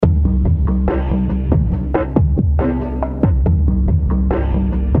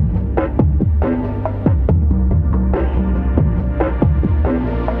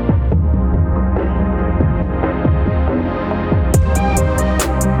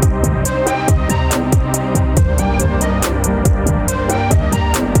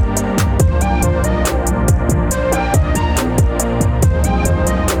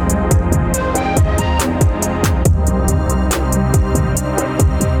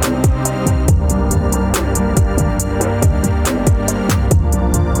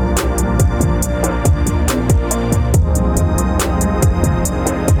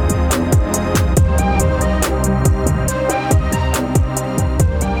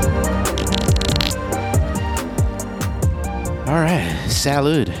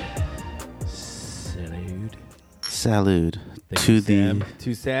Salud. Salud. Salud. Thank To you,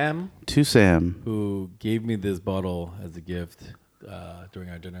 the Sam. to Sam. Who gave me this bottle as a gift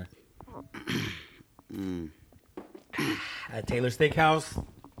during our dinner. At Taylor Steakhouse.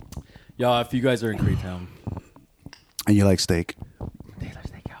 Y'all, if you guys are in Koreatown. And you like steak? Taylor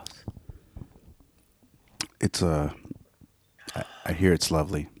Steakhouse. It's I hear it's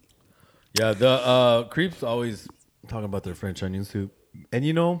lovely. Yeah, the creeps always talking about their French onion soup. And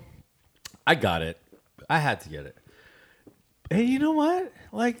you know, I got it. I had to get it. Hey, you know what?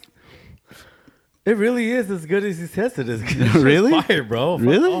 Like, it really is as good as he says it is. It's Really? fire, bro.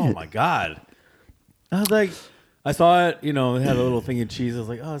 Really? Oh my god. I was like, I saw it. You know, it had a little thing of cheese. I was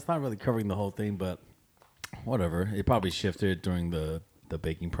like, oh, it's not really covering the whole thing, but whatever. It probably shifted during the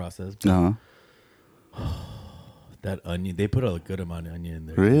baking process. No. That onion, they put a good amount of onion in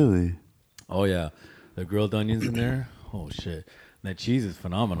there. Really? Oh yeah, the grilled onions in there. Oh shit, that cheese is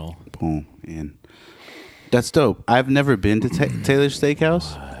phenomenal. Boom. And that's dope. I've never been to Taylor's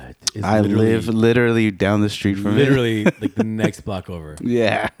Steakhouse. It's I live literally down the street from it. literally like the next block over.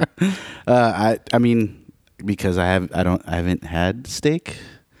 Yeah. I mean, because I haven't had steak.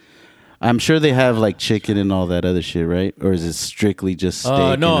 I'm sure they have like chicken and all that other shit, right? Or is it strictly just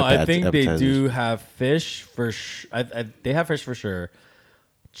steak? No, and I think they appetizers? do have fish for. They have fish for sure.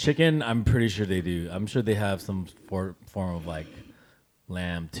 Chicken, I'm pretty sure they do. I'm sure they have some form of like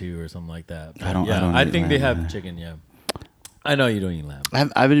lamb too or something like that. But I don't I eat think they lamb, have chicken. Yeah, I know you don't eat lamb.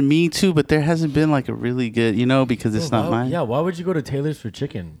 I've been meaning to, but there hasn't been like a really good, because it's not mine. Yeah, why would you go to Taylor's for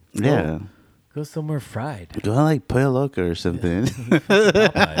chicken? Yeah. Go somewhere fried. Go like Pollo Loco or something.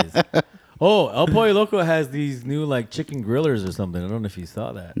 Popeyes. Oh, El Pollo Loco has these new like chicken grillers or something. I don't know if you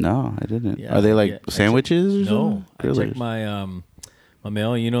saw that. No, I didn't. Yeah, Are they like yeah, sandwiches or No, something? I checked my my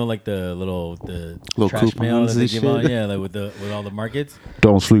mail. You know, like the little trash coupons mail that they and give shit? out. Yeah, like with all the markets.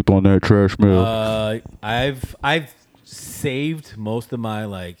 Don't sleep on that trash mail. I've saved most of my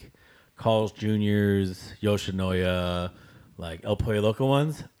like Carl's Jr.'s, Yoshinoya, like El Pollo Loco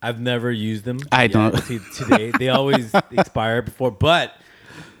ones. I've never used them. I don't. Today. They always expire before, but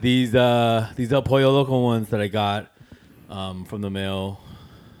these El Pollo Loco ones that I got from the mail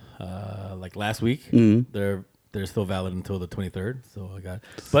like last week, they're still valid until the 23rd. So I got,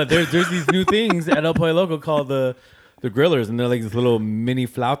 but there's these new things at El Pollo Loco called the grillers, and they're like these little mini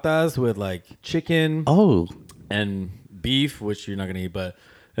flautas with like chicken and beef, which you're not gonna eat, but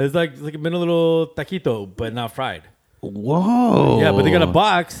it's like a mini little taquito, but not fried. Whoa. Yeah, but they got a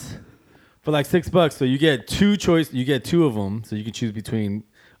box for like $6, so you get you get two of them, so you can choose between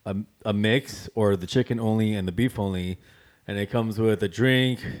a mix or the chicken only and the beef only, and it comes with a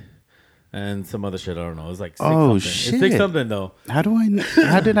drink and some other shit. I don't know. It's like shit. It's $6 though.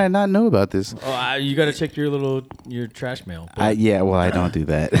 How did I not know about this? Oh, you got to check your trash mail. I don't do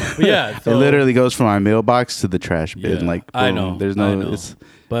that. But yeah, it literally goes from my mailbox to the trash bin. Yeah, Like, boom. I know. There's no. I know.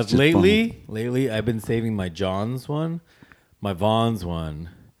 But just lately, I've been saving my John's one, my Vaughn's one,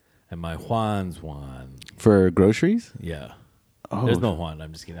 and my Juan's one for groceries. Yeah. Oh. There's no Juan.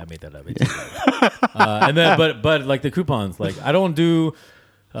 I'm just kidding. I made that up. And then, but like the coupons, like I don't do.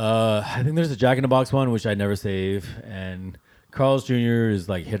 I think there's a Jack in the Box one which I never save, and Carl's Jr. is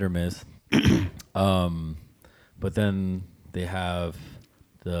like hit or miss. But then they have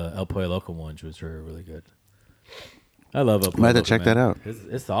the El Pollo Loco ones, which are really good. I love El Pollo I have to Loco, check man. that out.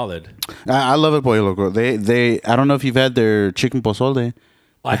 It's solid. I love El Pollo Loco. They. I don't know if you've had their chicken pozole.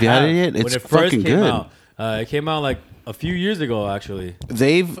 Have you had it yet? It's when it first fucking came good. out, it came out like a few years ago, actually.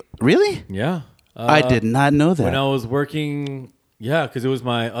 They've really. Yeah. I did not know that. When I was working, because it was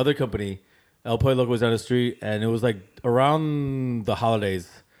my other company. El Pollo Loco was down the street, and it was like around the holidays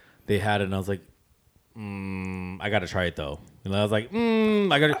they had it, and I was like, I gotta try it though. And I was like,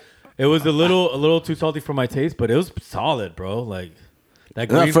 I gotta. It was a little too salty for my taste, but it was solid, bro. Like that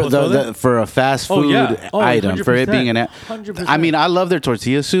green pozole. For a fast food item, 100%. for it being 100%. I mean, I love their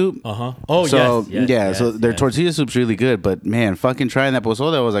tortilla soup. Oh, so, yes. So their tortilla soup's really good. But man, fucking trying that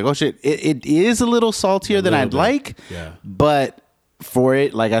pozole, I was like, oh shit, it is a little saltier than I'd bit. like. Yeah. But for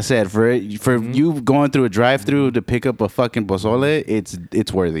it, like I said, for you going through a drive-through to pick up a fucking pozole,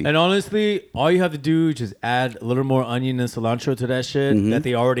 it's worthy. And honestly, all you have to do is just add a little more onion and cilantro to that shit that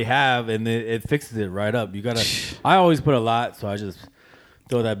they already have, and it fixes it right up. You gotta. I always put a lot, so I just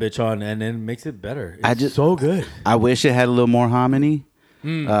throw that bitch on, and then makes it better. It's so good. I wish it had a little more hominy.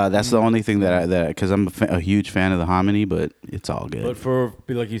 That's the only thing that because I'm a huge fan of the hominy, but it's all good. But for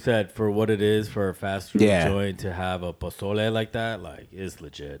like you said, for what it is for a fast food joint to have a pozole like that, like it's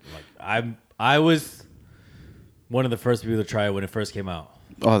legit. Like I was one of the first people to try it when it first came out.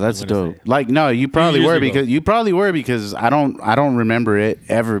 Oh, that's I'm gonna dope. say. Like, no, you probably years were ago. because I don't remember it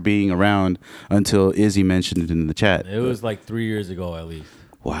ever being around until Izzy mentioned it in the chat. It was like 3 years ago at least.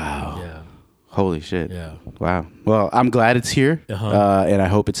 Wow. Yeah. Holy shit. Yeah. Wow. Well, I'm glad it's here, and I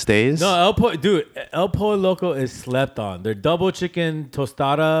hope it stays. No, El Pollo Loco is slept on. Their double chicken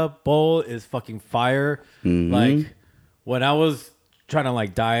tostada bowl is fucking fire. Mm-hmm. Like when I was trying to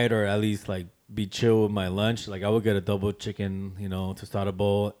like diet or at least like be chill with my lunch, like I would get a double chicken, tostada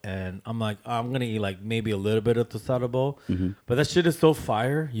bowl, and I'm like, I'm gonna eat like maybe a little bit of tostada bowl, but that shit is so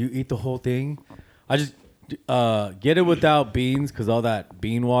fire. You eat the whole thing. I just get it without beans because all that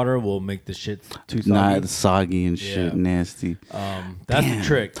bean water will make the shit too soggy. Not soggy and shit, Yeah. nasty. That's the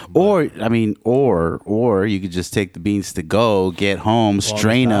trick. Or you could just take the beans to go, get home,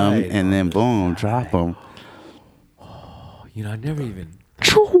 strain them, side, and then boom, drop them. I never even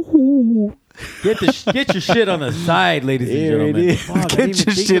get your shit on the side, ladies and gentlemen. Fuck, I didn't Get even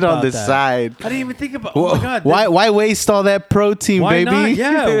your think shit on about the that. side. I didn't even think about. Oh my god! Why waste all that protein, Why baby? not?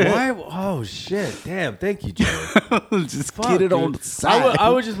 Yeah. Why? Oh shit! Damn. Thank you, Joe. Just Fuck, get it on dude. the side. I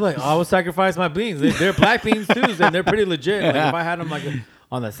would just like I would sacrifice my beans. They're black beans too, and they're pretty legit. Like if I had them like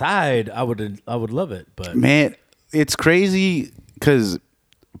on the side, I would love it. But Man, it's crazy because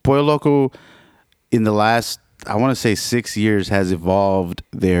Pollo Loco in the last, I want to say 6 years, has evolved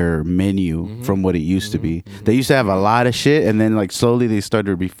their menu from what it used to be. They used to have a lot of shit, and then like slowly they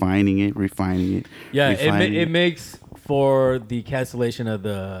started refining it. yeah, refining it makes for the cancellation of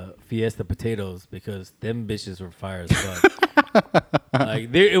the Fiesta potatoes because them bitches were fire as fuck.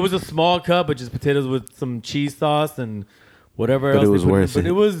 Like it was a small cup, but just potatoes with some cheese sauce and whatever else. But it was worth it. But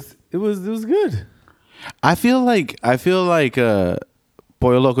it was good. I feel like Pollo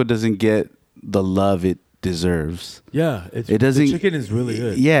Loco doesn't get the love it deserves. Yeah, It doesn't. The chicken is really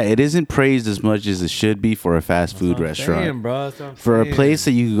good. Yeah, it isn't praised as much as it should be for a fast food restaurant. Saying, bro. That's what I'm For a saying. place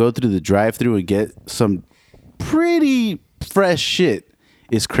that you can go through the drive-through and get some pretty fresh shit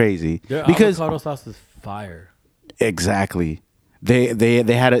is crazy. Their Because avocado sauce is fire. exactly, they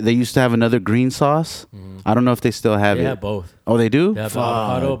used to have another green sauce. I don't know if they still have They it. have both. Oh, they do. They have the Fuck.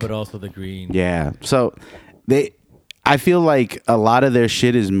 avocado, but also the green. Yeah. So I feel like a lot of their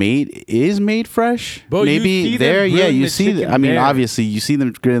shit is made fresh. Bro, you maybe see them there, yeah, grilling you the see. chicken I mean, there. obviously, you see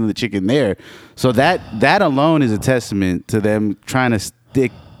them grilling the chicken there. So that alone is a testament to them trying to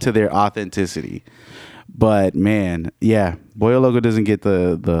stick to their authenticity. But man, yeah, Pollo Loco doesn't get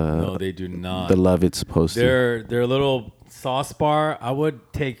No, they do not. the love it's supposed to. Their little sauce bar, I would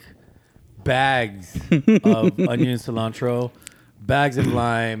take bags of onion cilantro, bags of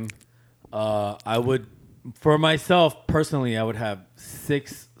lime. I would, for myself personally, I would have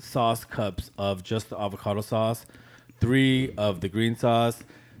 6 sauce cups of just the avocado sauce, 3 of the green sauce,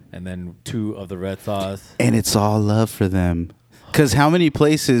 and then 2 of the red sauce. And it's all love for them. Because how many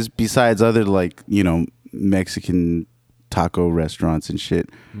places besides other Mexican taco restaurants and shit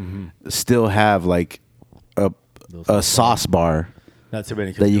still have like a sauce bar Not too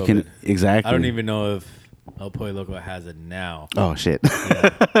many that you can COVID. exactly. I don't even know if El Pollo Loco has it now. Oh shit!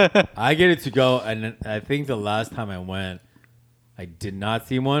 I get it to go, and I think the last time I went, I did not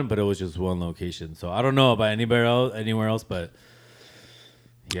see one, but it was just one location. So I don't know about anywhere else, but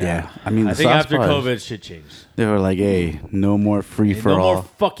Yeah, I mean, I the think sauce after bars, COVID, shit changed. they were like, "Hey, no more free for No more all.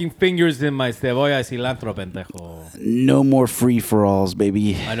 fucking fingers in my cebolla y cilantro, pendejo. No more free for alls,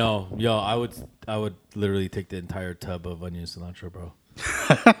 baby." I know, yo, I would literally take the entire tub of onion cilantro, bro.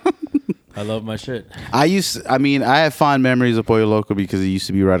 I love my shit. I have fond memories of Pollo Loco because it used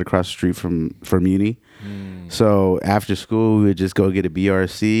to be right across the street from uni. So after school, we would just go get a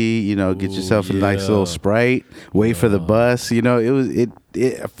BRC, get yourself a nice little Sprite, wait for the bus. It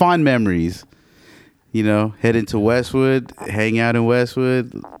was fond memories. Head into Westwood, hang out in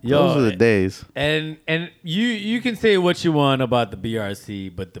Westwood. Those are the days. And you can say what you want about the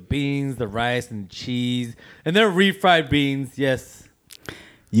BRC, but the beans, the rice, and cheese, and they're refried beans, yes.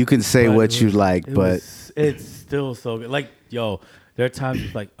 You can say But what you like, but it's still so good. Like, yo, there are times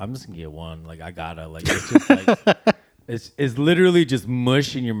it's like I'm just gonna get one. Like I gotta. Like it's just like it's literally just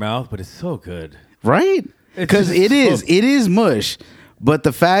mush in your mouth, but it's so good. right? Because just it is mush. But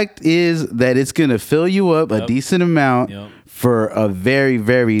the fact is that it's gonna fill you up a decent amount Yep. for a very,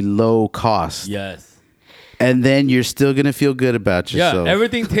 very low cost. Yes. And then you're still gonna feel good about yourself. Yeah.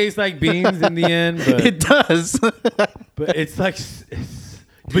 Everything tastes like beans in the end, but It does. but it's like.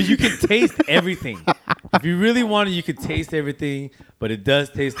 But you can taste everything. If you really want it, you can taste everything. But it does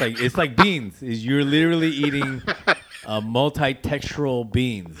taste like it's like beans. You're literally eating multi-textural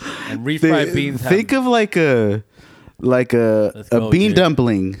beans and refried beans. Think of like a go, bean Jay.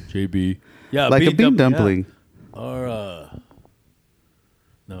 dumpling. JB. Yeah, Like a bean dumpling. yeah. Or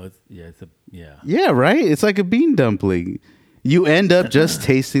No, it's a Yeah, right. It's like a bean dumpling. You end up just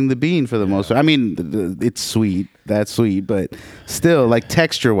tasting the bean for the most part. I mean, it's sweet. That's sweet, but still, like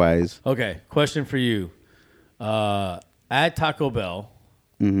texture wise. Okay, question for you. At Taco Bell,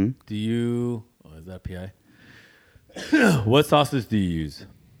 do you? Oh, is that PI? What sauces do you use?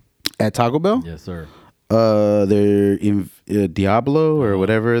 At Taco Bell? Yes, sir. Their Diablo or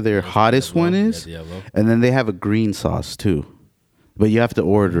whatever their hottest Diablo. one is, Yeah, Diablo. and then they have a green sauce too. But you have to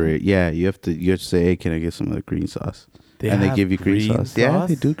order it. Yeah, you have to say, "Hey, can I get some of the green sauce?" They and they have give you green sauce. Yeah,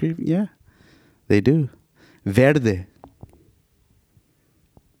 they do green. Yeah, they do. Verde.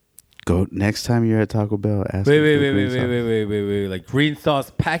 Go next time you're at Taco Bell. Ask. Wait. Like green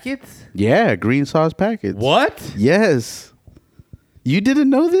sauce packets? Yeah, green sauce packets. What? Yes. You didn't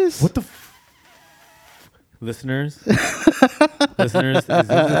know this? What the? Listeners, is this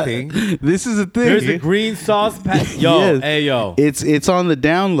a thing? This is a thing. There's a green sauce packet. Yo, Yes. hey, yo. It's on the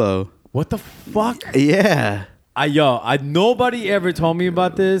down low. What the fuck? Yeah. Nobody ever told me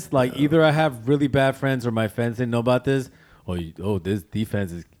about this. Like either I have really bad friends or my friends didn't know about this. This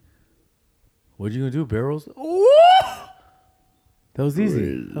defense is. What you gonna do, barrels? Oh! That was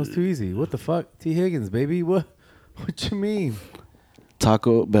easy. That was too easy. What the fuck, T. Higgins, baby? What you mean?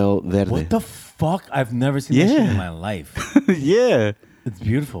 Taco Bell Verde. What the fuck? I've never seen that shit in my life. Yeah. It's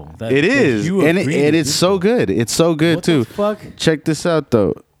beautiful. It is. And it's so good. It's so good What too. the fuck? Check this out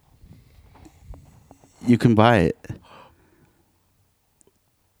though. You can buy it.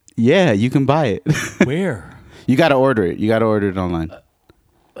 Yeah, you can buy it. Where? You got to order it. You got to order it online.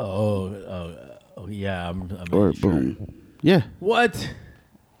 Yeah. I'm Or sure. boom. Yeah. What?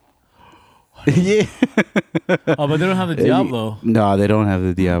 Yeah. Oh, but they don't have the Diablo. No, they don't have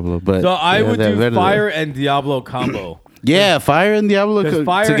the Diablo. But So I they have would that do Verde. fire and Diablo combo. Yeah, fire and Diablo Because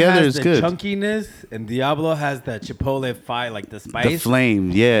fire together has is the good. chunkiness, and Diablo has that chipotle fire, like the spice. The flame.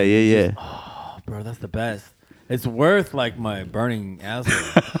 Yeah, yeah, yeah. Oh, bro, that's the best. It's worth like my burning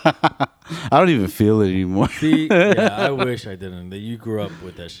asshole. I don't even feel it anymore. See, yeah, I wish I didn't. That you grew up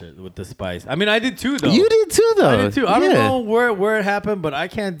with that shit, with the spice. I mean, I did too, though. You did too, though. I did too. I don't Yeah. know where it happened, but I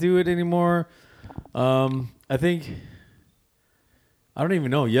can't do it anymore. I think I don't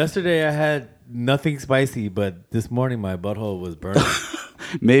even know. Yesterday I had nothing spicy, but this morning my butthole was burning.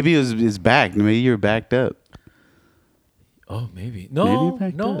 Maybe it's back. Maybe you're backed up. Oh, maybe. Maybe No,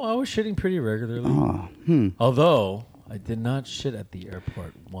 backed no, up. I was shitting pretty regularly. Oh, Although I did not shit at the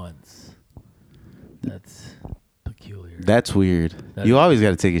airport once. That's peculiar. That's weird. That You is- always got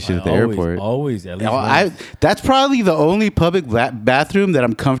to take a shit at the airport. Always, at least I once. that's probably the only public bathroom that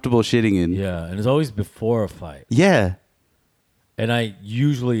I'm comfortable shitting in. Yeah, and it's always before a flight. Yeah. And I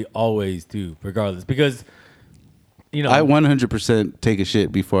usually always do, regardless. Because, you know, I 100% take a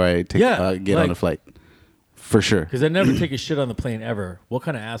shit before I get like- on a flight. For sure. because I never take a shit on the plane ever. What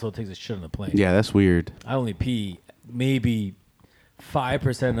kind of asshole takes a shit on the plane? Yeah, that's weird. I only pee maybe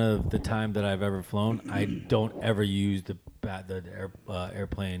 5% of the time that I've ever flown. I don't ever use the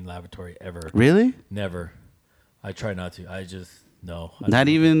airplane lavatory ever. Really? Never. I try not to. I just no. Not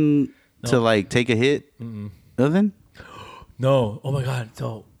even to No. like take a hit? Nothing? No. Oh my god.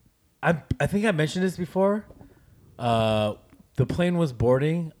 So, I think I mentioned this before. The plane was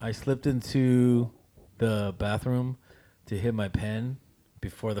boarding. I slipped into the bathroom to hit my pen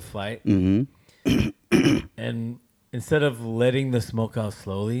before the flight. Mm-hmm. And instead of letting the smoke out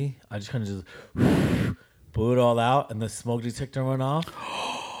slowly, I just kind of just blew it all out, and the smoke detector went off.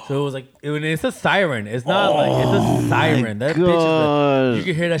 So it was like it's a siren. It's not like it's a siren. That bitch God. is you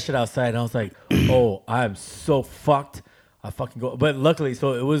can hear that shit outside. And I was like, oh, I'm so fucked. I fucking go. But luckily,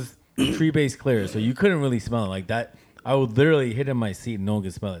 so it was tree base clear, so you couldn't really smell it like that. I would literally hit in my seat and no one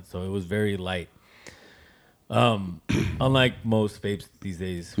could smell it. So it was very light. Unlike most vapes these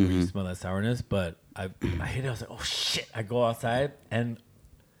days where you smell that sourness, but I hit it. I was like, oh shit! I go outside and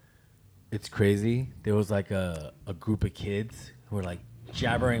it's crazy. There was like a group of kids who were like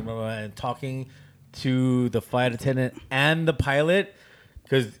jabbering blah, blah, blah, and talking to the flight attendant and the pilot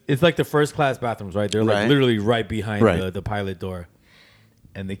because it's like the first class bathrooms, right? They're like Right. literally right behind Right. the pilot door.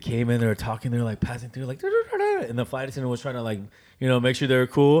 And they came in, they were talking, they were like passing through, like, "Da-da-da-da," and the flight attendant was trying to like, make sure they were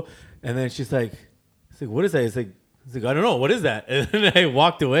cool. And then she's like, what is that? It's like, I don't know, what is that? And then I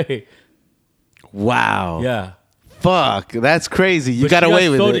walked away. Wow. Yeah. Fuck. That's crazy. You But got she away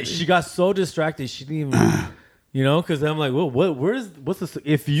with so it. She got so distracted, she didn't even, because I'm like, well, what's the,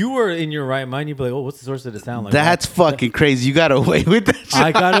 if you were in your right mind, you'd be like, oh, what's the source of the sound? Like, That's fucking crazy. You got away with that shit.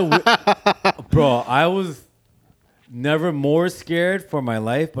 I got bro, I was never more scared for my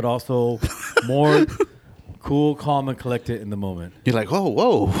life, but also more cool, calm, and collected in the moment. You're like, oh,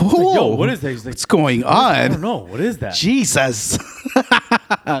 whoa, Like, whoa. yo, what is that? He's like, What's going I on? don't know. What is that? Jesus.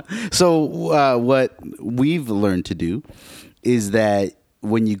 So what we've learned to do is that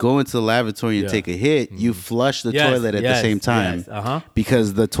when you go into the lavatory and take a hit, you flush the toilet at the same time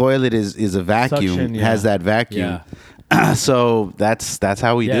because the toilet is a vacuum, Suction, has that vacuum. So that's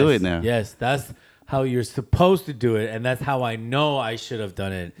how we do it now. Yes, that's how you're supposed to do it, and that's how I know I should have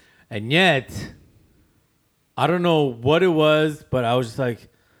done it. And yet, I don't know what it was, but I was just like,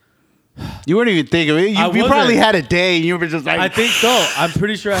 you weren't even thinking of it. You probably had a day and you were just like, I think so. I'm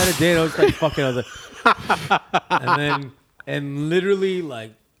pretty sure I had a day and I was like, fucking, I was like, and literally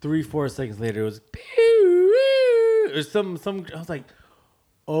like 3-4 seconds later, it was, or some, I was like,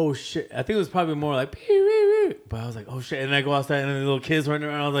 oh shit. I think it was probably more like, but I was like, oh shit. And I go outside and the little kids running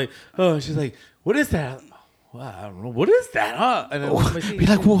around. I was like, oh, she's like, what is that? Well, I don't know. What is that, huh? And then be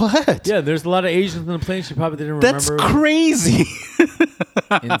like, what? Yeah, there's a lot of Asians on the plane. She probably didn't remember. That's crazy.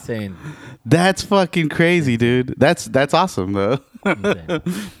 Insane. That's fucking crazy, dude. That's awesome, though. Insane.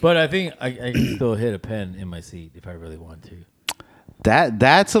 But I think I can still hit a pen in my seat if I really want to.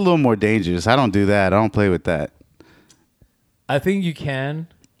 That's a little more dangerous. I don't do that. I don't play with that. I think you can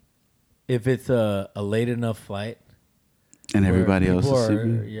if it's a late enough flight. And everybody else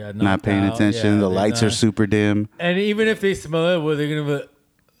is not paying attention. The lights are super dim. And even if they smell it, well, they're going to be,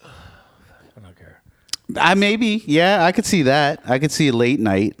 I don't care. I could see that. I could see a late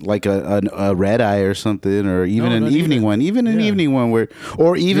night, like a red eye or something, or even an evening one. Even an evening one where,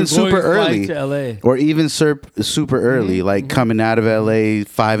 or even super early. To LA. Or even super early, like coming out of LA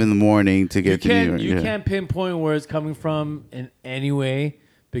 5 a.m. to get to New York. You can't pinpoint where it's coming from in any way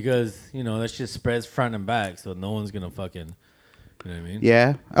because, that shit spreads front and back. So no one's going to fucking... You know what I mean?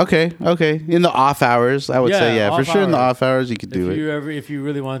 Yeah. Okay. In the off hours, I would say, for sure. In the off hours, you could do it. If you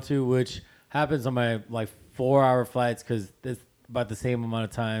really want to, which happens on my 4-hour flights because it's about the same amount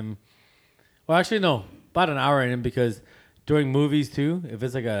of time. Well, actually, no, about an hour in because during movies too, if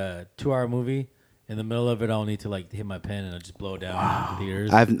it's like a 2-hour movie, in the middle of it, I'll need to hit my pen and I'll just blow down in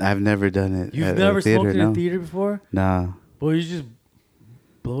theaters. I've never done it. You've never smoked in a theater before? No. Well, you just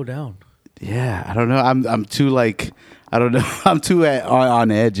blow down. Yeah, I don't know. I'm too I don't know. I'm too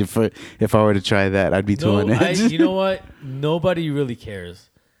on edge. If I were to try that, I'd be too on edge. You know what? Nobody really cares.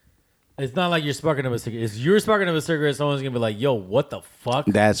 It's not like you're sparking up a cigarette. If you're sparking up a cigarette, someone's gonna be like, "Yo, what the fuck?"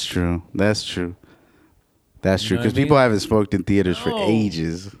 That's true. Because people haven't smoked in theaters for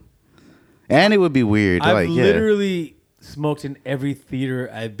ages, and it would be weird. I've literally smoked in every theater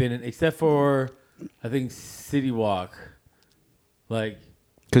I've been in, except for I think City Walk.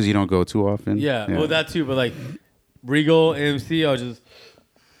 Because you don't go too often. Yeah, well that too, but Regal, AMC, I'll just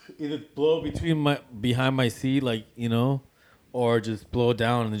either blow behind my seat, or just blow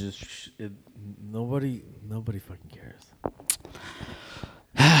down and just nobody fucking cares.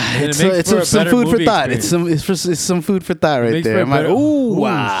 It's some food for thought. Experience. It's some food for thought right there. I'm like, ooh,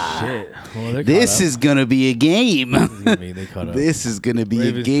 wow. Shit. Well, this is gonna be a game. This is gonna be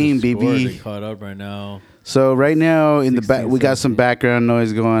a game, baby. They caught up right now. So right now in the back, we got some background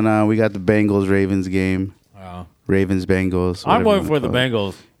noise going on. We got the Bengals Ravens game. Wow. Ravens Bengals. I'm going for the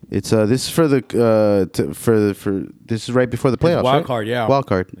Bengals. It's this is for the for this is right before the playoffs. It's wild right? card, yeah. Wild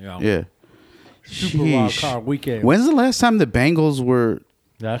card, yeah. Super wild card weekend. When's the last time the Bengals were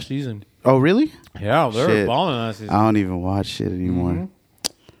last season? Oh, really? Yeah, they were balling last season. I don't even watch shit anymore. Mm-hmm.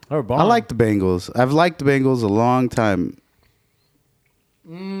 They were balling. I like the Bengals. I've liked the Bengals a long time.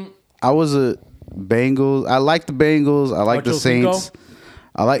 I was a Bengals. I like the Bengals. I like the Saints.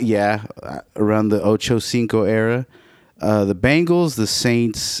 I like around the Ocho Cinco era. The Bengals, the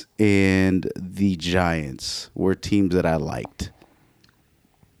Saints, and the Giants were teams that I liked.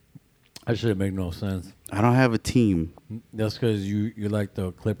 That should make no sense. I don't have a team. That's because you like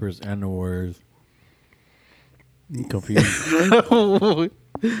the Clippers and the Warriors. I'm confused.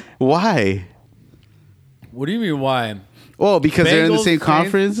 Why? What do you mean why? Well, because they're in the same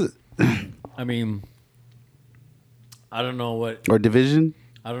conference. I mean, I don't know what or division.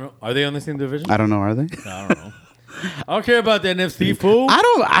 I don't know. Are they on the same division? I don't know. Are they? I don't know. I don't care about the NFC, fool.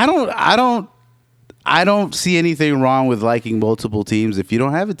 I don't see anything wrong with liking multiple teams if you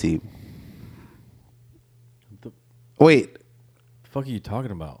don't have a team. Wait. The fuck are you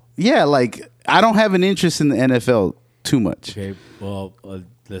talking about? Yeah, I don't have an interest in the NFL too much. Okay, well,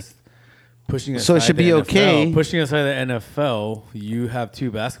 this pushing aside so it should be NFL, okay. Pushing aside the NFL, you have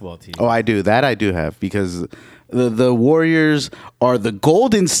 2 basketball teams. Oh, I do. That I do have because the Warriors are the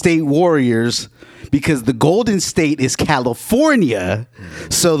Golden State Warriors because the Golden State is California.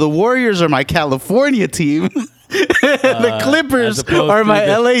 So the Warriors are my California team. The Clippers are my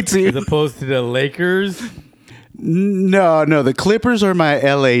LA team. As opposed to the Lakers No. The Clippers are my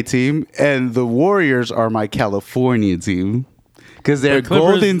LA team, and the Warriors are my California team because they're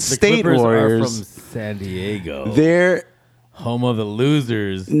Golden State Warriors. Are from San Diego. They're home of the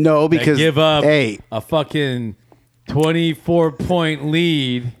losers. No, because give up a fucking 24-point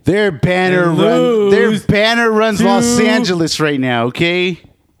lead. Their banner runs Los Angeles right now. Okay,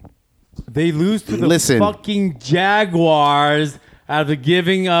 they lose to the fucking Jaguars after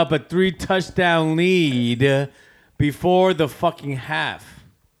giving up a 3-touchdown lead before the fucking half.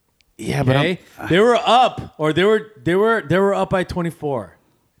 Yeah, okay? But they were up, or they were up by 24.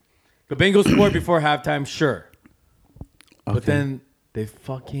 The Bengals scored before halftime, sure. Okay. But then they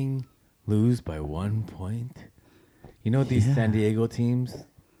fucking lose by 1 point. You know these San Diego teams,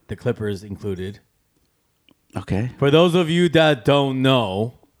 the Clippers included. Okay. For those of you that don't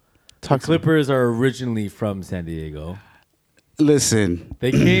know, the Clippers are originally from San Diego. Listen.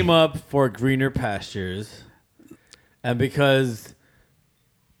 They came up for greener pastures. And because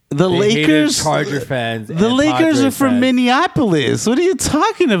the Lakers, Charger fans, the Lakers are from Minneapolis. What are you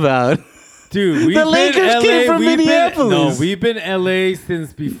talking about? Dude, the Lakers came from Minneapolis. We've been LA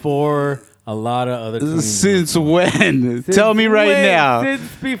since before a lot of other teams. Since when? Tell me right now.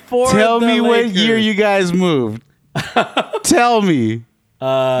 Since before. Tell me Lakers. what year you guys moved. Tell me.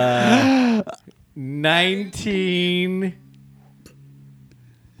 19.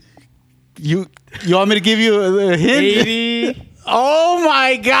 You want me to give you a hint? 80. Oh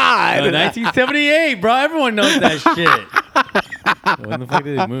my God. 1978, bro. Everyone knows that shit. When the fuck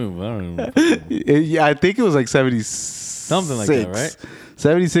did it move? I don't know. Yeah, I think it was like 76. Something like that, right?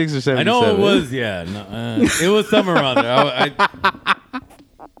 76 or 77. I know it was, yeah. No, it was somewhere around there.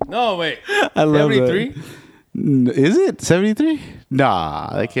 No, wait. I love 73? Is it 73?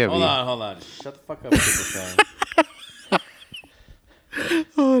 Nah, that can't be. Hold on. Shut the fuck up, Super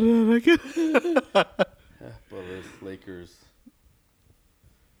Hold on, I can't. Bulls, Lakers.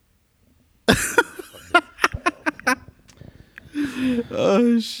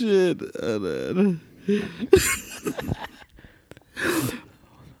 Oh shit!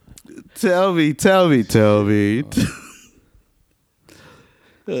 Tell me.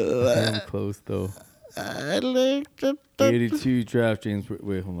 I'm close though. 82 draft James.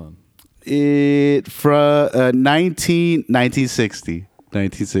 Wait, hold on. It from 1960.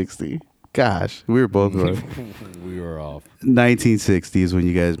 Gosh, we were both wrong. We were off. 1960 is when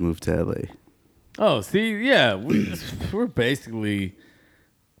you guys moved to LA. Oh, see, yeah, we're basically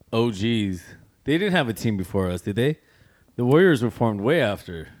OGs. They didn't have a team before us, did they? The Warriors were formed way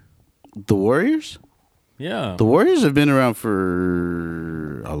after. The Warriors? Yeah. The Warriors have been around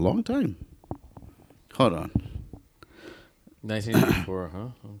for a long time. Hold on. 1984, huh?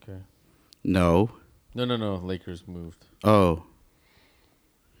 Okay. No. No. Lakers moved. Oh.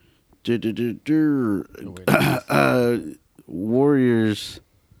 Warriors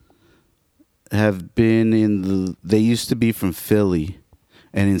have been they used to be from Philly,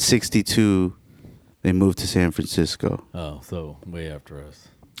 and in 62 they moved to San Francisco. Oh, so way after us.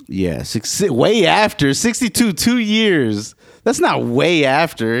 Yeah, way after 62, 2 years. That's not way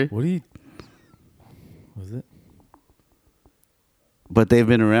after. What do you? Was it? But they've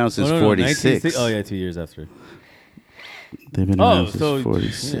been around since 46. Oh yeah, 2 years after. They've been around since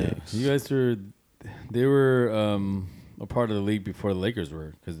 46. Yeah, you guys they were a part of the league before the Lakers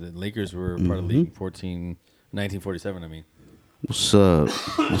were, because the Lakers were part of the league in 1947, I mean. What's up?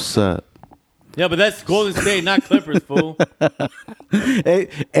 Yeah, but that's Golden State, not Clippers, fool.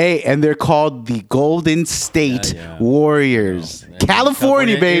 Hey, and they're called the Golden State Warriors. No,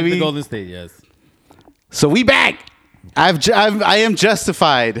 California, baby. The Golden State, yes. So we back. I am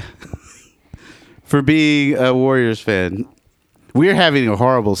justified for being a Warriors fan. We're having a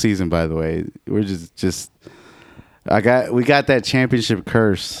horrible season, by the way. We're just we got that championship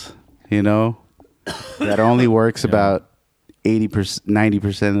curse, you know, that only works about 80%,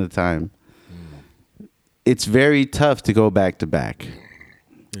 90% of the time. It's very tough to go back to back.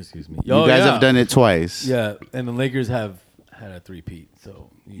 Excuse me. You guys have done it twice. Yeah, and the Lakers have had a three-peat. So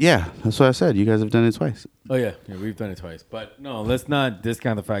yeah, that's what I said. You guys have done it twice. Oh yeah, we've done it twice. But no, let's not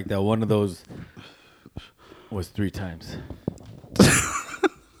discount the fact that one of those was 3 times.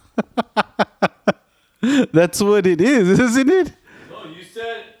 That's what it is, isn't it? No, you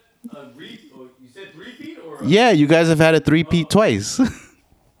said three-peat or? Yeah, you guys have had a three-peat twice. Oh, you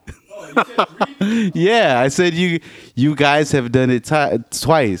said three-peat? Yeah, I said you guys have done it twice. I thought,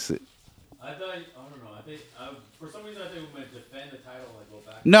 I don't know. I think for some reason I think we might defend the title and go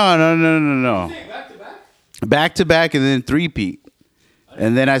back. No. You say back to back? Back to back and then three-peat.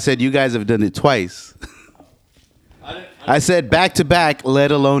 And then I said you guys have done it twice. I didn't. I said back to back,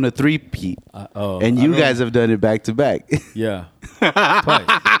 let alone a three-peat. And you guys have done it back to back. Yeah. Twice.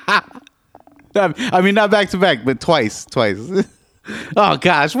 I mean, not back to back, but twice. Oh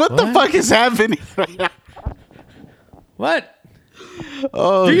gosh, what the fuck is happening? What?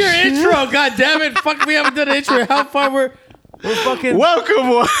 Oh, do your intro, god damn it. Fuck, we haven't done an intro. How far we're fucking welcome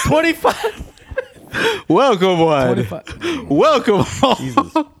one. 25. Welcome one. 25. Welcome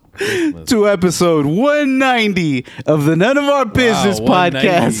to episode 190 of the None of Our Business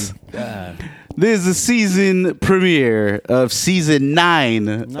podcast. God. This is the season premiere of season 9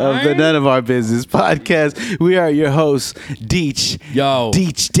 of the None of Our Business podcast. We are your hosts, Deech. Yo.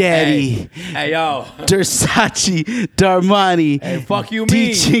 Deech Daddy. Hey, yo. Dersachi, Darmani. Hey, fuck you,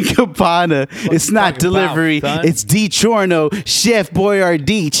 Deech and Cabana. It's not delivery. About, it's DiChorno, Chef Boyard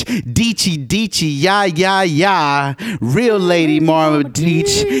Deech. Deechy, ya. Real lady Mama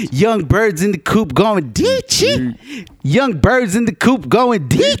Deech. Young birds in the coop going Deechy. Young birds in the coop going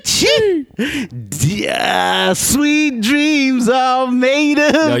Deechy. Sweet dreams are made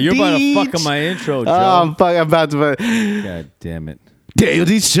of. Yo, you're about to Deech. fuck up my intro, Joe. Oh, I'm about to. God damn it. Dale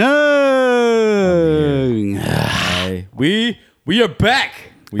Deech. Hey, we are back.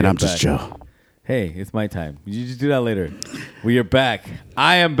 And I'm just Joe. Hey, it's my time. You just do that later. We are back.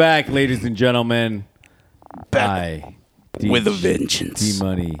 I am back, ladies and gentlemen. Back with a vengeance.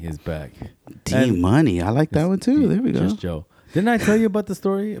 D-Money is back. D-Money. I like that one too. There we go. Just Joe. Didn't I tell you about the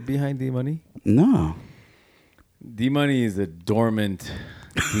story behind D-Money? No. D-Money is a dormant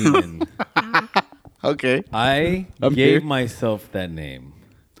demon. Okay. I I'm gave here. myself that name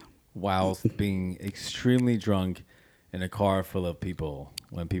whilst being extremely drunk in a car full of people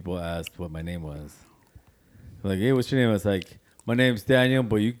when people asked what my name was. Like, hey, what's your name? I was like, my name's Daniel,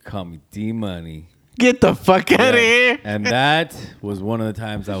 but you can call me D-Money. Get the fuck out of here. And that was one of the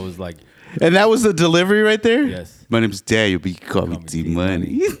times I was like, And that was the delivery right there? yes. My name's Daniel, but you can call me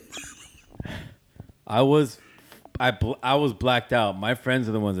D-Money. I was blacked out. My friends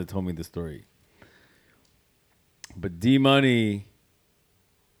are the ones that told me the story. But D-Money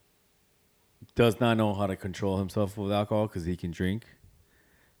does not know how to control himself with alcohol because he can drink.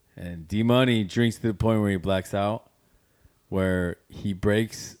 And D-Money drinks to the point where he blacks out, where he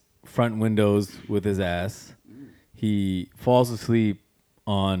breaks front windows with his ass. He falls asleep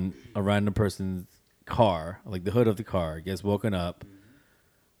on a random person's car, like the hood of the car, gets woken up.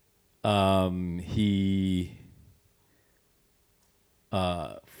 He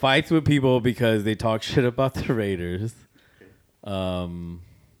fights with people because they talk shit about the Raiders. And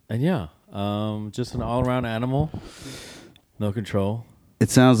yeah, just an all-around animal. No control. It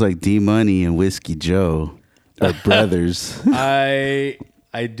sounds like D-Money and Whiskey Joe are brothers.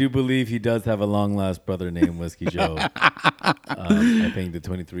 I do believe he does have a long-lost brother named Whiskey Joe. I think the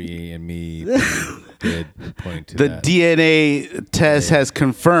 23andMe did point to The that. DNA test has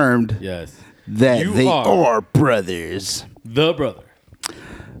confirmed Yes. that You they are. are brothers. The brother.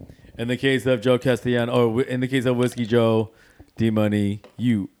 In the case of Joe Castellano, or in the case of Whiskey Joe, D-Money,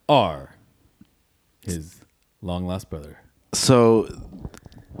 you are his long-lost brother. So,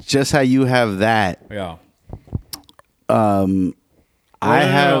 just how you have that, Yeah. I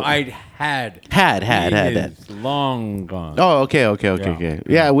have. I had. Had. It's long gone. Oh, okay.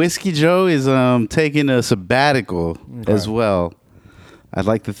 Yeah, Whiskey Joe is taking a sabbatical as well. I'd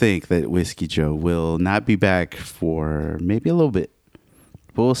like to think that Whiskey Joe will not be back for maybe a little bit,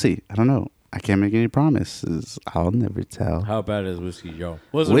 but we'll see. I don't know. I can't make any promises. I'll never tell. How bad is Whiskey Joe?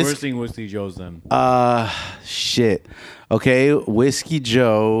 What's the worst thing Whiskey Joe's done? Shit. Okay, Whiskey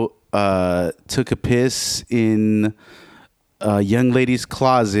Joe took a piss in a young lady's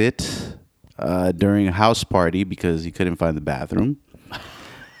closet during a house party because he couldn't find the bathroom.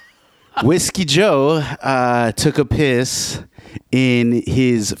 Whiskey Joe took a piss in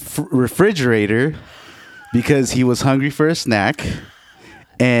his refrigerator because he was hungry for a snack.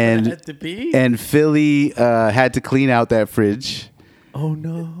 And Philly had to clean out that fridge. Oh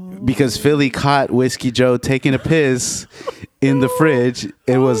no! Because Philly caught Whiskey Joe taking a piss in the fridge.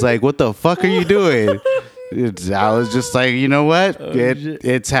 It was like, what the fuck are you doing? I was just like, you know what?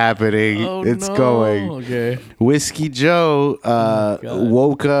 It's happening. It's going. Okay. Whiskey Joe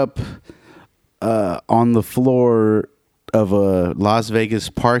woke up on the floor of a Las Vegas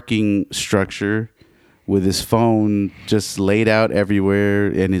parking structure with his phone just laid out everywhere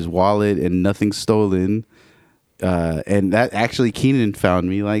and his wallet and nothing stolen. And that actually Keenan found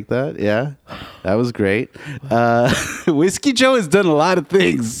me like that. Yeah, that was great. Whiskey Joe has done a lot of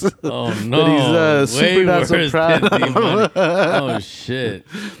things. Oh no! But he's super not so proud of. Oh shit!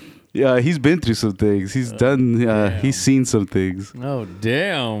 Yeah, he's been through some things. He's done. He's seen some things. Oh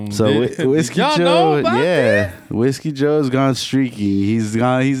damn! So Whiskey y'all Joe, know about that? Whiskey Joe's gone streaky. He's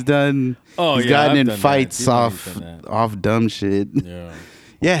gone. He's done. Oh, he's yeah, gotten I've in done that. fights He's done that. off dumb shit. Yeah.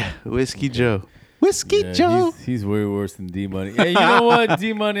 Yeah, Whiskey Joe. Whiskey Yeah, Joe. he's way worse than D Money. Hey, you know what,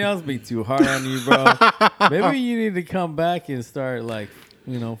 D Money? I was being too hard on you, bro. Maybe you need to come back and start fucking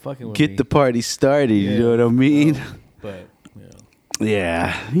with me. Get the party started. Yeah, You know what I mean? But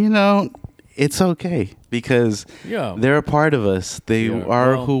Yeah, it's okay because yeah, they're a part of us. They Yeah,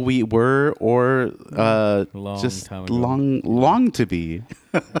 are well, who we were or just time ago. long to be.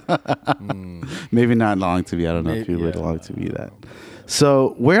 Maybe not long to be. I don't know if you would Yeah. long to be that.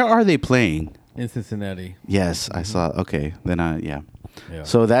 So where are they playing? in Cincinnati. Yes, I saw. Okay, then Yeah.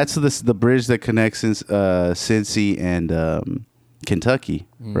 So that's the bridge that connects Cincy and Kentucky,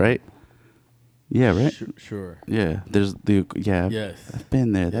 right? Yeah, right. Sure. Yeah, I've Yes.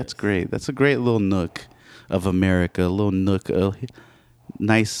 been there. That's great. That's a great little nook of America. A little nook,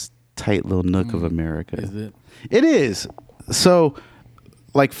 nice tight little nook of America. Is it? It is. So,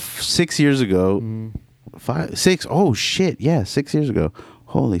 like 6 years ago, 5, 6. Oh shit! Yeah, 6 years ago.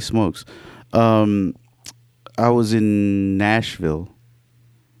 Holy smokes! I was in Nashville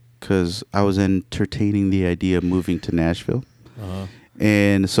because I was entertaining the idea of moving to Nashville,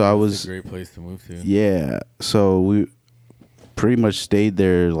 and so I was. It's a great place to move to. Yeah, so we pretty much stayed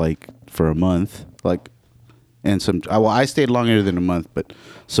there like for a month, and I stayed longer than a month, but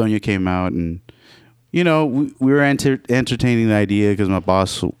Sonia came out and we were entertaining the idea because my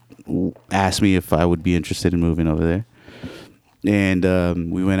boss asked me if I would be interested in moving over there, and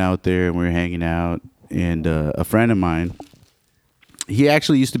we went out there and we were hanging out, and a friend of mine, he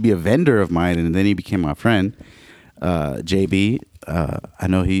actually used to be a vendor of mine, and then he became my friend, JB. I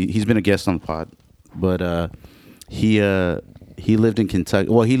know he's been a guest on the pod, but he lived in Kentucky.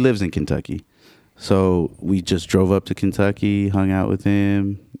 Well, he lives in Kentucky, so we just drove up to Kentucky, hung out with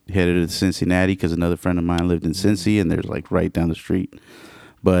him, headed to Cincinnati because another friend of mine lived in Cincy, and there's like right down the street.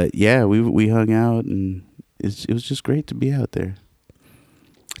 But yeah, we hung out, and it was just great to be out there,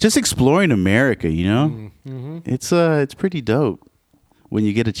 just exploring America. It's pretty dope when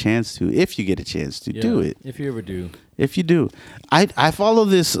you get a chance to, if you get a chance to do it. If you ever do. If you do. I follow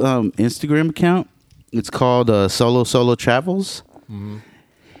this Instagram account. It's called Solo Travels.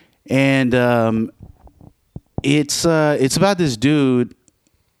 And it's about this dude,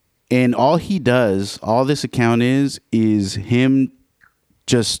 and all this account is him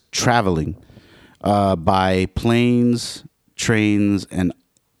just traveling by planes, trains, and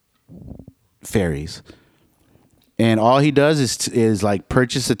ferries. And all he does is like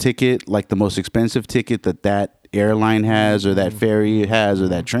purchase a ticket, like the most expensive ticket that airline has, or that ferry has, or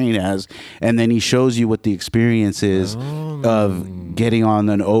that train has, and then he shows you what the experience is of getting on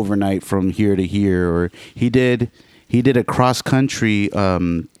an overnight from here to here. Or he did a cross country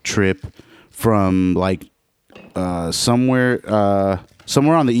trip from like somewhere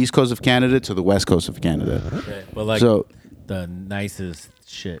on the east coast of Canada to the west coast of Canada. Okay. But the nicest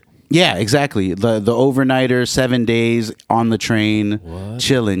shit. Yeah, exactly. The overnighter, 7 days on the train,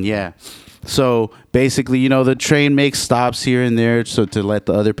 chilling. Yeah. So basically, the train makes stops here and there, so to let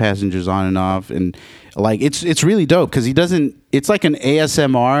the other passengers on and off, and like it's really dope because he doesn't. It's like an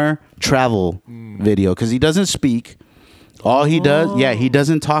ASMR travel video because he doesn't speak. All he does, he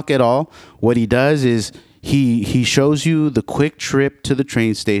doesn't talk at all. What he does is he shows you the quick trip to the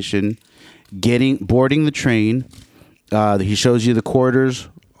train station, boarding the train. He shows you the quarters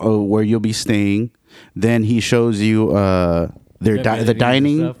where you'll be staying. Then he shows you the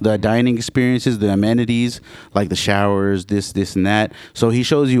dining experiences, the amenities, like the showers, this and that. So he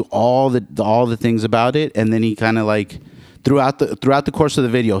shows you all the things about it, and then he kind of like throughout the course of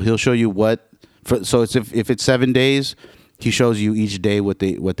the video, he'll show you so it's if it's 7 days, he shows you each day what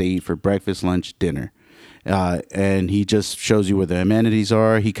they eat for breakfast, lunch, dinner. And he just shows you where the amenities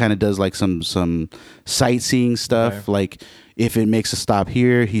are. He kind of does like some sightseeing stuff. Okay. Like if it makes a stop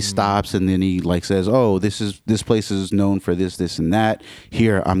here, he stops, and then he like says, "Oh, this place is known for this, and that.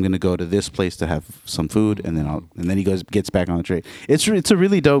 Here, I'm gonna go to this place to have some food, and then he gets back on the train." It's a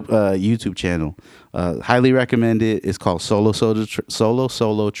really dope YouTube channel. Highly recommend it. It's called Solo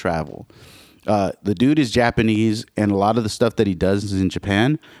Travel. The dude is Japanese, and a lot of the stuff that he does is in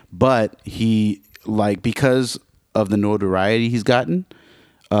Japan, but he, like, because of the notoriety he's gotten,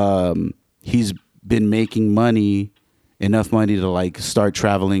 he's been making enough money to like start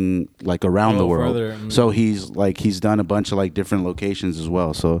traveling like around the world. So he's done a bunch of like different locations as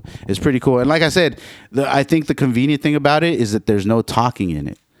well. So it's pretty cool. And like I said, I think the convenient thing about it is that there's no talking in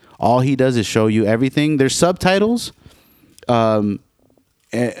it. All he does is show you everything. There's subtitles,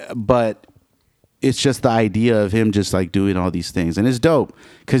 But it's just the idea of him just like doing all these things, and it's dope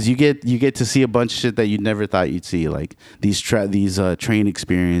because you get to see a bunch of shit that you never thought you'd see, like these train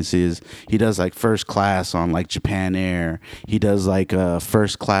experiences. He does like first class on like Japan Air. He does like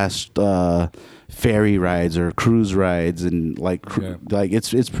first class ferry rides or cruise rides, and like like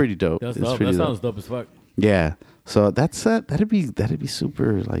it's pretty dope. That's it's dope. pretty That sounds dope as fuck. Yeah, so that's that'd be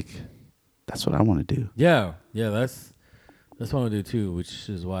super. Like that's what I want to do. Yeah, that's what I want to do too, which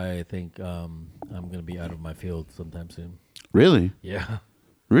is why I think I'm gonna be out of my field sometime soon. Really? Yeah.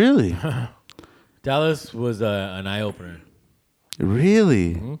 Really? Dallas was an eye opener.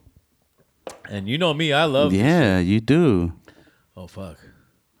 Really? Mm-hmm. And you know me, I love. Yeah, you do. Oh fuck.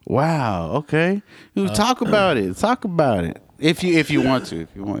 Wow. Okay. You talk about it. Talk about it. If you want to.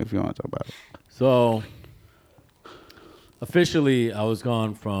 If you want to talk about it. So officially, I was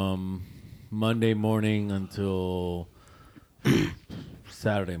gone from Monday morning until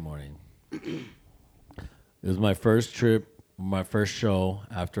Saturday morning. It was my first trip, my first show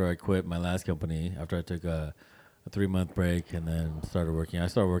after I quit my last company. After I took a 3-month break and then started working. I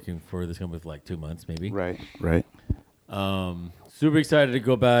started working for this company for like 2 months, maybe. Right. Super excited to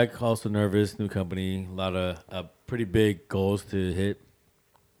go back. Also nervous. New company. A lot of pretty big goals to hit.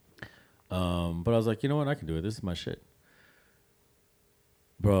 But I was like, you know what? I can do it. This is my shit.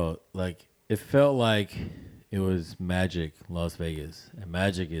 Bro, like, it felt like it was Magic Las Vegas. And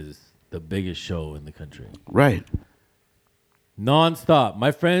Magic is the biggest show in the country. Right. Non-stop.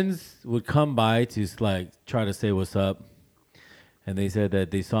 My friends would come by to, like, try to say what's up. And they said that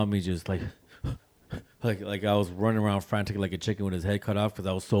they saw me just, like... Like I was running around frantic like a chicken with his head cut off because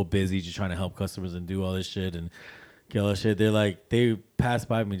I was so busy just trying to help customers and do all this shit and get all this shit. They passed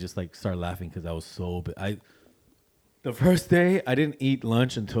by me and just like started laughing because I was so the first day I didn't eat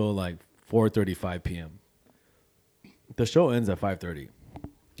lunch until like 4:35 p.m. The show ends at 5:30.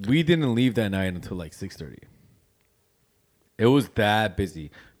 We didn't leave that night until like 6:30. It was that busy.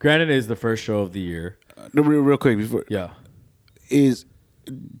 Granted, it's the first show of the year. Real quick before. Yeah.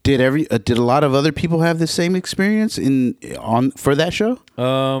 Did a lot of other people have the same experience for that show?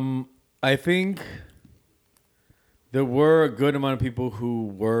 I think there were a good amount of people who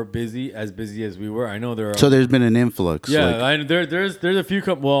were busy as we were. I know there are. So there's been an influx. Yeah, there's a few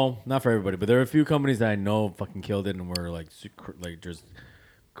well, not for everybody, but there are a few companies that I know fucking killed it and were like just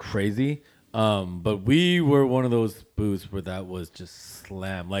crazy. But we were one of those booths where that was just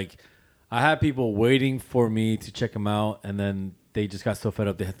slam. Like I had people waiting for me to check them out, and then they just got so fed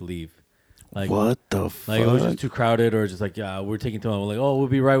up they had to leave. Like what the fuck? Like it was just too crowded, or just like we're taking too long. We're like, oh, we'll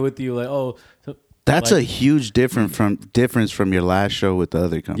be right with you. Like so, that's a huge difference from your last show with the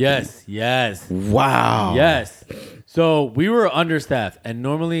other company. Yes. Wow. Yes. So we were understaffed, and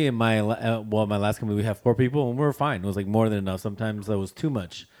normally in my last company we have 4 people, and we were fine. It was like more than enough. Sometimes that was too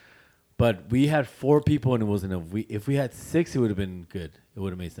much, but we had 4 people, and it wasn't enough. If we had 6, it would have been good. It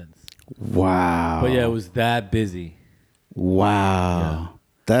would have made sense. Wow. But yeah, it was that busy. Wow. Yeah.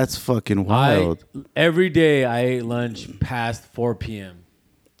 That's fucking wild. Every day I ate lunch past 4 p.m.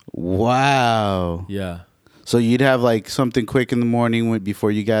 Wow. Yeah. So you'd have like something quick in the morning before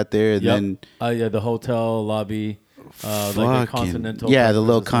you got there, and then the hotel lobby, like a continental. Yeah, the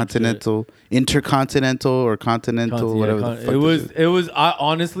little continental, intercontinental or continental, whatever. It was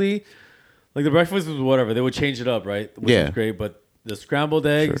honestly, like the breakfast was whatever. They would change it up, right? Which was great, but the scrambled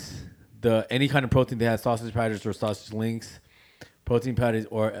eggs, any kind of protein, they had sausage patties or sausage links, protein patties,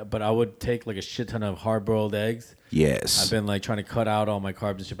 but I would take like a shit ton of hard-boiled eggs. Yes. I've been like trying to cut out all my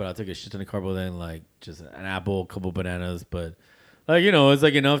carbs and shit, but I took a shit ton of hard-boiled eggs, like just an apple, a couple bananas, but like, it's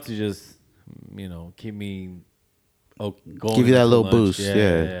like enough to just, keep me going. Give you that little lunch. boost.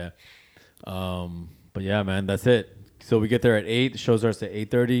 Yeah. But yeah, man, that's it. So we get there at 8. The show starts at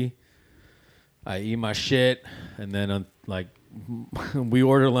 8:30. I eat my shit, and then we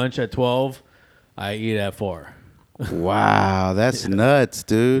order lunch at 12. I eat at 4. Wow, that's nuts,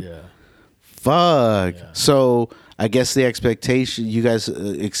 dude. Yeah. Fuck. Yeah. So I guess the expectation, you guys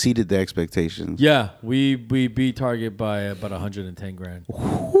exceeded the expectations. Yeah, we beat Target by about 110 grand.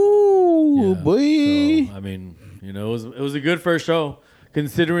 Ooh, boy. So, I mean, it was a good first show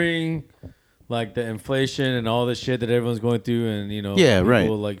considering like the inflation and all the shit that everyone's going through, and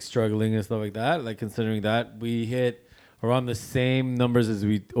people like struggling and stuff like that. Like considering that, we hit around the same numbers as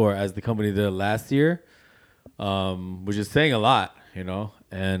the company did last year, which is saying a lot,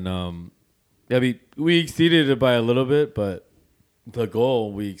 and we exceeded it by a little bit, but the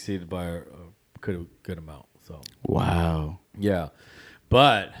goal we exceeded by a good amount. So wow, yeah,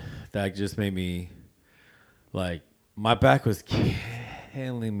 but that just made me like my back was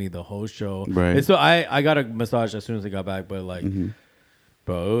killing me the whole show. Right. And so I got a massage as soon as I got back, but like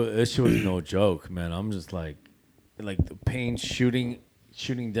Bro, this shit was no joke, man. I'm just like the pain shooting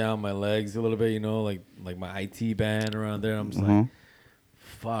down my legs a little bit, you know, like my IT band around there. I'm just like,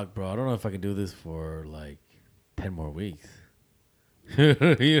 fuck, bro. I don't know if I can do this for like 10 more weeks. You know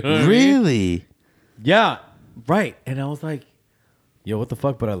what Really? I mean? Yeah, right. And I was like, yo, what the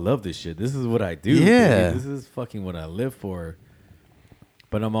fuck? But I love this shit. This is what I do. Yeah. Dude. This is fucking what I live for.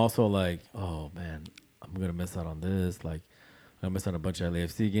 But I'm also like, oh man, I'm gonna miss out on this. Like, I'm gonna miss out on a bunch of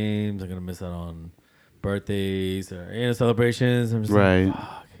LAFC games. I'm gonna miss out on birthdays or celebrations. I'm just like,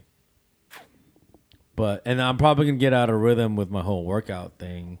 fuck. But and I'm probably gonna get out of rhythm with my whole workout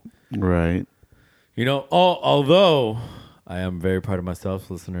thing. Right. You know, although I am very proud of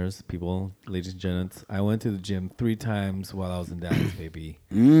myself, listeners, people, ladies and gents. I went to the gym 3 times while I was in Dallas, baby.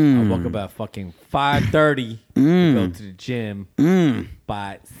 I woke up at fucking 5:30 to go to the gym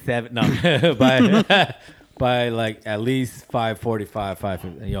by 7. No, by like at least 5:45,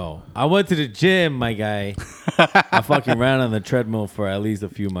 5:50. Yo, I went to the gym, my guy. I fucking ran on the treadmill for at least a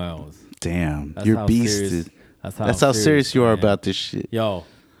few miles. Damn, That's you're how beasted. serious- That's how serious you are about this shit. Yo,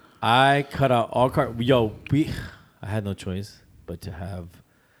 I cut out all I had no choice but to have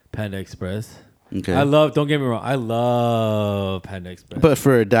Panda Express. Okay. Don't get me wrong, I love Panda Express. But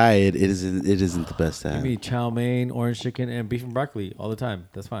for a diet, it isn't the best to Give have. me chow mein, orange chicken, and beef and broccoli all the time.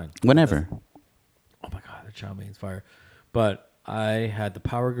 That's fine. Whenever. Oh my God, the chow mein's fire. But I had the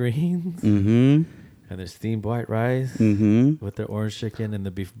Power Greens Mm-hmm. and their steamed white rice Mm-hmm. with their orange chicken and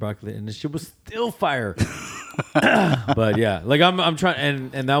the beef and broccoli, and the shit was still fire. But yeah, like I'm trying,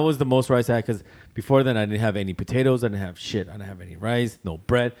 and that was the most rice I had because before then I didn't have any potatoes, I didn't have shit, I didn't have any rice, no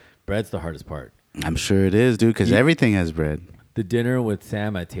bread. Bread's the hardest part. I'm sure it is, dude, because everything has bread. The dinner with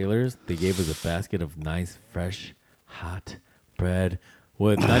Sam at Taylor's, they gave us a basket of nice, fresh, hot bread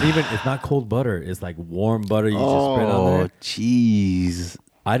with it's not cold butter, it's like warm butter you just spread on there. Jeez.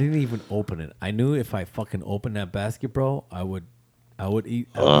 I didn't even open it. I knew if I fucking opened that basket, bro, I would eat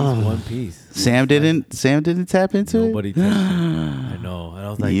at least one piece. Sam didn't tap into Nobody touched it. I know. And I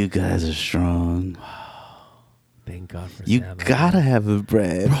was it? like, You guys are strong. thank God for You Sam. gotta have the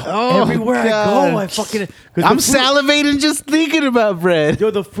bread. Everywhere I God. go, I fucking... I'm salivating just thinking about bread.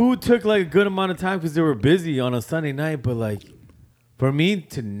 Yo, the food took like a good amount of time because they were busy on a Sunday night. But like, for me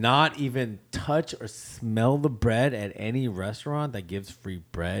to not even touch or smell the bread at any restaurant that gives free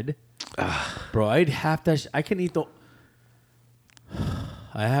bread, bro, I'd have that. I can eat the...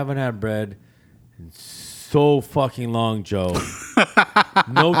 I haven't had bread in so fucking long, Joe.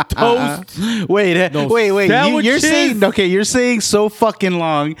 No toast. Wait. No You're sandwiches. saying You're saying so fucking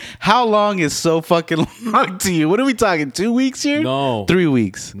long. How long is so fucking long to you? What are we talking? 2 weeks here? No. 3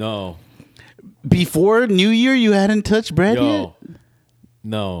 weeks. No. Before New Year, you hadn't touched bread yet? Yo.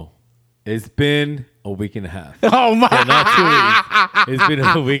 No. It's been a week and a half. Oh my! Yeah, not 2 weeks. It's been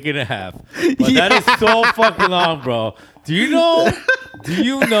a week and a half. But that is so fucking long, bro. Do you know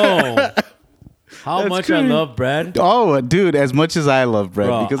how much I love bread? Oh, dude, as much as I love bread,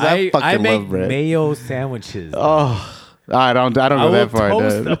 Bro, because I fucking make love bread. mayo sandwiches. Oh, I don't go I will that far.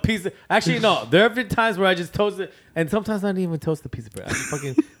 toast dude. a piece of... Actually, no. There have been times where I just toast it, and sometimes I don't even toast a piece of bread. I just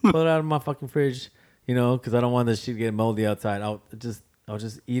fucking pull it out of my fucking fridge, you know, because I don't want this shit to get moldy outside. I'll just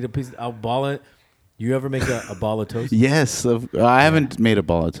eat a piece. I'll ball it. You ever make a ball of toast? Yes, I haven't made a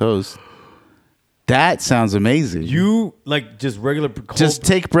ball of toast. That sounds amazing. You like just regular cold... Just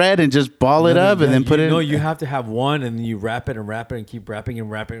take bread and just ball it up and then put it. No, you have to have one, and then you wrap it and keep wrapping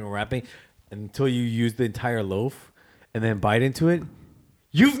until you use the entire loaf, and then bite into it.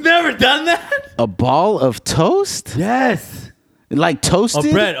 You've never done that? A ball of toast? Yes. Like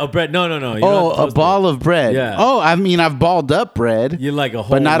toasted? A bread. No. You Oh, don't a toast ball it. of bread. Yeah. Oh, I mean, I've balled up bread. You like a whole,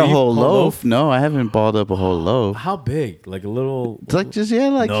 but not a leaf, whole loaf. No, I haven't balled up a whole loaf. How big? Like a little. It's like just just a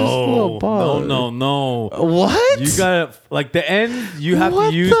little ball. No. What? You gotta like the ends. You have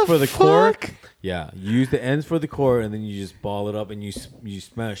What to use the for the core. fuck? Yeah, you use the ends for the core, and then you just ball it up, and you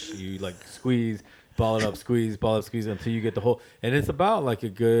smash. You like squeeze, ball it up, squeeze, ball up, squeeze until you get the whole. And it's about like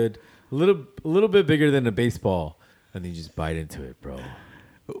a little bit bigger than a baseball, and then you just bite into it, bro.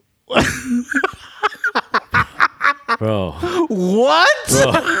 Bro. What?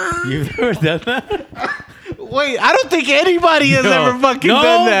 Bro, you've never done that? Wait, I don't think anybody has ever fucking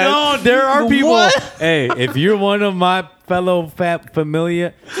done that. No, there are people. What? Hey, if you're one of my fellow fat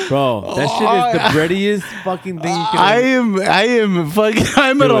familia, bro, that shit is the breadiest fucking thing you can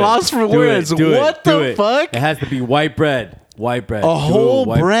I'm at a loss for words. What the fuck? It has to be white bread. White bread. A whole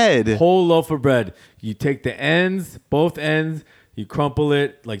bread. Whole loaf of bread. You take the ends, both ends, you crumple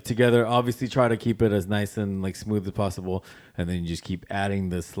it like together. Obviously, try to keep it as nice and like smooth as possible, and then you just keep adding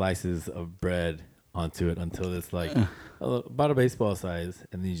the slices of bread onto it until it's like about a baseball size,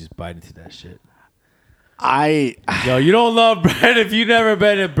 and then you just bite into that shit. Yo, you don't love bread if you never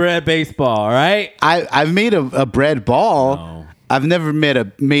been a bread baseball, right? I've made a bread ball. No. I've never made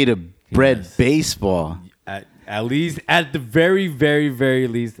a bread Yes. baseball. At least, at the very, very, very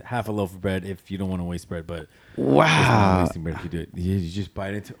least, half a loaf of bread if you don't want to waste bread. But it's not Wow. wasting bread if you do it. You just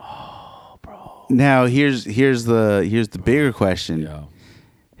bite into. Oh, bro. Now here's the bigger question. Yeah.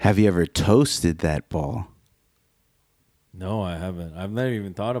 Have you ever toasted that ball? No, I haven't. I've never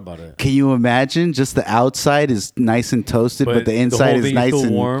even thought about it. Can you imagine? Just the outside is nice and toasted, but the whole inside is thing nice still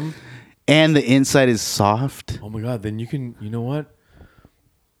and warm. and the inside is soft. Oh my god! Then you can. You know what?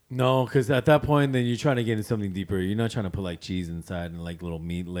 No, because at that point, then you're trying to get into something deeper. You're not trying to put like cheese inside and like little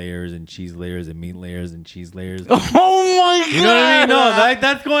meat layers and cheese layers and meat layers and cheese layers. Oh my god! You know what I mean?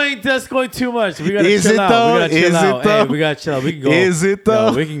 No, that's going too much. We gotta Is chill it out. though? We gotta chill Is out. it though? Hey, we gotta chill out. We can go. Is it though?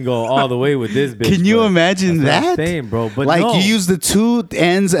 Yo, we can go all the way with this bitch. Can you but imagine that's what I'm that? saying, bro. But like no. you use the two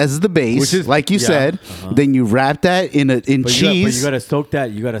ends as the base, Which is- like you yeah. said. Then you wrap that in But cheese. you gotta soak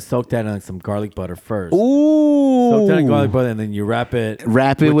that. You gotta soak that in some garlic butter first. Ooh. Soak that in garlic butter, and then you wrap it.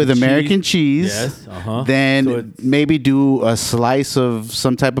 Wrap it with the American cheese. Yes. Then So it's- maybe do a slice of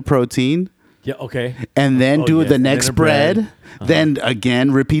some type of protein. Yeah. Okay. And then Oh, do yes, the and then next a bread. bread. Then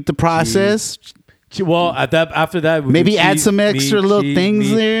again, repeat the process. Well, after that, we Maybe do add cheese, some extra meat, little cheese, things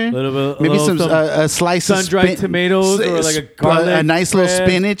meat, there. Maybe Maybe a slice of sun-dried tomatoes or like a garlic a nice little bread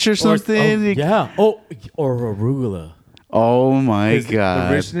spinach or something. yeah. Oh, or arugula. Oh my 'Cause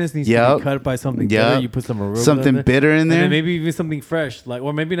god! The richness needs to be cut by something bitter. You put some arugula something in bitter in and there. then maybe even something fresh, like,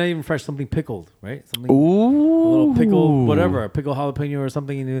 or maybe not even fresh, something pickled, right? Something, Ooh, a little pickle, whatever, a pickle jalapeno or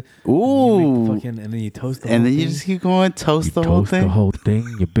something. And you Ooh. make and then you toast the and whole then thing. you just keep going, toast the whole thing. whole thing,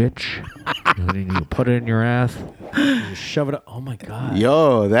 you bitch. And then you put it in your ass. You shove it up. Oh my god!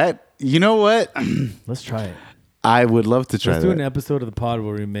 Yo, that you know what? Let's try it. I would love to try Let's do an that. episode of the pod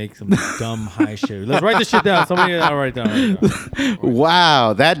where we make some dumb high shit. Let's write this shit down. Somebody, I'll write it down.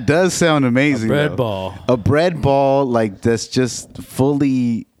 Wow, that does sound amazing. Bread though. ball. A bread ball like that's just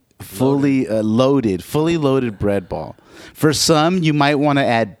fully loaded, fully loaded bread ball. For some, you might want to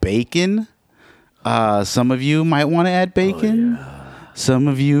add bacon. Some of you might want to add bacon. Some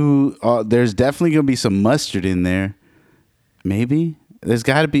of you, there's definitely gonna be some mustard in there. Maybe there's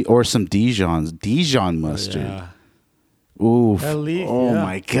got to be, or some Dijon mustard. Yeah. Ooh. At least, Oh yeah.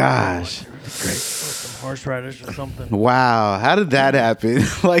 my gosh. Great. Some horseradish or something. Wow, how did that happen?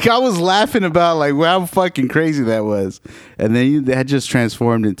 Like I was laughing about like how fucking crazy that was, and then that just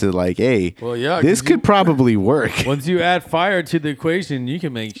transformed into like, hey, Well, yeah, this 'cause could probably work. Once you add fire to the equation, you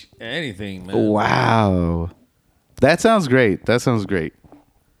can make anything, man. Wow, that sounds great. That sounds great.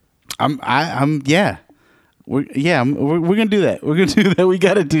 Yeah, we're gonna do that. We're gonna do that. We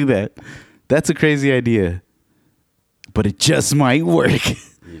gotta do that. That's a crazy idea, but it just might work.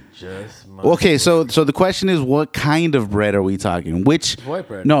 You just might. Okay, so the question is, what kind of bread are we talking? Which White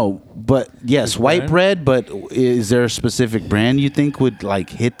bread. No, but yes, Which white bread. But is there a specific brand you think would like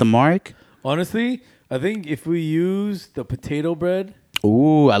hit the mark? Honestly, I think if we use the potato bread,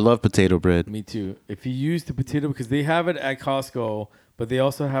 Ooh, I love potato bread. me too. If you use the potato, because they have it at Costco, but they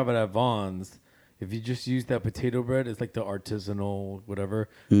also have it at Vaughn's. If you just use that potato bread, it's like the artisanal whatever,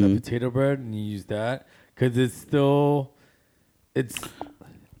 the potato bread, and you use that because it's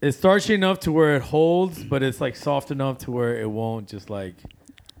starchy enough to where it holds, but it's like soft enough to where it won't just like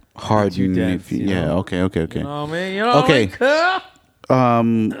Hard, too dense, you yeah. know? Okay. You know what I mean? You know Okay. like,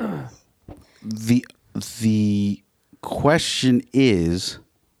 The question is,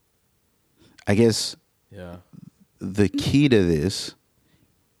 I guess yeah. the key to this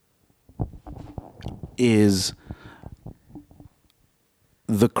is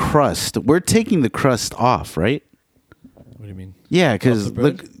the crust. We're taking the crust off, right? What do you mean? Yeah, because Off the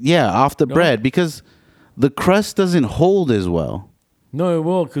bread? off the No. bread, because the crust doesn't hold as well. No, it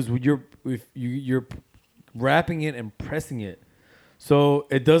will because you're wrapping it and pressing it, so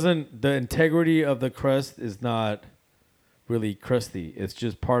it doesn't. The integrity of the crust is not really crusty. It's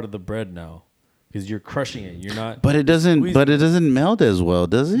just part of the bread now because you're crushing it. You're not. But it doesn't. squeezing But it doesn't melt as well,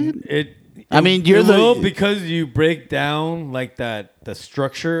 does it? It. I mean, you're it the- will because you break down like that the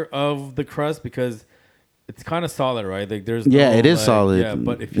structure of the crust because it's kind of solid, right? Like there's Yeah, no, it is like- solid. Yeah,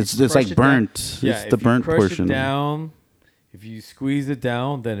 but if you It's crush like it down- burnt. yeah, It's if the you burnt crush portion. It down, if you squeeze it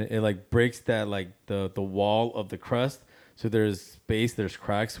down, then it like breaks that like the wall of the crust. So there's space, there's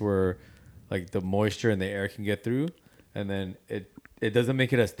cracks where like the moisture and the air can get through, and then it doesn't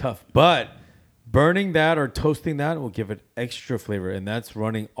make it as tough. But burning that or toasting that will give it extra flavor, and that's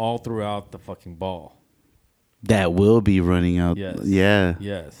running all throughout the fucking ball. That will be running out. Yes. Yeah.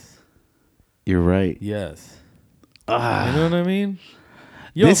 Yes. You're right. Yes. You know what I mean?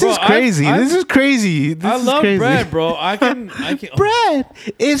 Yo, This bro, is crazy. This is crazy. I love bread, bro. I can. Bread.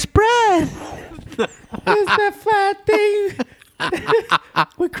 It's bread. It's that flat thing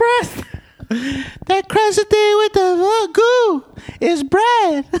with crust. That crusty thing with the goo is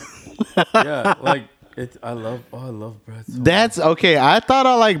bread. Yeah, like it's. I love bread. So That's okay. I thought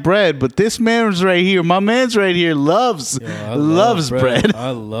I like bread, but this man's right here, my man's right here, loves bread.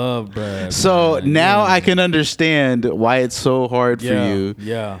 I love bread. So man. now I can understand why it's so hard for you.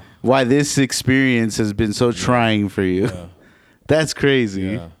 Yeah. Why this experience has been so trying for you. Yeah. That's crazy.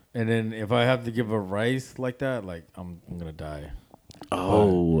 Yeah. And then if I have to give a rice like that, like I'm gonna die.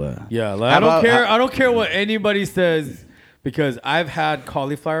 Oh. Yeah, like I don't care what anybody says, because I've had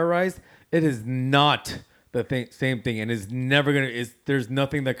cauliflower rice. It is not the same thing, and it's never gonna. There's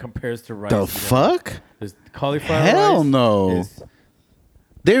nothing that compares to rice. The fuck? There's cauliflower Hell rice. no.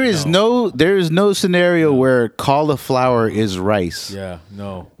 There is no scenario where cauliflower is rice. Yeah,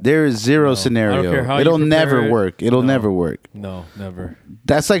 no. There is zero I scenario. don't care how It'll you never prepare it. work. It'll never work. No, never.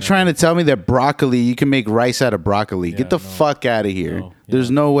 That's like trying to tell me that broccoli, you can make rice out of broccoli. Get the no. fuck out of here. No, There's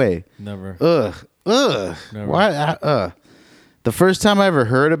no way. Never. Ugh. Never. Why? The first time I ever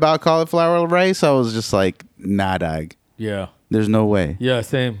heard about cauliflower rice, I was just like, nah, dog. Yeah. There's no way. Yeah,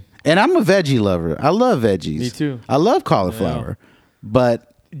 same. And I'm a veggie lover. I love veggies. Me too. I love cauliflower. But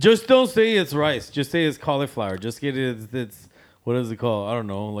Just don't say it's rice. Just say it's cauliflower. Just get it's what is it called? I don't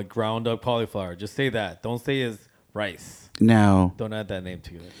know, like ground up cauliflower. Just say that. Don't say it's rice. now, Don't add that name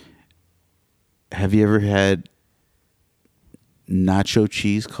to it. have you ever had nacho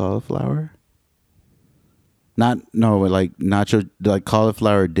cheese cauliflower? Like nacho, like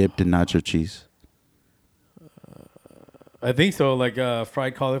cauliflower dipped in nacho cheese. I think so, like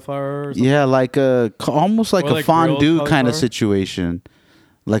fried cauliflower. Or something. Yeah, like almost like Or a like fondue grilled kind of cauliflower? situation.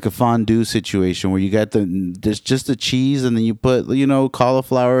 Like a fondue situation where you got there's just the cheese and then you put,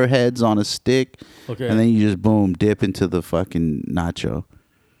 cauliflower heads on a stick. Okay. And then you just boom, dip into the fucking nacho.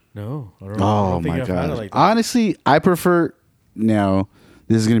 No, I don't know. I Oh don't think my I've had it god. like that. Honestly, I prefer now,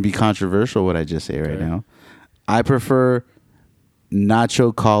 this is going to be controversial what I just say right Okay. now. I prefer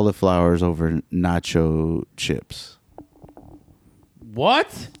nacho cauliflowers over nacho chips.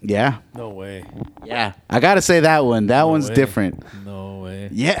 What? Yeah. No way. Yeah. I got to say that one. That one's way. different. No way.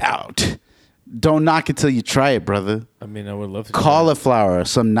 Yeah. Don't knock it till you try it, brother. I mean, I would love to. try Cauliflower,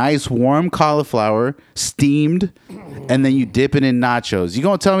 some nice warm cauliflower, steamed, and then you dip it in nachos. You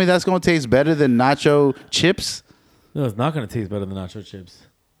gonna tell me that's gonna taste better than nacho chips? it. No, it's not gonna taste better than nacho chips.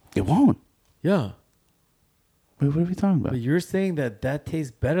 It won't. Yeah, Wait, what are we talking but about? you're saying that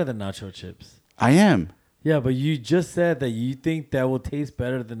tastes better than nacho chips. I am. Yeah, but you just said that you think that will taste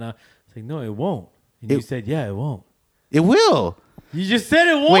better than that. It's like, no, it won't. And you said, yeah, it won't. It will. You just said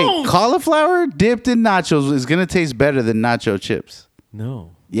it Wait, won't. cauliflower dipped in nachos is gonna taste better than nacho chips.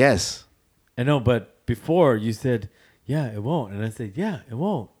 No. Yes. I know, but before you said, yeah, it won't. And I said, yeah, it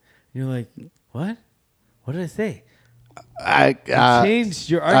won't. And you're like, what? What did I say? I Changed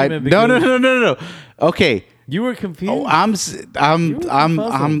your argument no. Okay. you were confused. Oh, You were I'm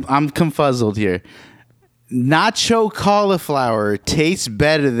confuzzled. confuzzled here. Nacho cauliflower tastes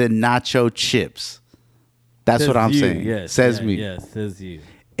better than nacho chips. That's Says what I'm you. saying. Yes, Says yeah, me. Yes, says you.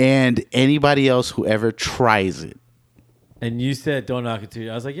 And anybody else who ever tries it. And you said, don't knock it till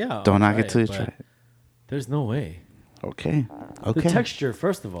you. I was like, yeah. Don't I'll knock it till you but try it. There's no way. Okay. The Okay. texture,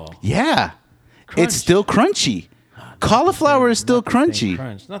 first of all. Yeah. Crunch. It's still crunchy. Cauliflower is still Not the same crunchy.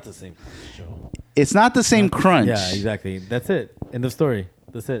 crunch. Not the same show. It's not the same crunch. Yeah, exactly. That's it. End of story.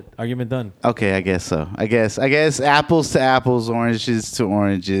 That's it. Argument done. Okay, I guess so. I guess apples to apples, oranges to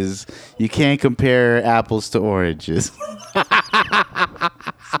oranges. You can't compare apples to oranges.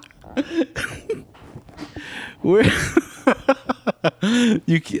 We're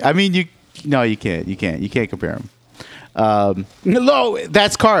you can't. You can't compare them. No,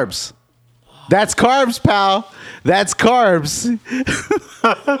 that's carbs. That's carbs, pal. That's carbs.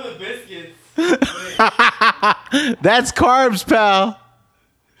 biscuits. That's carbs, pal.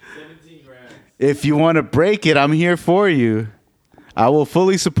 17 grams. If you want to break it, I'm here for you. I will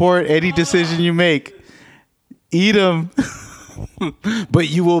fully support any decision you make. Eat them, but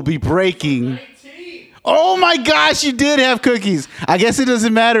you will be breaking. 19. Oh my gosh, you did have cookies. I guess it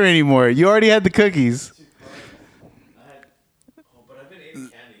doesn't matter anymore. You already had the cookies. But I've been eating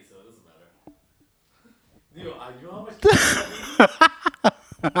candy, so it doesn't matter. Dude, you know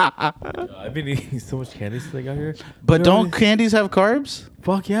how much I've been eating so much candy since I got here. But You know don't what candies have carbs?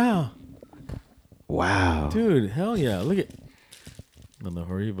 Fuck yeah. Wow. Dude, hell yeah. Look at. No, the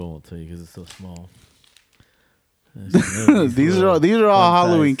Haribo will tell you because it's so small. These are all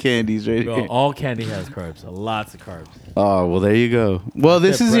Halloween candies right Bro, here. all candy has carbs. Lots of carbs. Oh well, there you go. Well,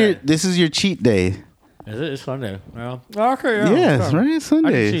 this is your cheat day. Is it? It's Sunday. Well, okay. Yeah, Yes, right. It's Sunday.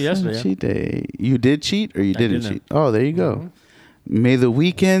 I did cheat yesterday. Cheat day. You did cheat or you didn't didn't. cheat? Oh, there you go. May the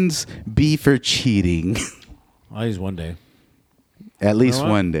weekends be for cheating. I'll use one day. At least what?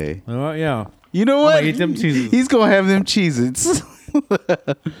 one day. You know what? Yeah. You know what? gonna eat them Cheez-Its. He's gonna have them Cheez-Its.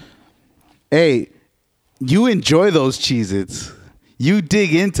 Hey, you enjoy those Cheez-Its. You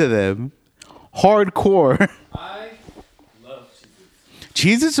dig into them. Hardcore. I love Cheez-Its.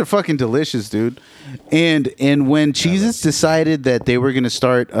 Cheez-Its are fucking delicious, dude. And when Cheez-Its decided that they were gonna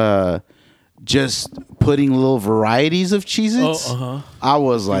start just putting little varieties of Cheez-Its, I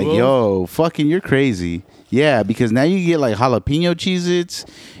was like, yo, fucking you're crazy. Yeah, because now you get like jalapeno Cheez-Its.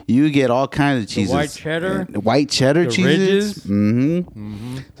 You get all kinds of Cheez-Its. White cheddar. Cheez-Its. Ridges.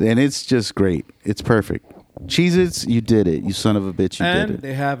 Mm-hmm. And it's just great. It's perfect. Cheez-Its, you did it. You son of a bitch, you did And it.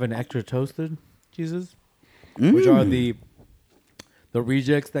 they have an extra toasted Cheez-Its, which are the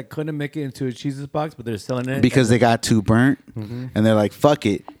rejects that couldn't make it into a Cheez-Its box, but they're selling it. Because they got too burnt. And they're like, fuck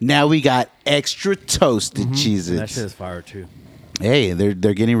it. Now we got extra toasted Cheez-Its. And that shit is fire too. Hey,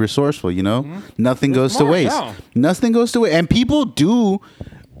 they're getting resourceful, you know? Nothing goes to waste. Yeah. Nothing goes to waste. And people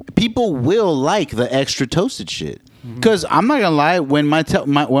will like the extra toasted shit. Because I'm not going to lie, when my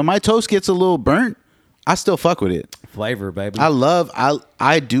toast gets a little burnt, I still fuck with it. Flavor, baby.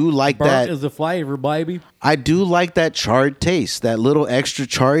 I do like Burnt that. is the flavor, baby. I do like that charred taste, that little extra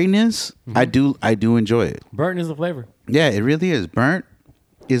charriness. I do enjoy it. Burnt is the flavor. Yeah, it really is. Burnt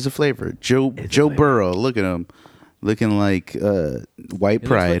is a flavor. Joe Burrow, look at him, looking like white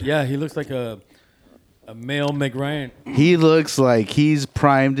pride. He looks like a male Meg Ryan. He looks like he's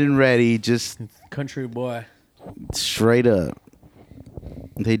primed and ready, just Country boy. straight up.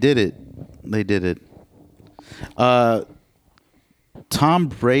 They did it. Tom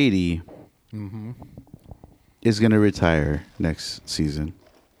Brady is going to retire next season.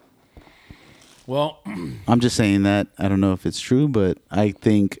 Well, I'm just saying that. I don't know if it's true, but I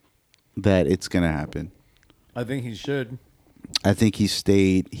think that it's going to happen. I think he should. I think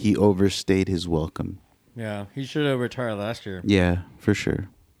he overstayed his welcome. Yeah, he should have retired last year. Yeah, for sure.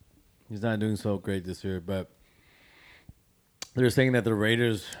 He's not doing so great this year, but they're saying that the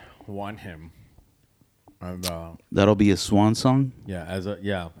Raiders want him. And, That'll be a swan song? as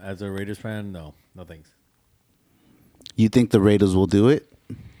a Raiders fan, no thanks. You think the Raiders will do it?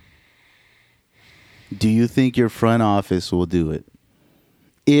 Do you think your front office will do it?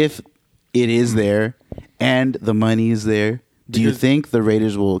 If it is there and the money is there, do you think the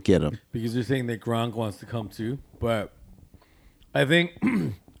Raiders will get him? Because you're saying that Gronk wants to come too, but I think,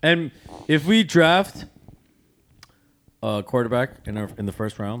 and if we draft a quarterback in the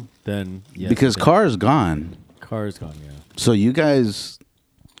first round, then yes. Because Carr is gone. Carr is gone, yeah. So you guys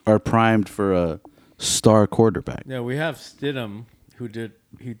are primed for a star quarterback. Yeah, we have Stidham,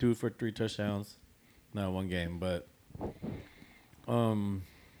 he threw for 3 touchdowns, not one game, but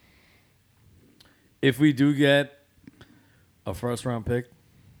if we do get a first round pick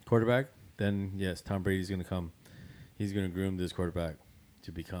quarterback, then yes, Tom Brady's gonna come. He's gonna groom this quarterback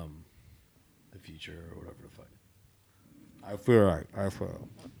to become the future or whatever the fuck. I feel right.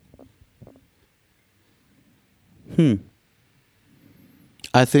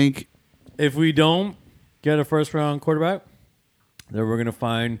 I think If we don't get a first round quarterback, then we're gonna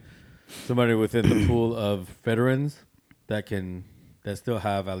find somebody within the pool of veterans that still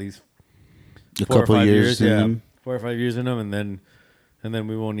have at least a couple years in them. 4 or 5 years in them, and then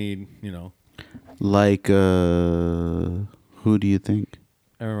we won't need, Like, who do you think?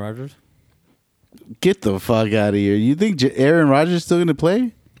 Aaron Rodgers. Get the fuck out of here. You think Aaron Rodgers is still going to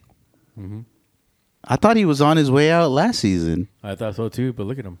play? Mm-hmm. I thought he was on his way out last season. I thought so too, but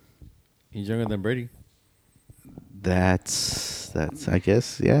look at him. He's younger than Brady. That's I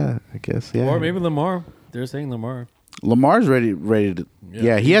guess, yeah. Or maybe Lamar. They're saying Lamar. Lamar's ready to.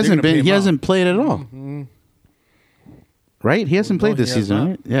 Yeah, he hasn't played at all. Mm-hmm. Right? He hasn't played this season,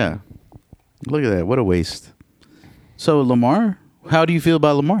 right? Yeah. Look at that. What a waste. So Lamar, how do you feel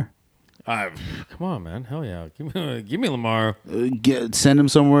about Lamar? Come on, man. Hell yeah. Give me Lamar. Send him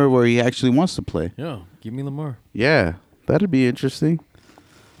somewhere where he actually wants to play. Yeah, give me Lamar. Yeah, that'd be interesting.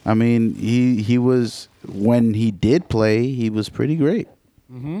 I mean, he was, when he did play, he was pretty great.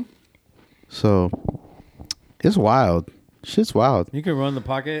 Mm-hmm. So, it's wild. Shit's wild. He can run the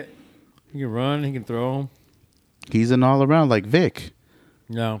pocket. He can run. He can throw. He's an all-around like Vic.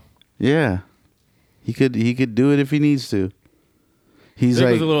 No. Yeah. He could do it if he needs to. He's Vic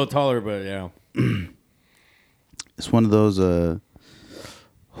like was a little taller, but yeah. It's one of those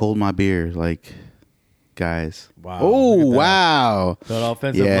hold my beer, like guys. Wow. Oh, Look at that. wow. That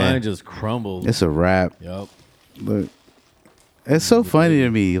offensive Yeah. line just crumbled. It's a wrap. Yep. Look, it's so funny to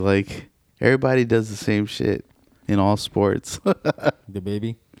me. Like, everybody does the same shit in all sports. The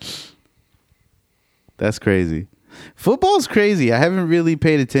baby. That's crazy. Football's crazy. I haven't really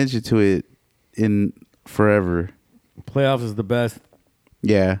paid attention to it in forever. Playoffs is the best.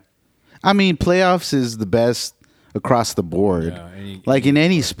 Yeah. I mean, playoffs is the best across the board. Yeah, like in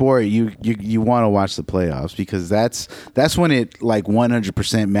any sport, you want to watch the playoffs because that's when it like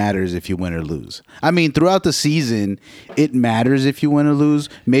 100% matters if you win or lose. I mean, throughout the season, it matters if you win or lose.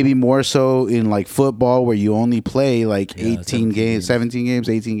 Maybe more so in like football where you only play like 18 games, 17 games,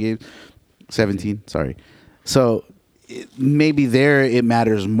 18 games, 17. Sorry. So maybe there it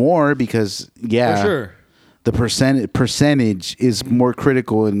matters more because For sure. the percentage is more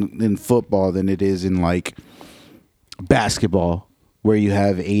critical in football than it is in like basketball, where you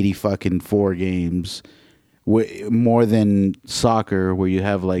have 80 fucking 4 games, more than soccer, where you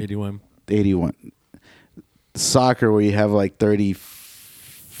have like 81. Soccer, where you have like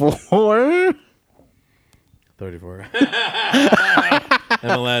 34. 34.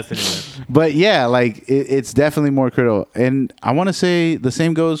 MLS anyway. But yeah, like it's definitely more critical, and I want to say the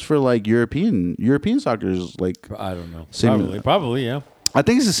same goes for like European soccer is like I don't know. Same- Probably, yeah. I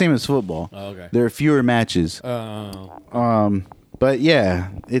think it's the same as football. Oh, okay. There are fewer matches. But yeah,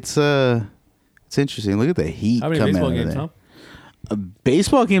 it's interesting. Look at the heat. How many coming baseball out of games, there. huh?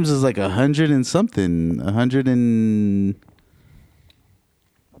 Baseball games is like 100 and something. 100 and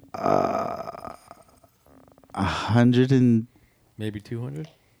 100 and Maybe 200?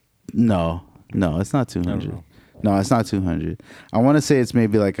 no, it's not 200. know. No, it's not 200. I want to say it's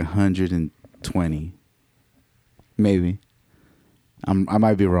maybe like 120. Maybe. I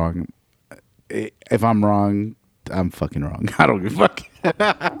might be wrong. If I'm wrong, I'm fucking wrong. I don't give a fuck.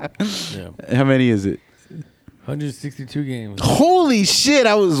 Yeah. How many is it? 162 games. Holy shit,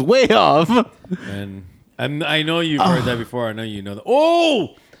 I was way off. And I know you've heard that before. I know you know that.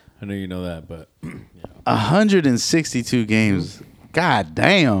 Oh! I know you know that, but... 162 games. God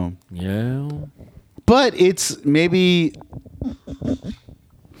damn. Yeah. But it's maybe...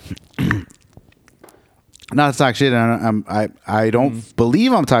 not to talk shit. I don't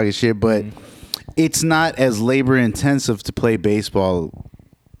believe I'm talking shit, but it's not as labor intensive to play baseball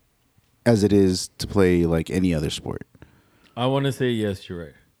as it is to play like any other sport. I want to say yes, you're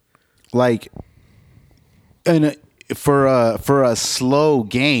right. Like, and for a slow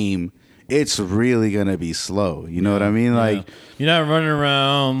game, it's really gonna be slow. You know what I mean? Like, you're not running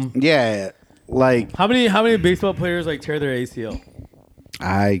around. yeah, like How many baseball players like tear their ACL?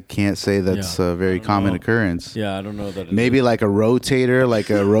 I can't say that's a very common occurrence. Yeah, I don't know that. Maybe like a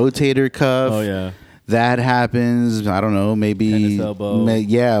rotator cuff. Oh yeah. That happens. I don't know. Maybe Tennis elbow.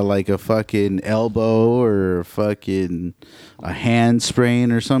 Like a fucking elbow or fucking a hand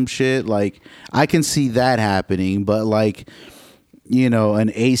sprain or some shit. Like I can see that happening, but like an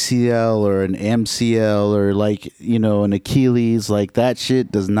ACL or an MCL or like an Achilles, like that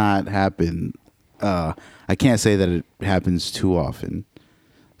shit does not happen. I can't say that it happens too often.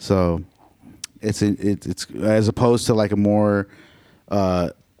 So it's as opposed to like a more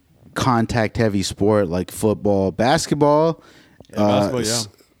contact heavy sport like football, basketball.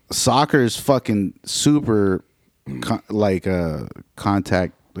 Soccer is fucking super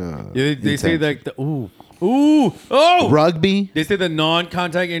contact. They say like Rugby. They say the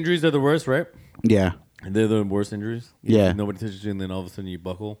non-contact injuries are the worst, right? Yeah. They're the worst injuries. Yeah. Nobody touches you, and then all of a sudden you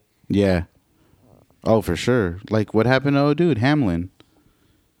buckle. Yeah. Oh, for sure. Like what happened to dude Hamlin?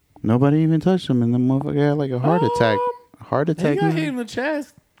 Nobody even touched him, and the motherfucker had like a heart attack. Heart attack. He got hit in the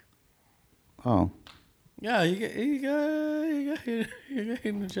chest. Oh. Yeah, he got hit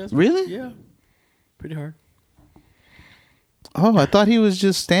in the chest. Really? Yeah. Pretty hard. Oh, I thought he was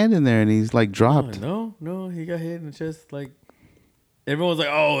just standing there and he's like dropped. No, he got hit in the chest. Like everyone was like,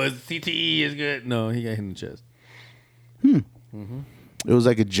 "Oh, his CTE is good." No, he got hit in the chest. It was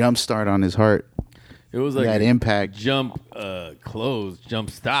like a jump start on his heart. It was like that impact. Jump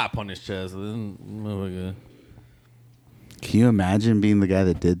stop on his chest. Then, Can you imagine being the guy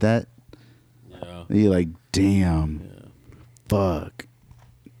that did that? yeah. You're like, damn. Yeah. Fuck.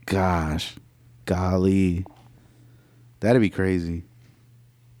 Gosh. Golly. That'd be crazy.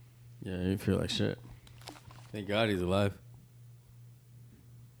 Yeah, you feel like shit. Thank God he's alive.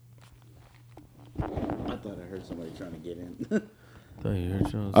 I thought I heard somebody trying to get in.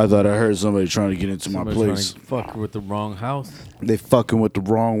 I thought I heard somebody trying to get into my place. Fuck with the wrong house. They fucking with the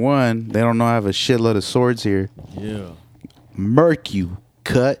wrong one. They don't know I have a shitload of swords here. Yeah. Murk you,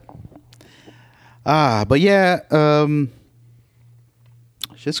 cut. But yeah,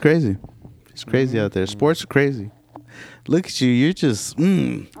 shit's crazy. It's crazy out there. Sports are crazy. Look at you. You're just,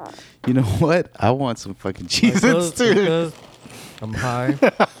 You know what? I want some fucking Cheez-Its too. Because I'm high.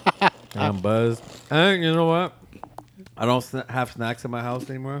 And I'm buzzed. And you know what? I don't have snacks in my house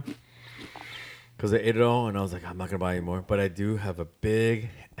anymore. Because I ate it all, and I was like, I'm not going to buy any more. But I do have a big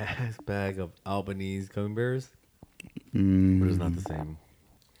ass bag of Albanese gummy bears. But it's not the same.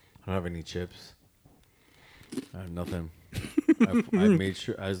 I don't have any chips. I have nothing. I made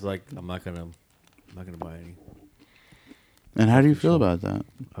sure. I was like, I'm not gonna buy any. And how do you feel about that?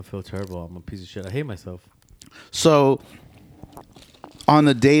 I feel terrible. I'm a piece of shit. I hate myself. So, on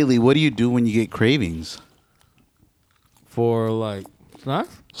the daily, what do you do when you get cravings? For like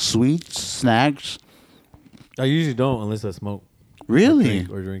snacks? Sweets, snacks? I usually don't unless I smoke. Really?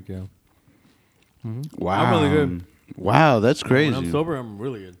 Or drink, yeah. Wow. I'm really good. Wow, that's crazy. When I'm sober, I'm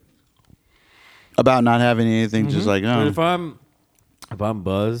really good. About not having anything, just like, But oh. if I'm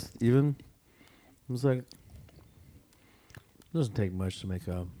buzzed, even, I'm just like, it doesn't take much to make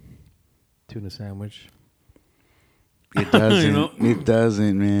a tuna sandwich. It doesn't. You know? It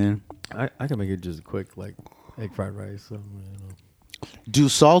doesn't, man. I can make it just quick, like egg fried rice. So, Do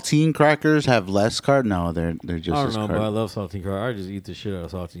saltine crackers have less carb? No, they're just I as don't know, carb. but I love saltine crackers. I just eat the shit out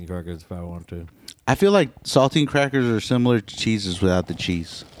of saltine crackers if I want to. I feel like saltine crackers are similar to cheeses without the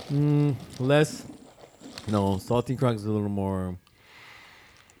cheese. Less. No, saltine crackers is a little more.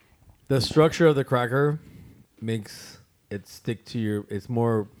 The structure of the cracker makes it stick to your. It's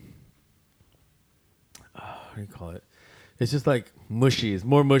more. How do you call it? It's just like mushy. It's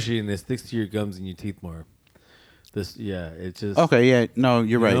more mushy and it sticks to your gums and your teeth more. It's just Okay, yeah, no,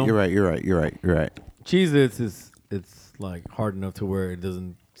 you're right. know? You're right. Cheez-Its it's like hard enough to where it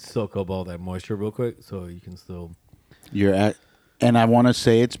doesn't soak up all that moisture real quick, so you can still. And I want to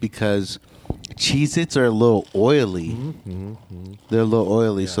say it's because Cheez-Its are a little oily. They're a little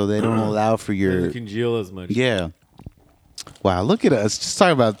oily, so they don't allow for You your. congeal as much. Yeah. Wow, look at us just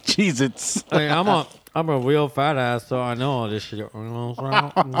talking about Cheez-Its. Hey, I'm a real fat ass, so I know all this shit. You know what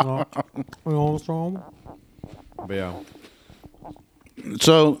I'm saying? But yeah.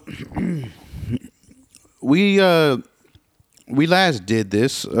 So we last did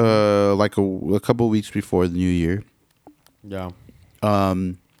this like a couple weeks before the new year. Yeah.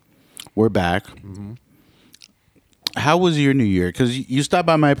 We're back. How was your new year? Because you stopped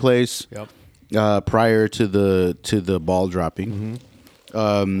by my place. Yep. Prior to the ball dropping.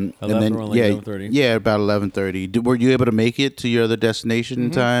 And then around like 11:30. Yeah, about 11:30. Were you able to make it to your other destination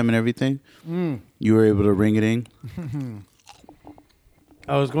in time and everything? You were able to ring it in.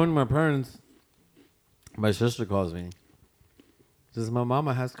 I was going to my parents. My sister calls me. Says my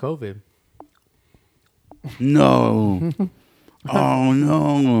mama has COVID. No. Oh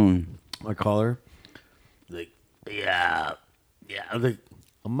no. I call her. Like, yeah. I'm like,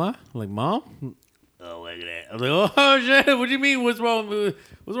 Mama? I'm like, Mom? Oh, look at that. I'm like, oh shit! What do you mean? What's wrong with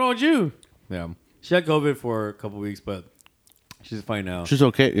you? Yeah, she had COVID for a couple weeks, but she's fine now. She's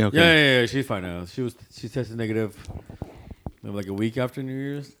okay. Yeah, okay. Yeah. She's fine now. She tested negative maybe like a week after New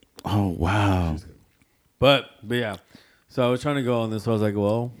Year's. Oh wow. But yeah. So I was trying to go on this. So I was like,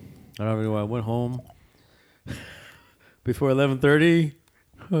 well, I don't know. I went home before 11:30.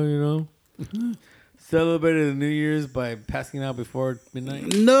 You know. Celebrated the New Year's by passing out before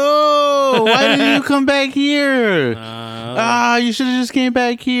midnight. No! Why didn't you come back here? You should have just came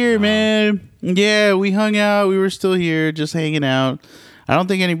back here, man. Yeah, we hung out. We were still here, just hanging out. I don't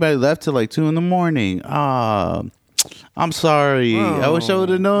think anybody left till like 2 a.m. I'm sorry. I wish I would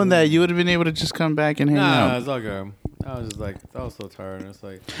have known that. You would have been able to just come back and hang out. It's all good. I was just like, I was so tired. It's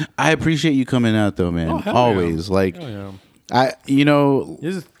like, I appreciate you coming out though, man. hell Always. yeah. Like, hell yeah.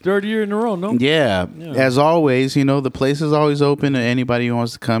 This is third year in a row, no? Yeah. As always, the place is always open to anybody who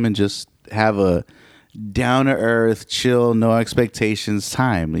wants to come and just have a down to earth, chill, no expectations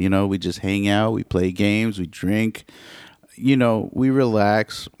time. We just hang out, we play games, we drink, we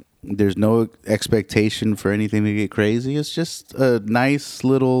relax. There's no expectation for anything to get crazy. It's just a nice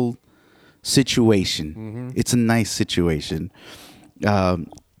little situation. It's a nice situation.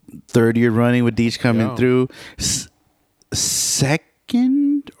 Third year running with Deej coming through.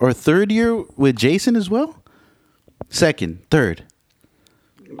 Second or third year with Jason as well? Third.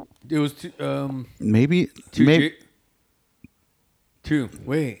 It was two, maybe two.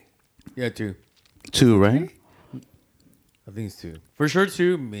 Wait. Yeah, two. Two, right? I think it's two. For sure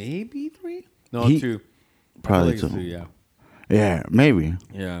two, maybe three? No, two. Probably two. Yeah. Yeah, maybe.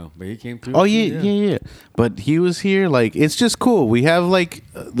 Yeah, but he came through. Oh, yeah. But he was here. Like, it's just cool. We have like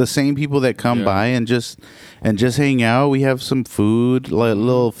the same people that come by and just hang out. We have some food, like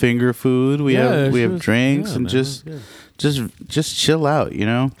little finger food. We have drinks and just chill out.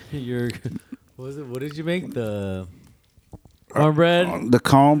 Your What was it? What did you make? The cornbread. The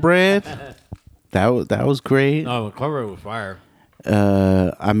cornbread. That was great. Oh, the cornbread was fire.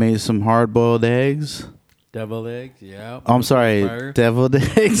 I made some hard boiled eggs. Deviled eggs, yeah. I'm sorry, Fire. deviled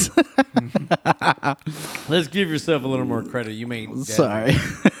eggs. Let's give yourself a little more credit. You made. Sorry.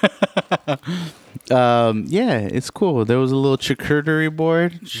 Yeah, it's cool. There was a little charcuterie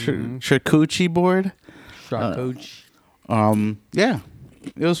board, charcuterie board. Coach. Yeah,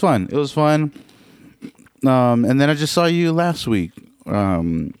 it was fun. And then I just saw you last week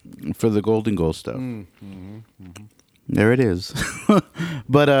for the Golden Goal stuff. There it is.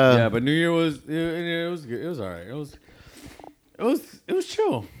 But yeah, but New Year was it was good. It was all right. It was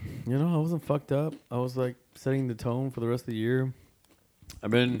chill. You know, I wasn't fucked up. I was like setting the tone for the rest of the year. I've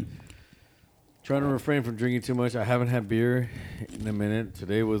been trying to refrain from drinking too much. I haven't had beer in a minute.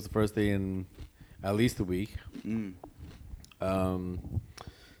 Today was the first day in at least a week.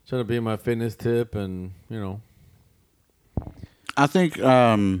 Trying to be my fitness tip, and you know, I think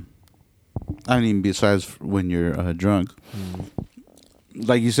I mean, besides when you're drunk,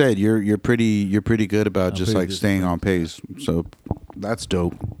 like you said, you're pretty good about just like staying on pace. So that's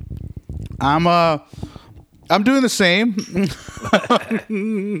dope. I'm doing the same.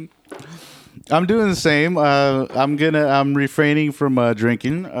 I'm doing the same. I'm refraining from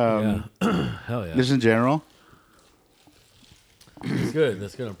drinking. Hell yeah, just in general. That's good.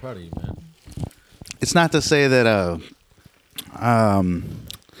 That's good. I'm proud of you, man. It's not to say that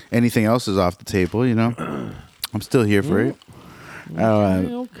anything else is off the table, you know. I'm still here for it.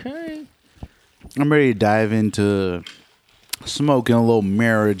 Okay. I'm ready to dive into smoking a little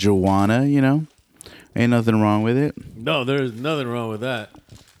marijuana, you know. Ain't nothing wrong with it. No, there's nothing wrong with that.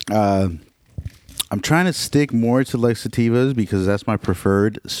 I'm trying to stick more to like sativas because that's my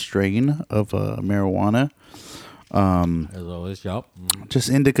preferred strain of marijuana. As always, yup. Just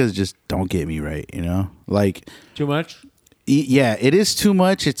indicas just don't get me right, you know. Like Too much? Yeah, it is too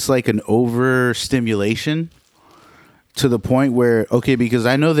much. It's like an overstimulation to the point where, okay, because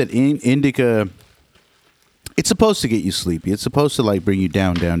I know that indica, it's supposed to get you sleepy. It's supposed to like bring you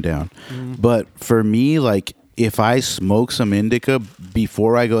down. But for me, like if I smoke some indica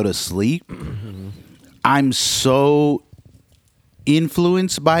before I go to sleep, I'm so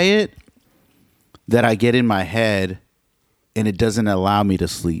influenced by it that I get in my head and it doesn't allow me to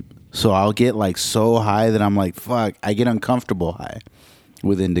sleep. So I'll get like so high that I'm like, fuck, I get uncomfortable high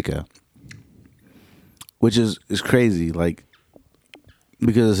with indica. Which is crazy. Like,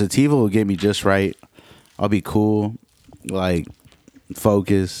 because the sativa will get me just right. I'll be cool, like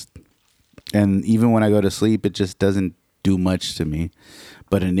focused. And even when I go to sleep, it just doesn't do much to me.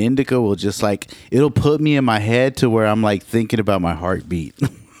 But an indica will just like, it'll put me in my head to where I'm like thinking about my heartbeat.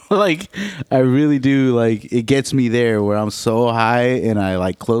 Like, I really do. Like, it gets me there where I'm so high and I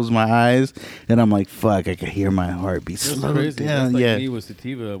like close my eyes and I'm like, fuck, I can hear my heartbeat slow crazy. down. That's like me with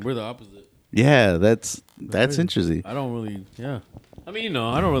sativa. We're the opposite. Yeah, that's interesting. I don't really, I mean, you know,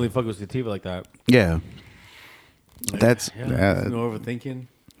 I don't really fuck with sativa like that. Yeah. Like, That's no overthinking.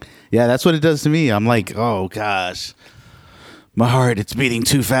 Yeah, that's what it does to me. I'm like, oh gosh, my heart, it's beating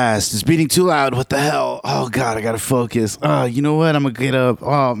too fast. It's beating too loud. What the hell? Oh God, I gotta focus. Oh, you know what? I'm gonna get up.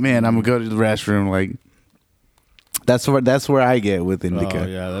 Oh man, I'm gonna go to the restroom. Like, that's where I get with indica. Oh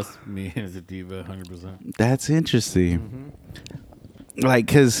yeah, that's me as a diva, 100%. That's interesting. Like,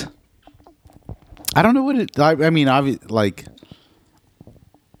 cause I don't know what it. I mean, like,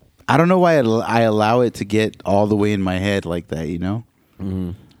 I don't know why I allow it to get all the way in my head like that. You know.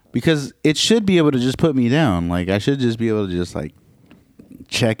 Because it should be able to just put me down. Like, I should just be able to just, like,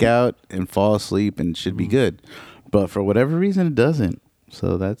 check out and fall asleep and should be good. But for whatever reason, it doesn't.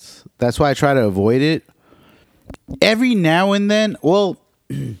 So that's why I try to avoid it. Every now and then,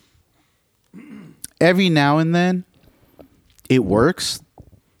 it works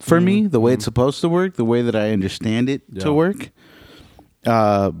for me the way it's supposed to work, the way that I understand it to work.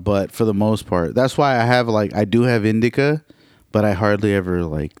 But for the most part, that's why I do have indica, but I hardly ever,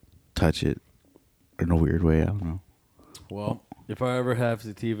 like, touch it in a weird way. I don't know. Well, if I ever have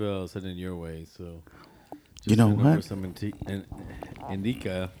sativa, I'll send it your way. So, just you know send what? over some indica.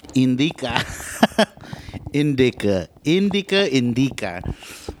 Indica. Indica.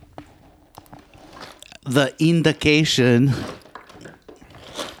 The indication.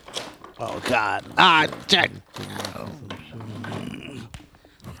 Oh God! Check.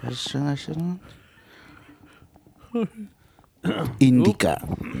 Let's turn that shit on. Indica.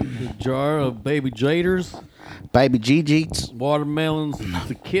 A jar of baby jaders, Baby G-Jeets. watermelons,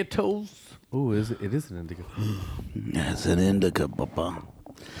 taquitos. Oh, it is an indica. That's an indica, papa.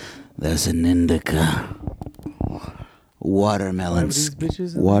 That's an indica. watermelon, these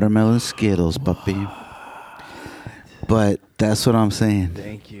bitches in watermelon Skittles, puppy. But that's what I'm saying.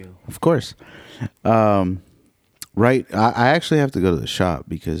 Thank you. Of course. Right. I actually have to go to the shop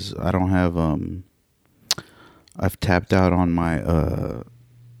because I don't have I've tapped out on my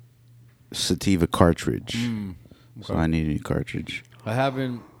sativa cartridge. Okay. So I need a new cartridge. I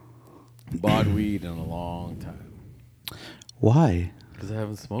haven't bought weed in a long time Why? because I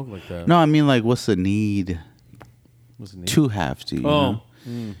haven't smoked like that. No, I mean like what's the need What's the name? to have to, you know?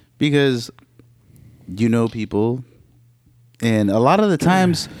 Mm. Because you know people and a lot of the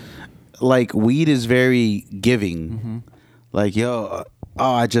times like weed is very giving. Mm-hmm. Like, yo,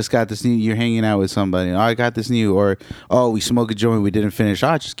 oh, I just got this new. You're hanging out with somebody. Oh, I got this new. Or, oh, we smoke a joint. We didn't finish.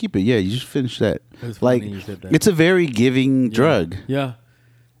 Oh, just keep it. Yeah, you just finish that. It's Like, funny you said that. it's a very giving drug. Yeah.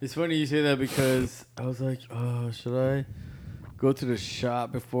 It's funny you say that because I was like, oh, should I go to the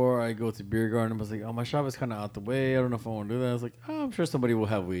shop before I go to Beer Garden? I was like, oh, my shop is kind of out the way. I don't know if I want to do that. I was like, oh, I'm sure somebody will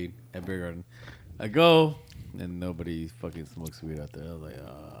have weed at Beer Garden. I go, and nobody fucking smokes weed out there. I was like,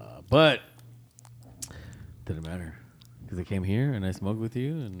 but didn't matter because I came here and I smoked with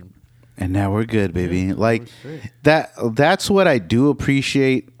you, And now we're good, baby. Yeah, Like, we're straight. that's what I do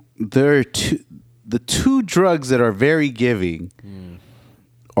appreciate. There are the two drugs that are very giving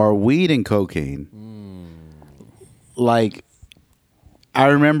are weed and cocaine. Like, I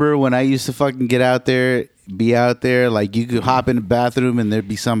remember when I used to fucking get out there, be out there, like you could hop in the bathroom and there'd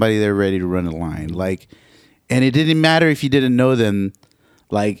be somebody there ready to run a line. Like, and it didn't matter if you didn't know them.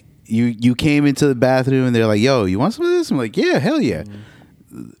 Like, you came into the bathroom and they're like, yo, you want some of this? I'm like, yeah, hell yeah.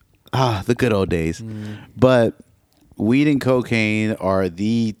 The good old days. But weed and cocaine are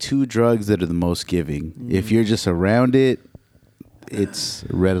the two drugs that are the most giving. If you're just around it, it's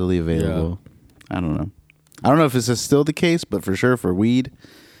readily available. I don't know. I don't know if it's still the case, but for sure for weed,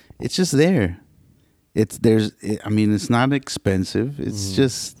 it's just there. It's not expensive. It's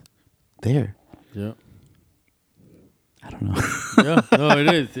just there. Yeah. I don't know. Yeah, no, it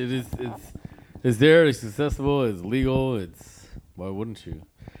is. It is. It's there. It's accessible. It's legal. It's why wouldn't you?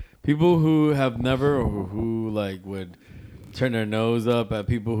 People who have never or who like would turn their nose up at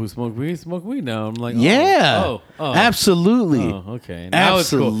people who smoke weed now. I'm like, oh, absolutely. Oh, okay. Now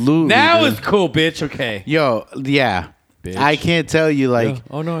Absolutely, it's cool. Now dude. it's cool, bitch. Okay. Yo, yeah. Bitch. I can't tell you, like, Yeah.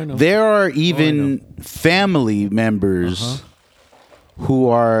 Oh, no, I know. there are even family members who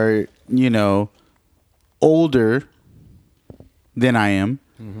are, older than I am,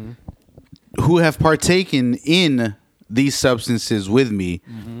 who have partaken in these substances with me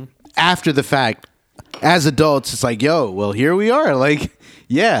after the fact. As adults, it's like, yo, well, here we are. Like,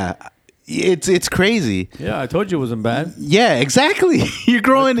 yeah, it's crazy. Yeah, I told you it wasn't bad. Yeah, exactly. You're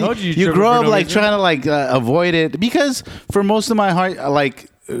growing. I told you You tripping grow for up no like reason. trying to like avoid it because for most of my heart, like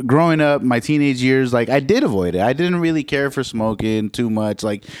growing up, my teenage years, like I did avoid it. I didn't really care for smoking too much.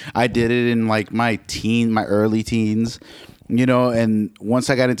 Like I did it in like my early teens. And once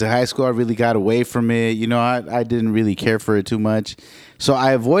I got into high school, I really got away from it. I didn't really care for it too much. So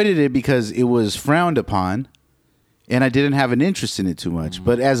I avoided it because it was frowned upon and I didn't have an interest in it too much.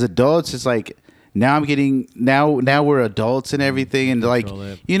 But as adults, it's like now now we're adults and everything. And like,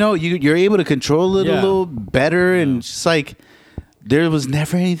 you're able to control it a little better. And it's just like, there was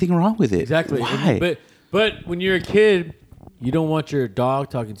never anything wrong with it. Exactly. Why? But when you're a kid, you don't want your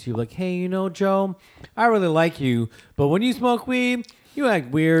dog talking to you like, hey, Joe, I really like you, but when you smoke weed, you act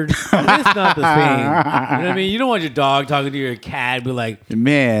weird. And it's not the same. You know what I mean? You don't want your dog talking to your cat, be like,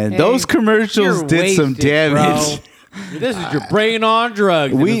 Man, hey, those commercials you're did some wasted, damage. bro. This is your brain on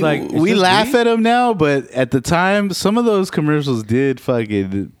drugs. And We it's like, we laugh at them now, but at the time, some of those commercials did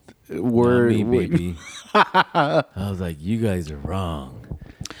fucking were. me, baby. I was like, you guys are wrong.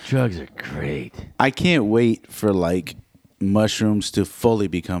 Drugs are great. I can't wait for like mushrooms to fully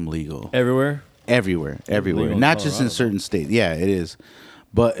become legal Everywhere? everywhere, legal in not just in Colorado. certain states. Yeah, it is.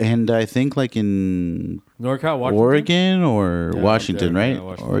 And I think like in NorCal, Washington? Oregon or Yeah, Washington, there, right? yeah,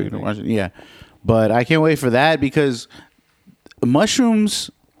 Washington, I Oregon or think. Washington. Yeah. But I can't wait for that because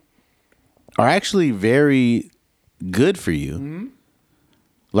mushrooms are actually very good for you. Mm-hmm.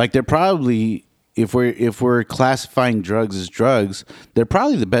 Like they're probably if we're classifying drugs as drugs, they're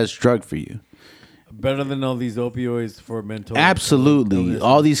probably the best drug for you. Better than all these opioids for mental Absolutely. illness.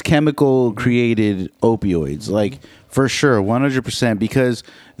 All these chemical created opioids, like for sure, 100%, because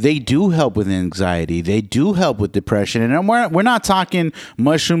they do help with anxiety. They do help with depression. And we're not talking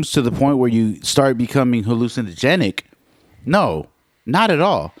mushrooms to the point where you start becoming hallucinogenic. No, not at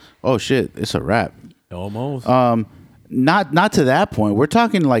all. Oh shit, it's a wrap. Almost. Not to that point. We're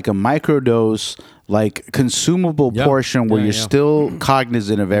talking like a microdose, like consumable portion where you're still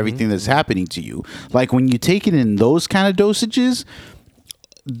cognizant of everything that's happening to you. Like when you take it in those kind of dosages,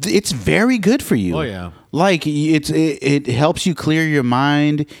 it's very good for you. Oh yeah. Like it helps you clear your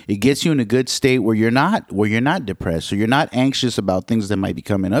mind. It gets you in a good state where you're not depressed, or you're not anxious about things that might be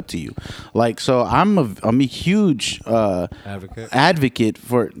coming up to you. Like, so I'm a huge advocate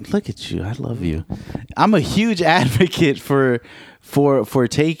for. Look at you, I love you. I'm a huge advocate for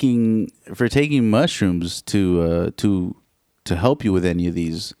taking mushrooms to help you with any of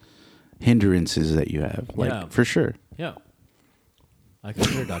these hindrances that you have. Like, for sure. Yeah. I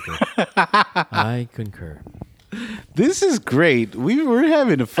concur, doctor. I concur. This is great. We're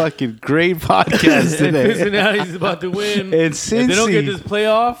having a fucking great podcast today. Cincinnati's about to win. And if they don't get this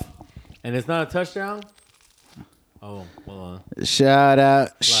playoff, and it's not a touchdown. Oh, hold on. Shout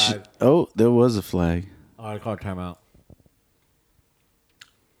out. Flag. There was a flag. Oh, I called timeout.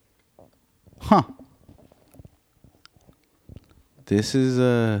 Huh. This is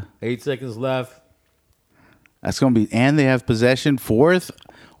 8 seconds left. That's going to be, and they have possession, fourth.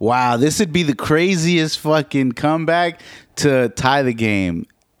 Wow, this would be the craziest fucking comeback to tie the game.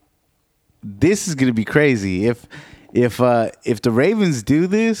 This is going to be crazy. If the Ravens do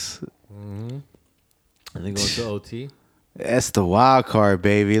this, and then go to OT. That's the wild card,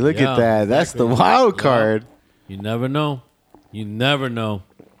 baby. Look at that. Exactly. That's the wild card. You never know. You never know.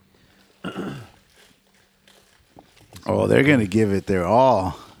 Oh, they're going to give it their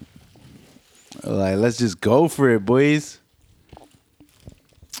all. Like, let's just go for it, boys.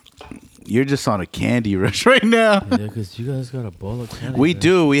 You're just on a candy rush right now. Yeah, because you guys got a bowl of candy. We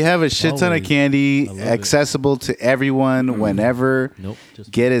do. We have a shit ton of candy accessible to everyone whenever. Nope.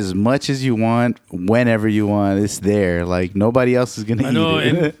 Get as much as you want whenever you want. It's there. Like, nobody else is going to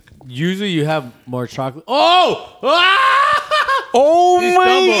eat it. Usually you have more chocolate. Oh! Ah! Oh,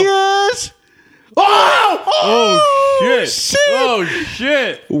 my gosh! Oh shit! Oh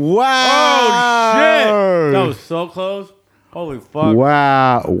shit! Wow! Oh shit! That was so close. Holy fuck!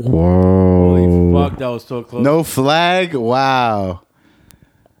 Wow! Whoa! Holy fuck! That was so close. No flag! Wow!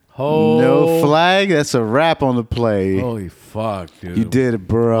 No flag. That's a wrap on the play. Holy fuck, dude! You did it,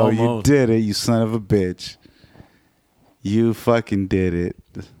 bro. Almost. You did it, you son of a bitch. You fucking did it.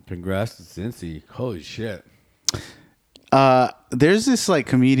 Congrats to Cincy. Holy shit. There's this like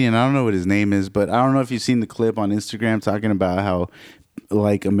comedian, I don't know what his name is, but I don't know if you've seen the clip on Instagram talking about how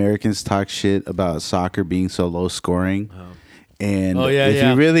like Americans talk shit about soccer being so low scoring. Oh. And if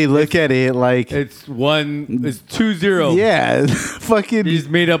you really look at it, like it's 2-0. Yeah. Fucking these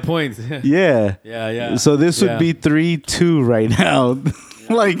made up points. Yeah. So this would be 3-2 right now.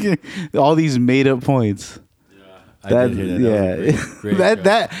 Like all these made up points.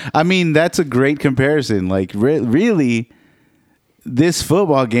 That. I mean, that's a great comparison. Like really, this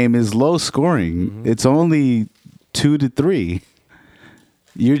football game is low scoring. Mm-hmm. It's only 2-3.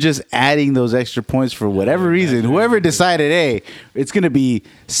 You're just adding those extra points for whatever reason. Whoever decided, hey, it's going to be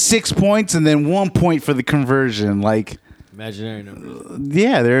 6 points and then 1 point for the conversion. Like imaginary numbers.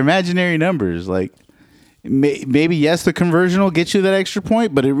 Yeah, they're imaginary numbers. Like maybe yes, the conversion will get you that extra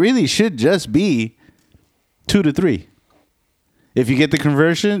point, but it really should just be 2-3. If you get the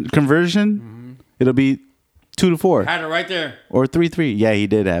conversion, it'll be 2-4. Had it right there. Or 3-3. Yeah, he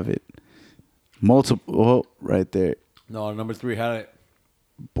did have it. Multiple right there. No, number 3 had it.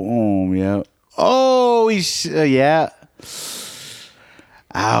 Boom. Yeah. Oh, yeah.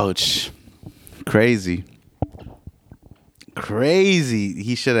 Ouch. Crazy.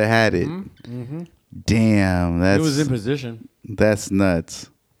 He should have had it. Mm-hmm. Damn, he was in position. That's nuts.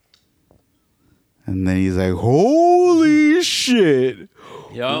 And then he's like, holy shit.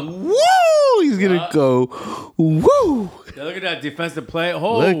 Yup. Woo! He's going to go, woo! Yeah, look at that defensive play.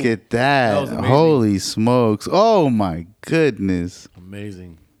 Look at that. Holy smokes. Oh, my goodness.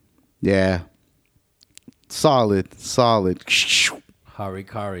 Amazing. Yeah. Solid.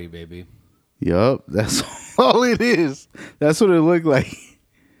 Harikari, baby. Yup. That's all it is. That's what it looked like.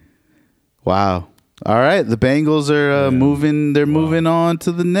 Wow. All right, the Bengals are moving. They're moving on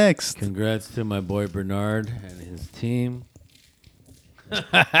to the next. Congrats to my boy Bernard and his team.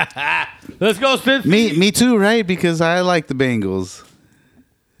 Let's go, Cincy. Me too, right? Because I like the Bengals.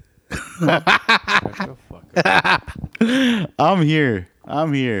 I'm here.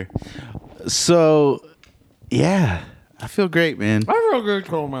 So, yeah, I feel great, man. I feel good,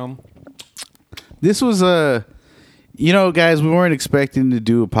 too, man. This was guys, we weren't expecting to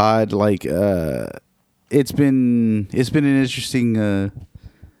do a pod like. It's been an interesting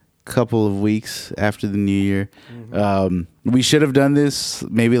couple of weeks after the new year. Mm-hmm. We should have done this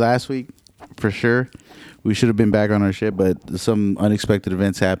maybe last week, for sure. We should have been back on our shit, but some unexpected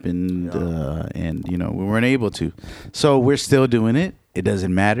events happened, and we weren't able to. So we're still doing it. It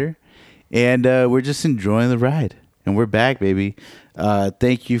doesn't matter, and we're just enjoying the ride. And we're back, baby.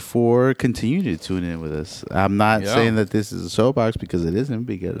 Thank you for continuing to tune in with us. I'm not saying that this is a soapbox because it isn't.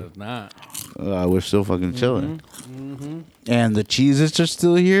 Because it's not. We're still fucking chilling. Mm-hmm. And the cheeses are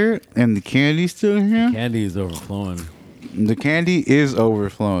still here, and the candy's still here. Candy is overflowing. The candy is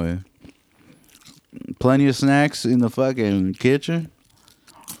overflowing. Plenty of snacks in the fucking kitchen.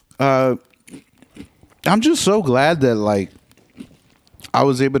 I'm just so glad that like I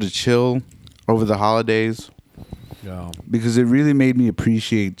was able to chill over the holidays. Yeah. Because it really made me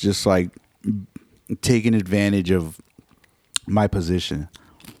appreciate just like taking advantage of my position,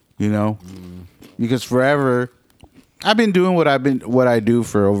 Because forever I've been doing what I do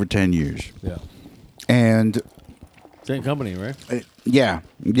for over 10 years. Yeah. And same company, right? Yeah.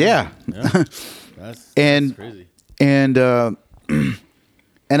 That's crazy. And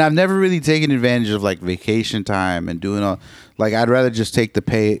and I've never really taken advantage of like vacation time and doing all. Like I'd rather just take the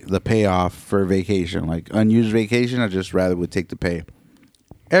payoff for vacation, like unused vacation. I just rather would take the pay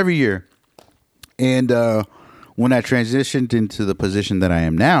every year. And when I transitioned into the position that I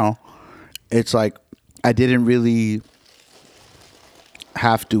am now, it's like I didn't really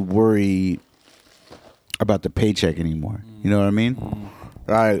have to worry about the paycheck anymore. You know what I mean? All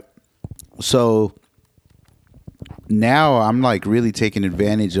right. So now I'm like really taking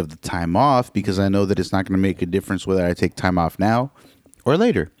advantage of the time off because I know that it's not going to make a difference whether I take time off now or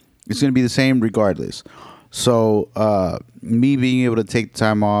later. It's going to be the same regardless. So me being able to take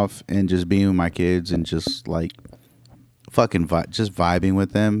time off and just being with my kids and just like fucking just vibing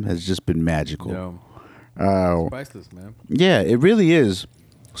with them has just been magical. It's priceless, man. Yeah, it really is.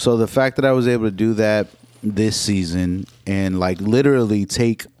 So the fact that I was able to do that this season and like literally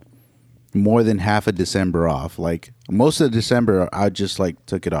take more than half of December off. Like most of December, I just like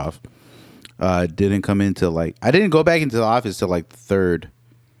took it off. Didn't come into like I didn't go back into the office till like 3rd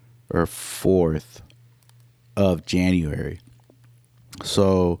or 4th of January.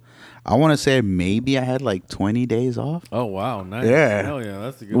 So I want to say maybe I had like 20 days off. Oh wow, nice. Yeah, hell yeah,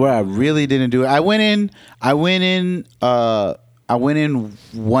 that's a good. Where I really didn't do it. I went in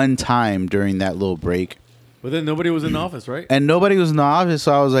one time during that little break. But then nobody was in the office, right? And nobody was in the office,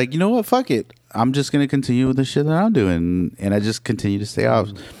 so I was like, you know what, fuck it. I'm just gonna continue with the shit that I'm doing, and I just continue to stay off.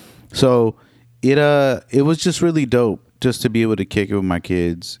 So it was just really dope just to be able to kick it with my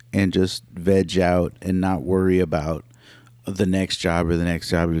kids and just veg out and not worry about the next job or the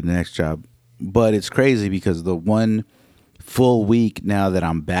next job or the next job. But it's crazy because the one full week now that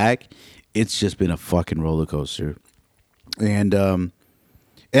I'm back, it's just been a fucking roller coaster. And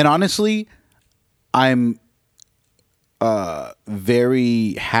honestly, I'm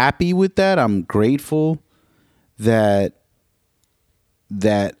very happy with that. I'm grateful that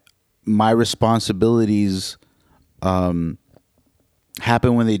my responsibilities happen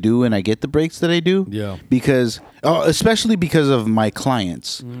when they do, and I get the breaks that I do. Yeah. Because especially because of my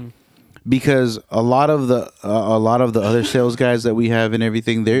clients. Because a lot of the other sales guys that we have and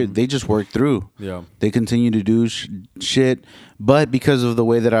everything, they just work through. Yeah. They continue to do shit, but because of the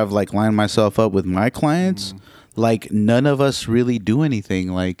way that I've like lined myself up with my clients, like none of us really do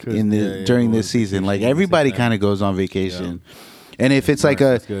anything like during this season. Like everybody kind of goes on vacation. Yeah. And if it's like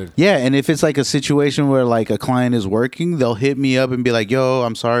and if it's like a situation where like a client is working, they'll hit me up and be like, "Yo,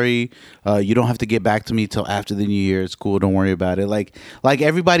 I'm sorry, you don't have to get back to me till after the new year. It's cool, don't worry about it." Like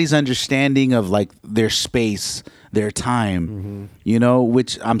everybody's understanding of like their space, their time,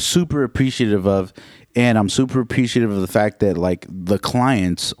 which I'm super appreciative of, and I'm super appreciative of the fact that like the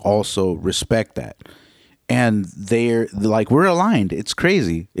clients also respect that, and they're like we're aligned. It's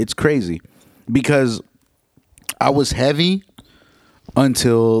crazy. It's crazy because I was heavy.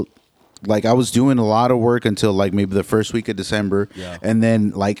 Until like I was doing a lot of work until like maybe the first week of December. Yeah. And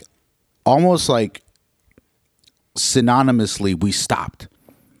then like almost like synonymously we stopped.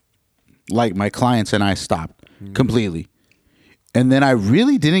 Like my clients and I stopped completely. And then I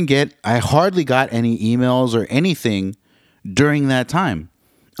hardly got any emails or anything during that time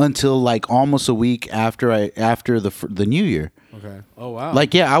until like almost a week after the new year. Okay. Oh wow.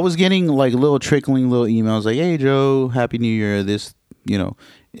 Like I was getting like trickling little emails like, "Hey Joe, Happy New Year, this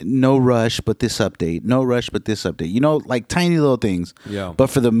no rush, but this update. No rush, but this update. Like tiny little things. Yeah.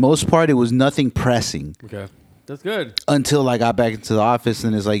 But for the most part, it was nothing pressing. Okay. That's good. Until I got back into the office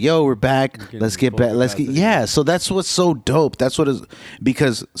and it's like, yo, we're back. Let's get back. Yeah. So that's what's so dope. That's what is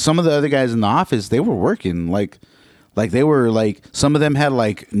because some of the other guys in the office, they were working. Like they were like, some of them had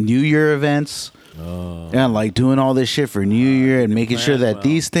like New Year events And like doing all this shit for New Year and making sure that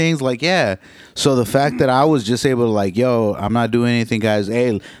these things, like, yeah. So the fact that I was just able to like, yo, I'm not doing anything, guys.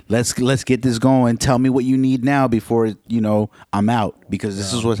 Hey, let's get this going. Tell me what you need now before, I'm out, because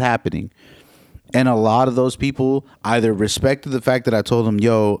this is what's happening. And a lot of those people either respected the fact that I told them,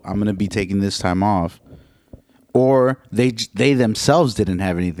 yo, I'm going to be taking this time off, or they themselves didn't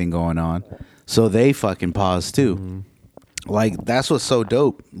have anything going on. So they fucking paused too. Mm-hmm. Like, that's what's so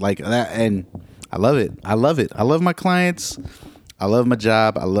dope. Like that. And I love it. I love it. I love my clients. I love my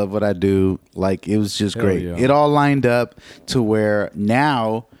job. I love what I do. Like, it was just great. Yeah. It all lined up to where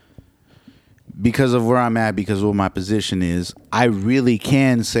now, because of where I'm at, because of what my position is, I really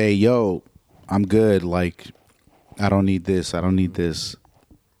can say, yo, I'm good. Like, I don't need this. I don't need this.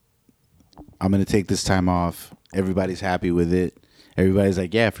 I'm going to take this time off. Everybody's happy with it. Everybody's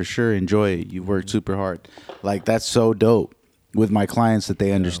like, yeah, for sure. Enjoy it. You worked super hard. Like, that's so dope with my clients that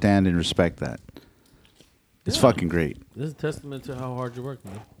they understand and respect that. It's fucking great. This is a testament to how hard you work,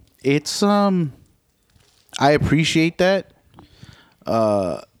 man. It's, I appreciate that.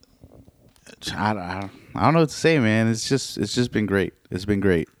 I don't know what to say, man. It's just been great. It's been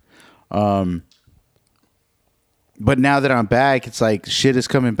great. But now that I'm back, it's like shit is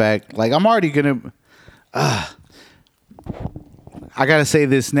coming back. Like, I'm already gonna. I gotta say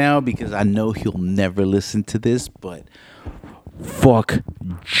this now because I know he'll never listen to this, but fuck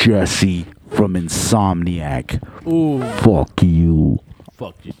Jesse from Insomniac. Ooh. Fuck you.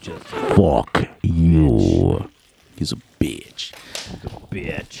 Fuck you, Jesse. Fuck you. He's a bitch. He's a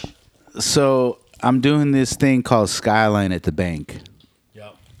bitch. So I'm doing this thing called Skyline at the bank.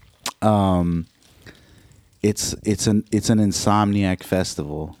 Yep. It's an Insomniac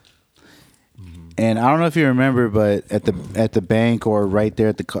festival. And I don't know if you remember, but at the bank or right there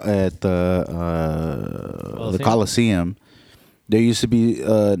at the Coliseum, there used to be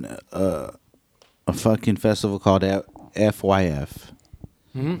a fucking festival called FYF.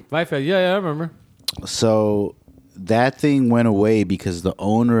 Mm-hmm. FYF, yeah, I remember. So that thing went away because the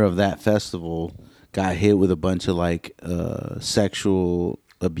owner of that festival got hit with a bunch of like sexual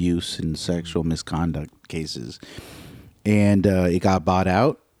abuse and sexual misconduct cases, and it got bought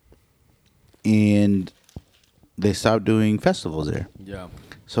out. And they stopped doing festivals there. Yeah.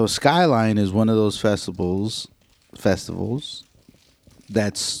 So Skyline is one of those festivals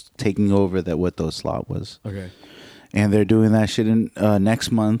that's taking over that what those slot was. Okay. And they're doing that shit in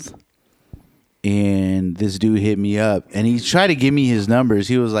next month. And this dude hit me up and he tried to give me his numbers.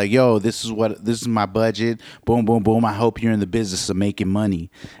 He was like, yo, this is my budget. Boom, boom, boom. I hope you're in the business of making money.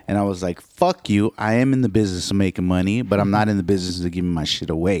 And I was like, fuck you. I am in the business of making money, but I'm not in the business of giving my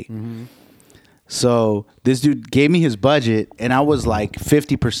shit away. Mm-hmm. So this dude gave me his budget, and I was like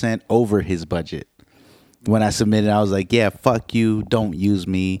 50% over his budget. When I submitted, I was like, yeah, fuck you. Don't use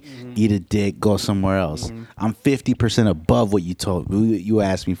me. Mm-hmm. Eat a dick. Go somewhere else. Mm-hmm. I'm 50% above what you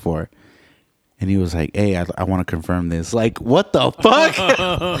asked me for. And he was like, hey, I want to confirm this. Like, what the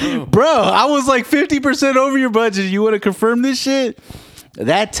fuck? Bro, I was like 50% over your budget. You want to confirm this shit?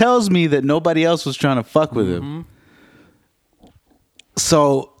 That tells me that nobody else was trying to fuck with him.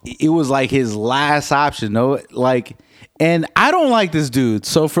 So it was like his last option. And I don't like this dude.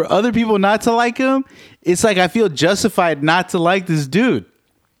 So for other people not to like him, it's like I feel justified not to like this dude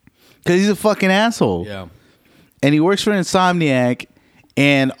because he's a fucking asshole. Yeah. And he works for Insomniac.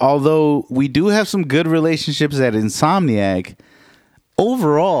 And although we do have some good relationships at Insomniac,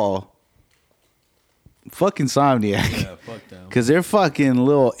 overall, fuck Insomniac. Yeah, fuck them. Because they're fucking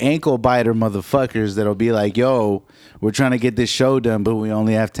little ankle biter motherfuckers that'll be like, yo, we're trying to get this show done, but we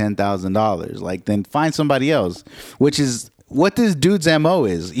only have $10,000. Like, then find somebody else, which is what this dude's MO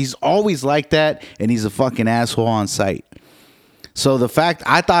is. He's always like that, and he's a fucking asshole on site. So the fact,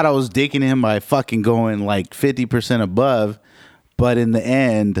 I thought I was dicking him by fucking going like 50% above, but in the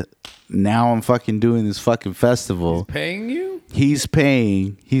end, now I'm fucking doing this fucking festival. He's paying you? He's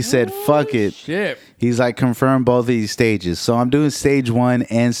paying. He said, fuck it. Shit. He's like, confirm both of these stages. So I'm doing stage 1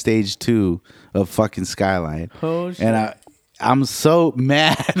 and stage 2 of fucking Skyline. Oh, shit. And I'm so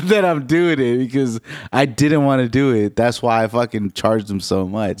mad that I'm doing it because I didn't want to do it. That's why I fucking charged him so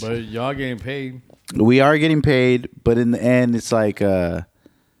much. But y'all getting paid. We are getting paid, but in the end, it's like,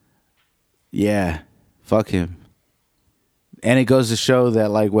 yeah, fuck him. And it goes to show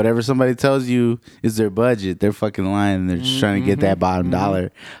that, like, whatever somebody tells you is their budget, they're fucking lying and they're just trying to get that bottom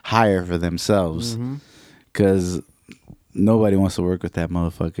dollar higher for themselves. Because nobody wants to work with that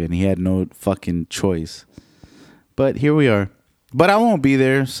motherfucker, and he had no fucking choice. But here we are. But I won't be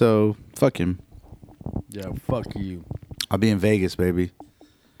there, so fuck him. Yeah, fuck you. I'll be in Vegas, baby.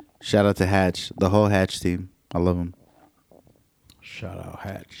 Shout out to Hatch, the whole Hatch team. I love them. Shout out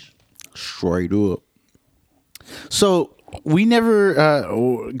Hatch. Straight up. So we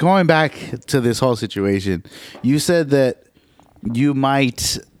never going back to this whole situation. You said that you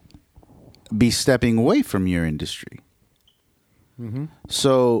might be stepping away from your industry. Mm-hmm.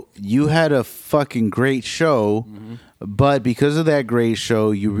 So you had a fucking great show, but because of that great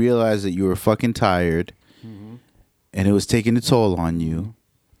show, you realized that you were fucking tired, and it was taking a toll on you.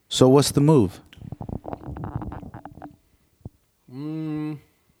 So what's the move?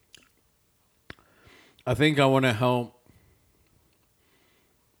 I think I want to help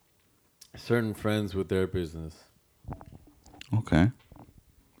certain friends with their business. Okay.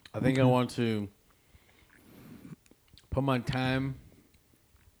 I think I want to put my time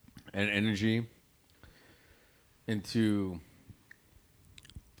and energy into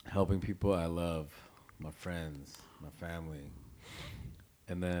helping people I love, my friends, my family.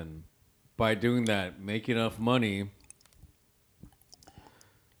 And then by doing that, make enough money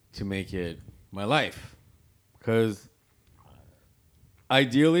to make it my life. Because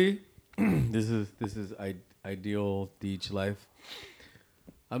ideally, this is ideal Deej life.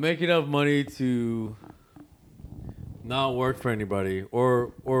 I make enough money to not work for anybody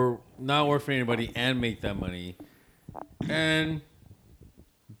or not work for anybody and make that money and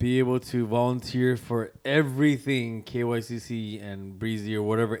be able to volunteer for everything KYCC and Breezy or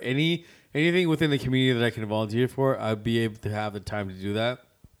whatever, anything within the community that I can volunteer for, I'd be able to have the time to do that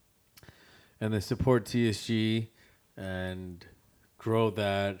and then support TSG and grow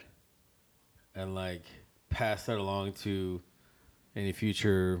that and like pass that along to any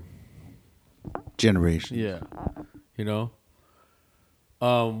future generation. Yeah. You know?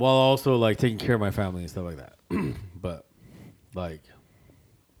 While also like taking care of my family and stuff like that. But like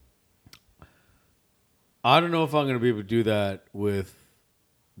I don't know if I'm gonna be able to do that with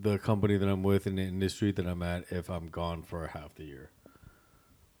the company that I'm with in the industry that I'm at if I'm gone for half the year.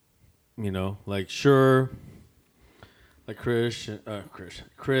 You know, like sure, like Chris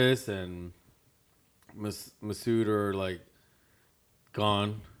and Masood are like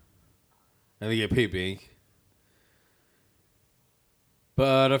gone, and they get paid big.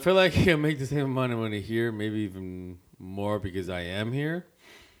 But I feel like I make the same amount of money here, maybe even more because I am here,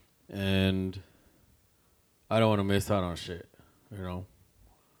 and I don't want to miss out on shit, you know.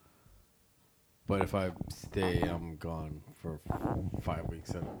 But if I stay, I'm gone for 5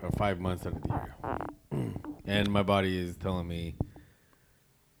 weeks or 5 months out of the year. And my body is telling me,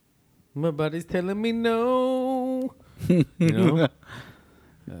 no. You know?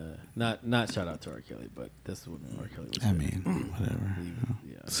 Not shout out to R. Kelly, but that's what R. Kelly was saying. I mean, whatever.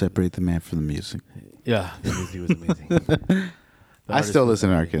 Yeah. Separate the man from the music. Yeah, the music was amazing. I still listen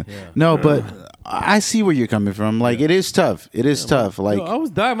to R. Kelly. Yeah. No, but I see where you're coming from. Like, it is tough. It is tough. Like, I was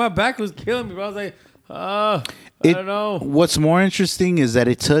dying. My back was killing me, bro. I was like, I don't know. What's more interesting is that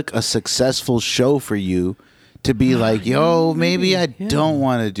it took a successful show for you to be like, yo, maybe I don't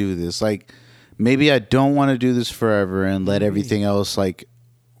want to do this. Like, maybe I don't want to do this forever and let everything else, like,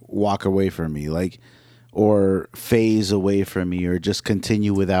 walk away from me. Like, or phase away from me or just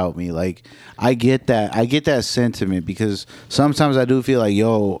continue without me. Like, I get that sentiment because sometimes I do feel like,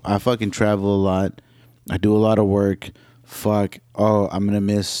 yo, I fucking travel a lot. I do a lot of work. Fuck. Oh, I'm going to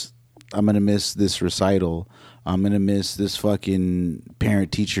miss this recital. I'm going to miss this fucking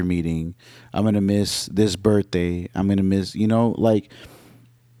parent teacher meeting. I'm going to miss this birthday. I'm going to miss, you know, like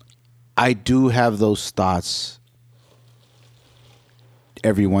I do have those thoughts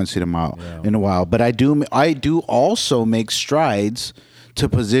every once in a while, but I do also make strides to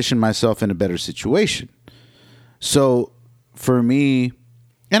position myself in a better situation. So for me,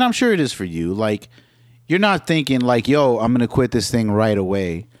 and I'm sure it is for you, like you're not thinking like, yo, I'm going to quit this thing right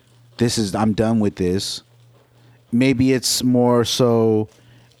away. I'm done with this. Maybe it's more so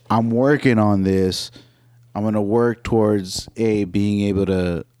I'm working on this. I'm going to work towards being able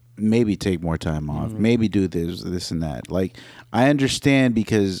to maybe take more time off, maybe do this and that. Like, I understand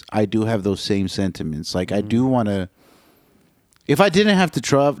because I do have those same sentiments. Like, I do want to, if I didn't have to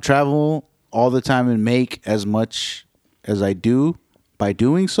travel all the time and make as much as I do by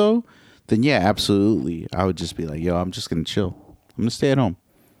doing so, then yeah, absolutely. I would just be like, yo, I'm just going to chill. I'm going to stay at home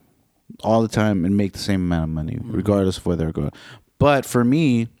all the time and make the same amount of money, regardless of where they're going. But for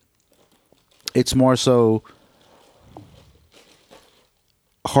me, it's more so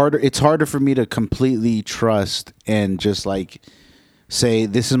harder. It's harder for me to completely trust and just like say,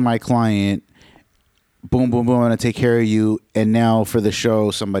 this is my client. Boom, boom, boom. I'm going to take care of you. And now for the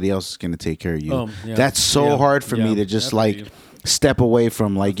show, somebody else is going to take care of you. That's so hard for me to just like step away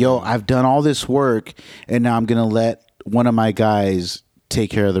from like, yo, I've done all this work and now I'm going to let one of my guys take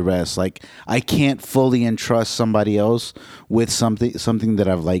care of the rest. Like, I can't fully entrust somebody else with something that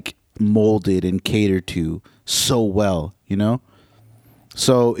I've like molded and catered to so well, you know?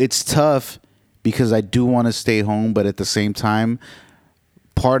 So it's tough because I do want to stay home, but at the same time,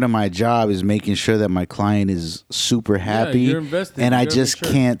 part of my job is making sure that my client is super happy. you're invested. And I You gotta just make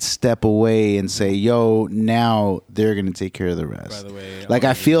sure. can't step away and say, yo, now they're going to take care of the rest. By the way, like,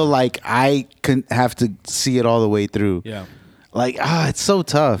 I feel like I can have to see it all the way through. Yeah. Like, it's so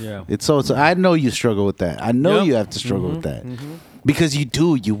tough. Yeah. It's so I know you struggle with that. I know Yep. you have to struggle with that. Because you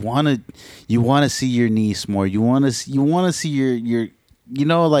do. You want to see your niece more. You want to see your you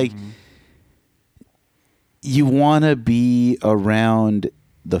know, like, you want to be around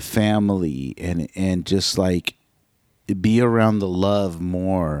the family and just like be around the love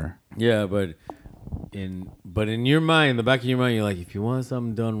more. Yeah, but in your mind, the back of your mind, you're like, if you want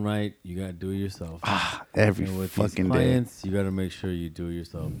something done right, you gotta do it yourself. Every And with fucking these day. clients, you gotta make sure you do it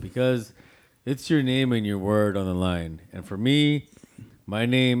yourself because it's your name and your word on the line. And for me, my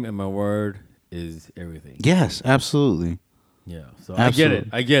name and my word is everything. Yes, absolutely. Yeah. So Absolutely.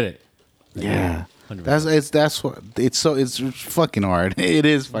 I get it. Yeah. 100%. That's what it's fucking hard. It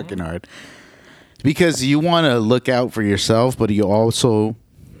is fucking hard. Because you want to look out for yourself, but you also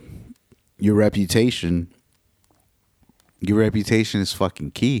your reputation is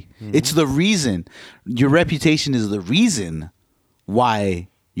fucking key. It's the reason. Your reputation is the reason why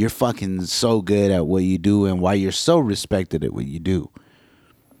you're fucking so good at what you do and why you're so respected at what you do.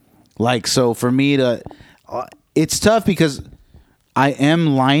 Like, so for me to it's tough because I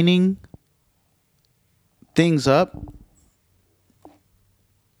am lining things up.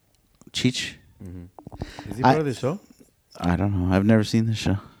 Cheech? Is he part of the show? I don't know. I've never seen the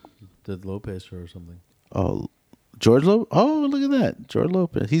show. The Lopez show or something. Oh, George Lopez. Oh, look at that. George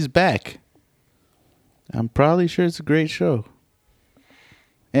Lopez. He's back. I'm probably sure it's a great show.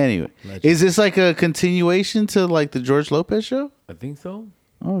 Anyway, Legend. is this like a continuation to like the George Lopez show? I think so.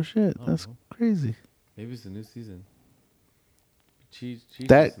 Oh shit, that's know. crazy. Maybe it's a new season. Cheech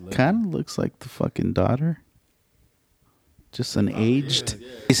That is a legend. kind of looks like the fucking daughter. Just an aged. yeah.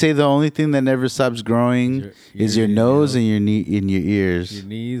 You say the only thing that never stops growing is your nose and your knee in your ears. Your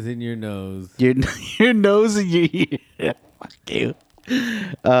knees and your nose. Your your nose and your ear. Fuck you.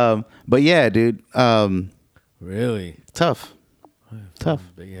 But yeah, dude. Really? Tough. Tough.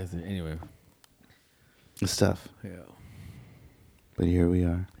 Big ass. Anyway. It's tough. Yeah. But here we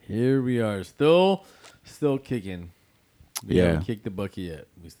are. Here we are. Still kicking. We Yeah. haven't kicked the bucket yet.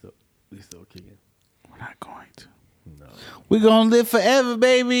 We still kicking. We're not going to. No. We're gonna live forever,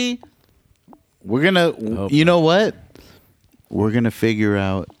 baby. We're gonna. Hope You know what? We're gonna figure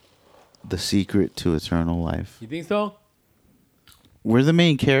out the secret to eternal life. You think so? We're the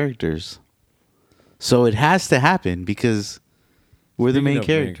main characters, so it has to happen because we're the Speaking main of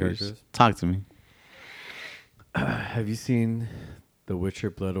main characters. characters. Talk to me. Have you seen The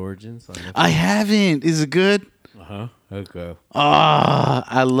Witcher Blood Origins on Netflix? I haven't. Is it good? Uh-huh. Okay.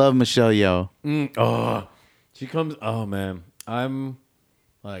 I love Michelle Yeoh. Oh. She comes. Oh man. I'm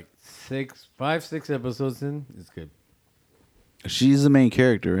like 6 episodes in. It's good. She's the main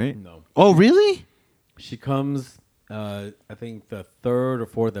character, right? No. Oh, really? She comes I think the 3rd or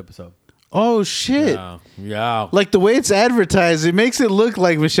 4th episode. Oh shit! Yeah. Like the way it's advertised, it makes it look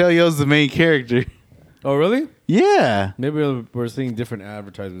like Michelle Yeoh's the main character. Oh really? Yeah. Maybe we're seeing different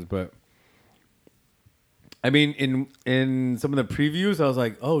advertisements, but I mean, in some of the previews, I was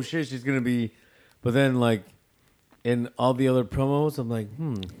like, "Oh shit, she's gonna be," but then like in all the other promos, I'm like,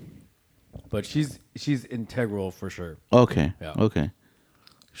 But she's integral for sure. Okay. Yeah. Okay.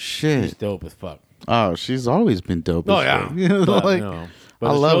 She's Shit. dope as fuck. Oh, she's always been dope. Oh as yeah, fuck. You know, but, like, no. But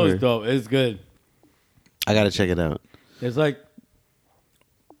I the love show her. is dope. It's good. I gotta check it out. It's like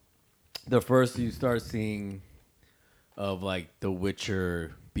the first you start seeing of like the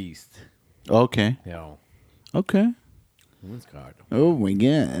Witcher beast. Okay. You know, Okay. it's God. Oh my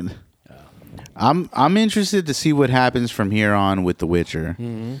god. I'm interested to see what happens from here on with The Witcher,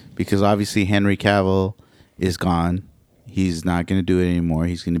 because obviously Henry Cavill is gone. He's not going to do it anymore.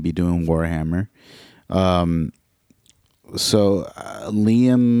 He's going to be doing Warhammer. So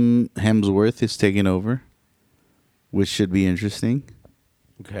Liam Hemsworth is taking over, which should be interesting.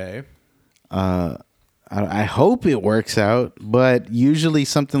 Okay. I hope it works out, but usually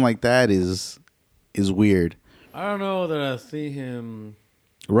something like that is weird, I don't know that I see him.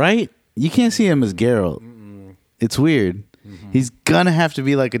 right? You can't see him as Geralt. It's weird. He's gonna have to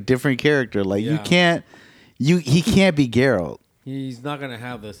be like a different character. Like Yeah. he can't be Geralt. He's not gonna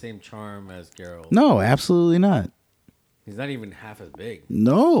have the same charm as Geralt. No, absolutely not. He's not even half as big.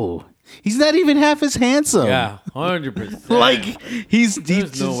 No, he's not even half as handsome. Yeah, 100%. like he's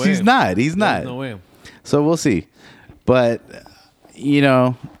There's no way. he's not. He's not. There's no way. So we'll see. But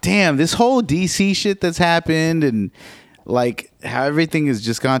damn, this whole DC shit that's happened and like how everything has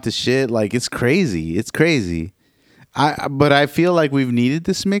just gone to shit. Like it's crazy. It's crazy. But I feel like we've needed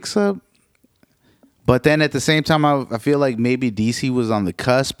this mix up. But then at the same time, I feel like maybe DC was on the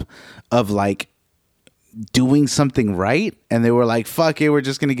cusp of like doing something right. And they were like, fuck it, we're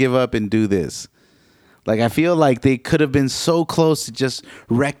just going to give up and do this. Like, I feel like they could have been so close to just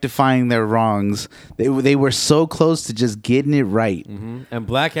rectifying their wrongs. They were so close to just getting it right. Mm-hmm. And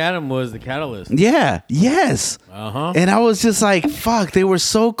Black Adam was the catalyst. Yeah. Yes. Uh-huh. And I was just like, fuck, they were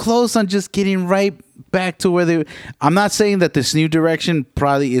so close on just getting right back to where they... I'm not saying that this new direction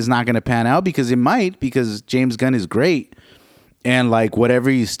probably is not going to pan out, because it might, because James Gunn is great. And, like, whatever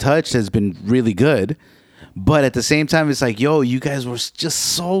he's touched has been really good. But at the same time, it's like, yo, you guys were just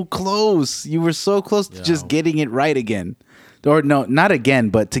so close. You were so close to just getting it right again. Or no, not again,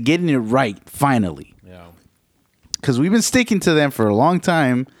 but to getting it right finally. Yeah. Because we've been sticking to them for a long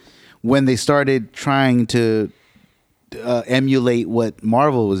time when they started trying to emulate what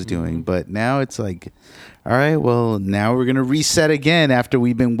Marvel was doing. But now it's like, all right, well, now we're going to reset again after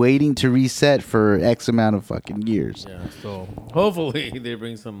we've been waiting to reset for X amount of fucking years. Yeah, so hopefully they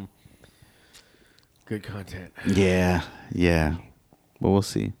bring some... good content. Yeah. But we'll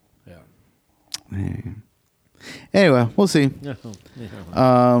see. Yeah. Anyway, we'll see. Yeah.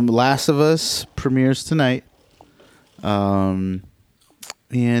 Last of Us premieres tonight. And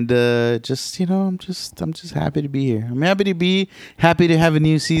just, I'm just happy to be here. I'm happy to have a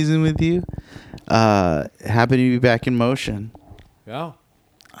new season with you. Happy to be back in motion. Yeah.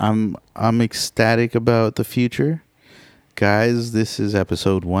 I'm ecstatic about the future. Guys, this is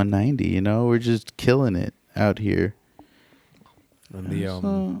episode 190. We're just killing it out here. And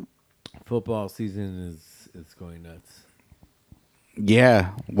the football season is going nuts.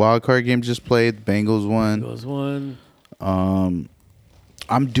 Yeah, wild card game just played. Bengals won. Bengals won.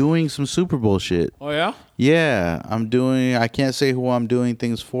 I'm doing some Super Bowl shit. Oh yeah? Yeah, I can't say who I'm doing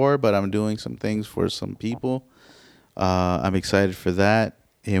things for, but I'm doing some things for some people. I'm excited for that,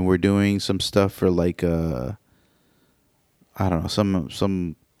 and we're doing some stuff for like I don't know,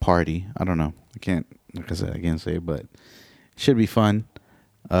 some party. I don't know. Like I said, I can't say, but it should be fun.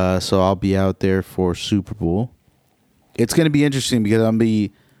 So I'll be out there for Super Bowl. It's going to be interesting because I'm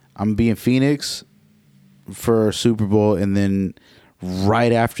be in Phoenix for Super Bowl, and then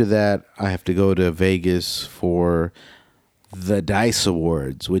right after that, I have to go to Vegas for the DICE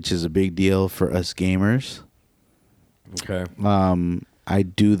Awards, which is a big deal for us gamers. Okay. I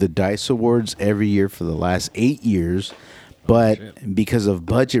do the DICE Awards every year for the last 8 years. But because of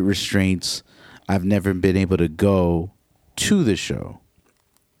budget restraints, I've never been able to go to the show.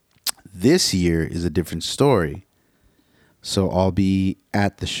 This year is a different story. So I'll be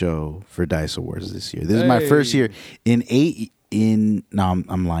at the show for DICE Awards this year. This is my first year I'm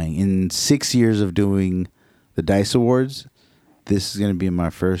lying. In 6 years of doing the DICE Awards, this is going to be my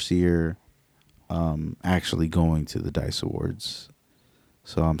first year actually going to the DICE Awards.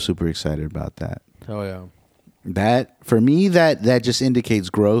 So I'm super excited about that. Oh yeah. That for me, that just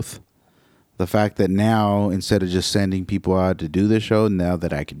indicates growth. The fact that now, instead of just sending people out to do the show, now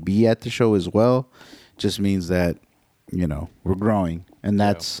that I could be at the show as well, just means that we're growing, and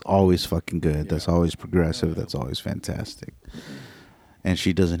that's always fucking good. That's always progressive. That's always fantastic. And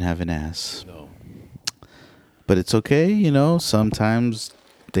she doesn't have an ass. No. But it's okay, sometimes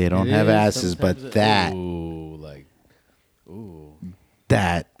they don't have asses, but that.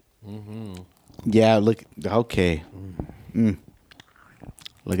 That. Mm-hmm. Yeah, look. Okay.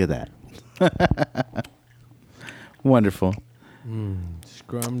 Look at that. Wonderful.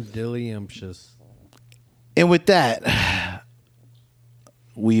 Scrumdiddlyumptious. And with that,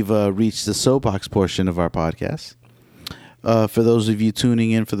 we've reached the soapbox portion of our podcast. For those of you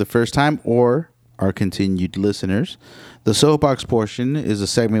tuning in for the first time or our continued listeners, the soapbox portion is a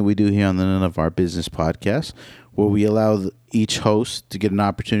segment we do here on the None of Our Business podcast, where we allow each host to get an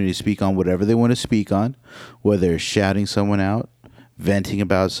opportunity to speak on whatever they want to speak on, whether it's shouting someone out, venting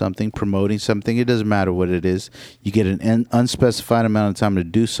about something, promoting something. It doesn't matter what it is. You get an unspecified amount of time to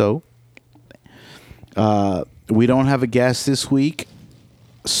do so. We don't have a guest this week,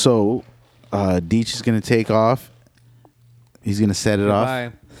 so Deech is going to take off. He's going to set it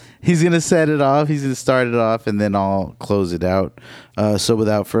off. He's going to set it off. He's going to start it off, and then I'll close it out. So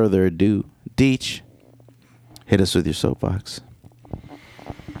without further ado, Deech, hit us with your soapbox.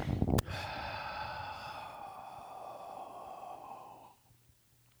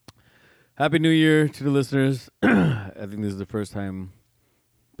 Happy New Year to the listeners. I think this is the first time,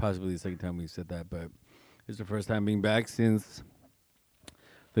 possibly the second time we said that, but it's the first time being back since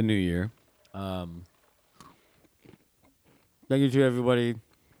the New Year. Thank you to everybody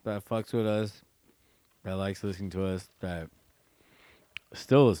that fucks with us, that likes listening to us, that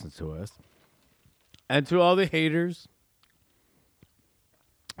still listens to us. And to all the haters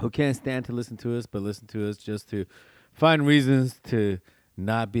who can't stand to listen to us, but listen to us just to find reasons to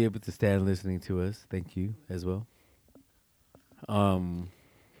not be able to stand listening to us. Thank you as well.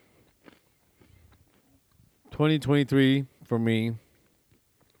 2023 for me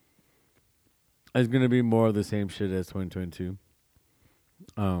is gonna be more of the same shit as 2022.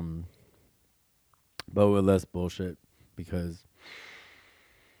 But with less bullshit because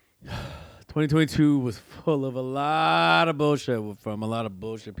 2022 was full of a lot of bullshit from a lot of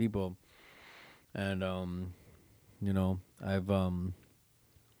bullshit people. And you know, I've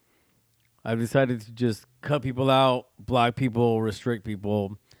decided to just cut people out, block people, restrict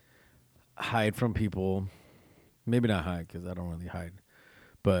people, hide from people. Maybe not hide because I don't really hide.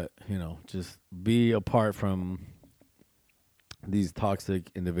 But, you know, just be apart from these toxic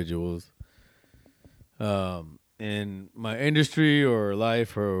individuals in my industry or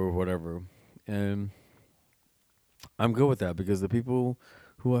life or whatever. And I'm good with that because the people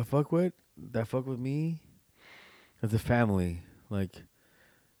who I fuck with, that fuck with me, as a family. Like,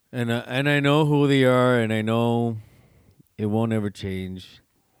 and I know who they are, and I know it won't ever change.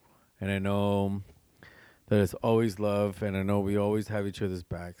 And I know that it's always love, and I know we always have each other's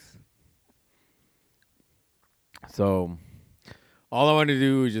backs. So all I want to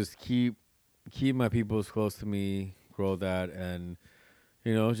do is just keep my people close to me, grow that, and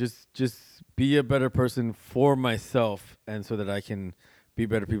you know, just be a better person for myself, and so that I can be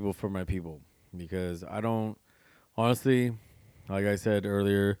better people for my people. Because I don't, honestly, like I said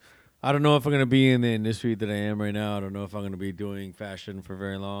earlier, I don't know if I'm gonna be in the industry that I am right now. I don't know if I'm gonna be doing fashion for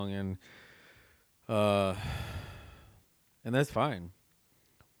very long, and that's fine.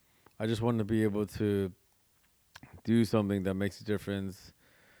 I just want to be able to do something that makes a difference,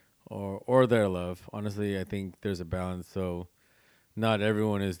 or their love. Honestly, I think there's a balance. So not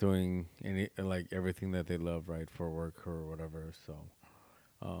everyone is doing everything that they love, right, for work or whatever. So,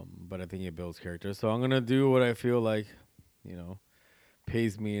 but I think it builds character. So I'm gonna do what I feel like, you know,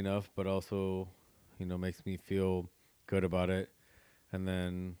 pays me enough, but also, you know, makes me feel good about it, and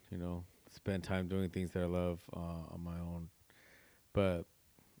then, you know, spend time doing things that I love on my own. But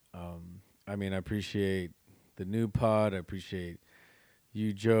I mean, I appreciate the new pod. I appreciate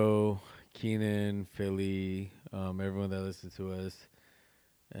you, Joe, Keenan, Philly, everyone that listens to us.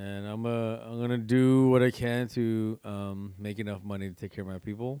 And I'm gonna do what I can to make enough money to take care of my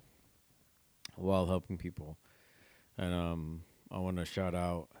people while helping people. And I want to shout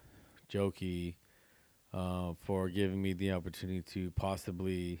out Jokey for giving me the opportunity to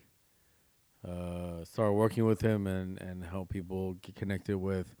possibly start working with him and help people get connected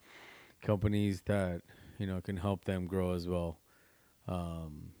with companies that, you know, can help them grow as well.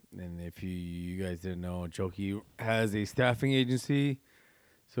 And if you guys didn't know, Jokey has a staffing agency.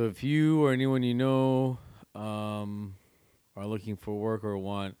 So if you or anyone you know are looking for work or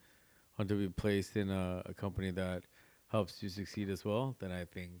want to be placed in a company that helps you succeed as well, then I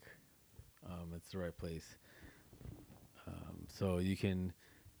think it's the right place. So you can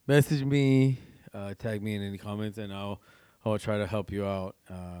message me, tag me in any comments, and I'll try to help you out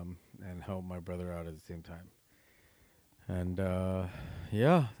and help my brother out at the same time. And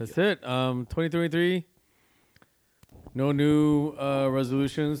yeah, that's it. 2023. No new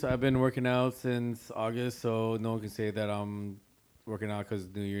resolutions. I've been working out since August, so no one can say that I'm working out because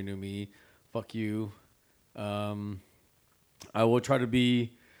new year, new me. Fuck you. I will try to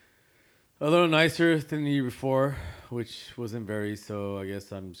be a little nicer than the year before, which wasn't very, so I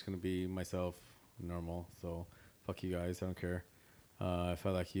guess I'm just going to be myself, normal. So fuck you guys. I don't care. If I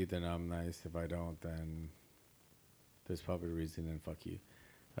like you, then I'm nice. If I don't, then there's probably a reason, and fuck you.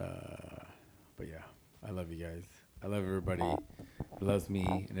 But yeah, I love you guys. I love everybody that loves me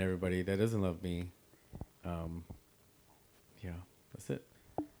and everybody that doesn't love me. Yeah, that's it.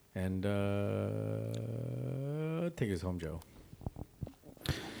 And take us home, Joe.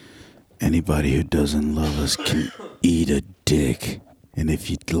 Anybody who doesn't love us can eat a dick. And if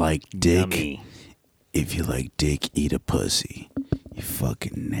you like dick, eat a pussy. You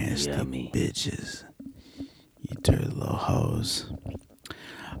fucking nasty bitches. You dirty little hoes.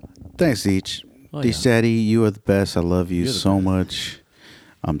 Thanks, Each. Daddy, you are the best. I love you so much.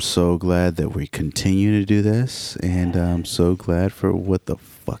 I'm so glad that we continue to do this, and I'm so glad for what the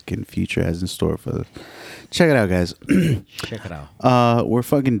fucking future has in store for us. Check it out, guys. Check it out. We're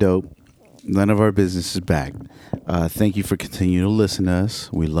fucking dope. None of our business is back. Thank you for continuing to listen to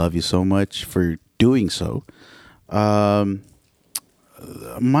us. We love you so much for doing so.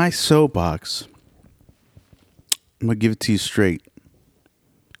 My soapbox I'm gonna give it to you straight.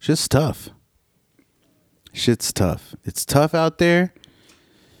 Shit's tough. Shit's tough. It's tough out there.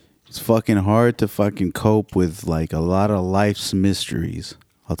 It's fucking hard to fucking cope with like a lot of life's mysteries.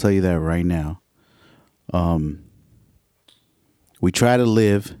 I'll tell you that right now. We try to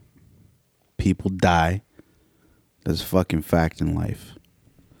live. People die. That's a fucking fact in life.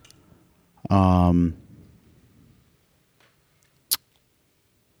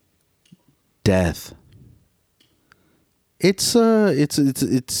 Death. It's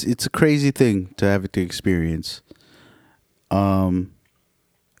a crazy thing to have to experience. And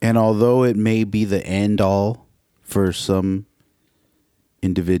although it may be the end all for some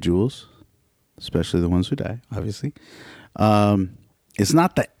individuals, especially the ones who die, obviously, it's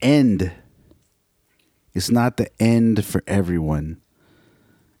not the end. It's not the end for everyone.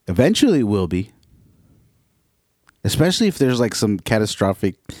 Eventually it will be. Especially if there's like some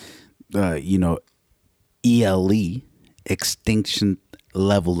catastrophic, ELE, extinction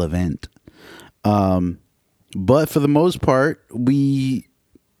level event. But for the most part, we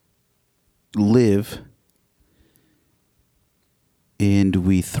live and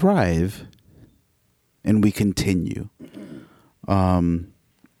we thrive and we continue. I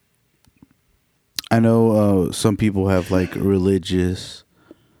know some people have like religious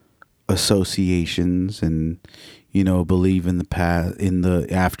associations and, believe in the past, in the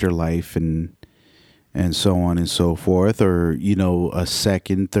afterlife and so on and so forth, or, a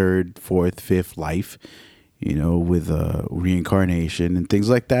second, third, fourth, fifth life, with reincarnation and things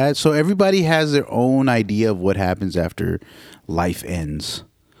like that. So everybody has their own idea of what happens after life ends.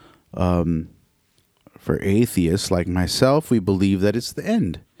 For atheists like myself, we believe that it's the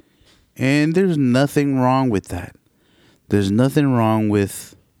end. And there's nothing wrong with that. There's nothing wrong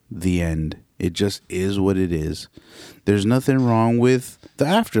with the end. It just is what it is. There's nothing wrong with the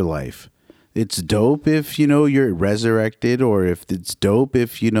afterlife. It's dope if, you're resurrected, or if it's dope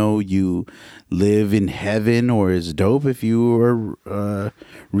if, you live in heaven, or it's dope if you are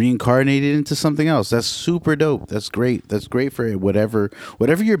reincarnated into something else. That's super dope. That's great. That's great for whatever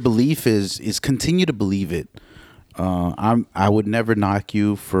your belief is continue to believe it. I would never knock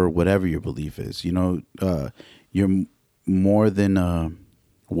you for whatever your belief is. You're more than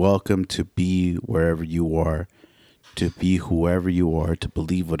welcome to be wherever you are, to be whoever you are, to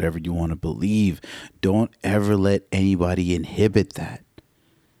believe whatever you want to believe. Don't ever let anybody inhibit that.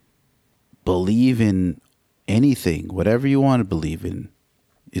 Believe in anything, whatever you want to believe in.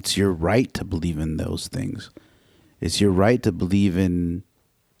 It's your right to believe in those things. It's your right to believe in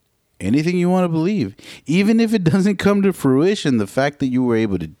anything you want to believe. Even if it doesn't come to fruition, the fact that you were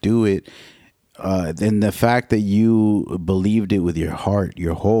able to do it, and the fact that you believed it with your heart,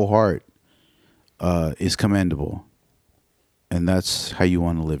 your whole heart, is commendable. And that's how you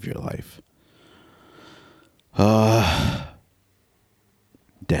want to live your life.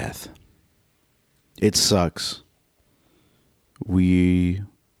 Death. It sucks. We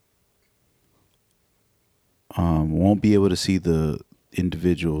won't be able to see the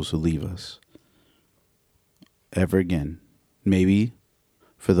individuals who leave us ever again. Maybe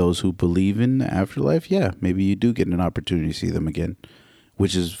for those who believe in the afterlife, yeah, maybe you do get an opportunity to see them again,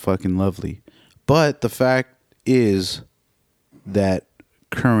 which is fucking lovely. But the fact is that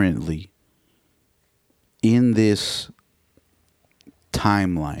currently in this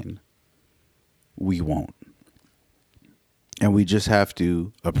timeline, we won't. And we just have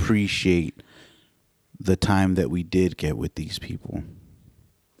to appreciate the time that we did get with these people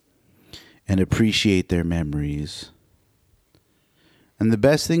and appreciate their memories. And the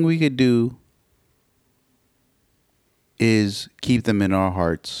best thing we could do is keep them in our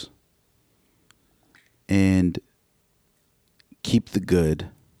hearts and keep the good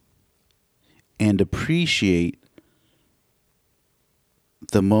and appreciate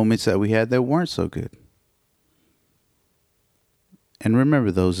the moments that we had that weren't so good. And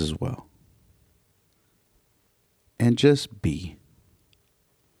remember those as well. And just be.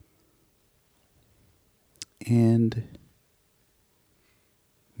 And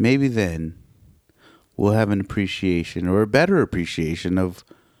maybe then we'll have an appreciation, or a better appreciation, of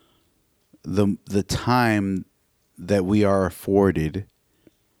the time that we are afforded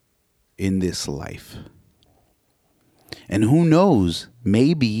in this life. And who knows,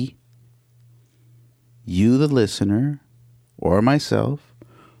 maybe you, the listener, or myself,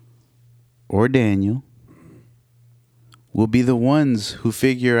 or Daniel, will be the ones who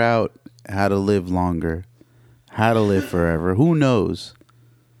figure out how to live longer, how to live forever. Who knows?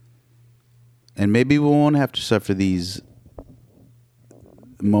 And maybe we won't have to suffer these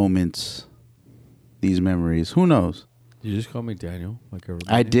moments, these memories. Who knows? You just call me Daniel, like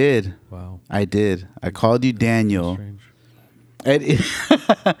everybody. I did. Wow. I did. I called you Daniel. Strange.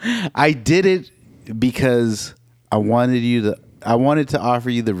 I did it because I wanted to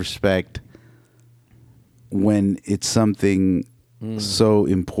offer you the respect when it's something so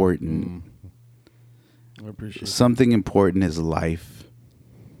important. I appreciate Something important is life,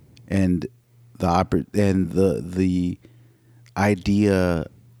 and the idea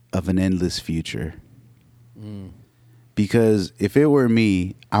of an endless future. Because if it were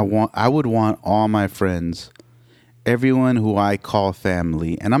me, I would want all my friends, everyone who I call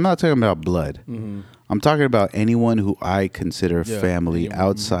family, and I'm not talking about blood. I'm talking about anyone who I consider family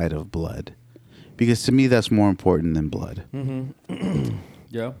outside of blood. Because to me, that's more important than blood.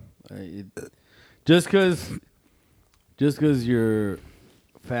 Yeah. Just because your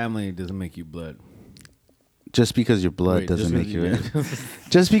family doesn't make you blood. Just because your blood doesn't make you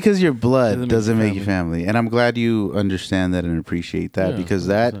just because your blood doesn't make you family. And I'm glad you understand that and appreciate that, because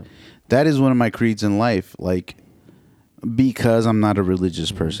 100%. that is one of my creeds in life. Like, because I'm not a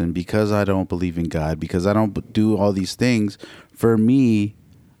religious person, because I don't believe in God, because I don't do all these things, for me,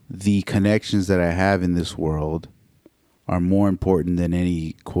 the connections that I have in this world are more important than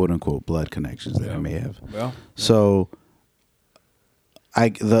any quote unquote blood connections that I may have. Yeah. So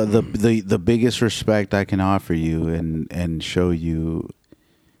the biggest respect I can offer you and show you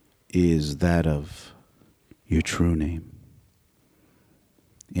is that of your true name.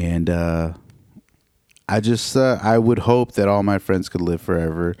 And I would hope that all my friends could live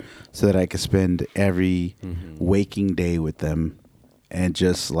forever, so that I could spend every waking day with them and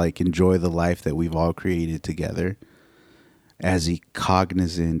just like enjoy the life that we've all created together as a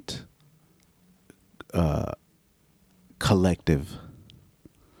cognizant collective.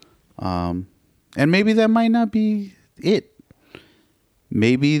 And maybe that might not be it.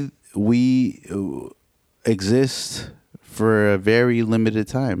 Maybe we exist for a very limited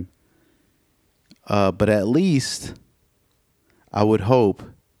time. But at least I would hope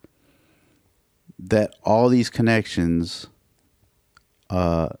that all these connections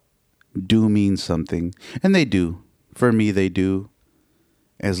do mean something. And they do. For me, they do.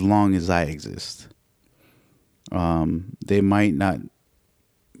 As long as I exist. They might not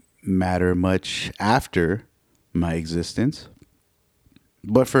matter much after my existence.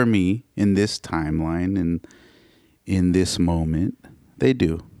 But for me, in this timeline and in this moment, they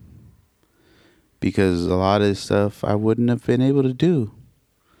do. Because a lot of this stuff I wouldn't have been able to do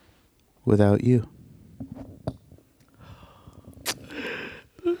without you.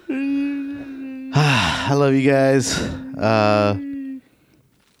 I love you guys.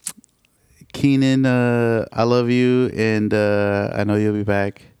 Keenan, I love you, and I know you'll be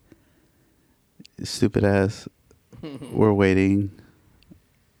back. Stupid ass. We're waiting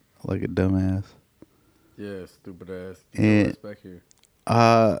like a dumbass. Yeah, stupid ass. And back here.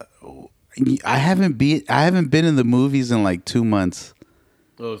 I haven't been in the movies in like 2 months.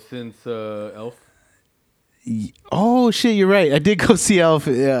 Oh, since Elf? Oh shit, you're right. I did go see Elf.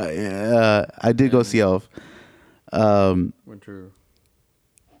 Yeah, I did go see Elf. True.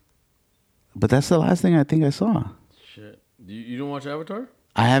 But that's the last thing I think I saw. Shit. You don't watch Avatar?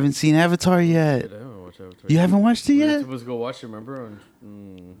 I haven't seen Avatar yet. Shit, I haven't watched Avatar. You haven't watched it yet? We were supposed to go watch it, remember?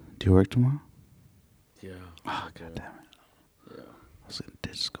 Do you work tomorrow? Yeah. Oh, God damn it. Yeah. I was in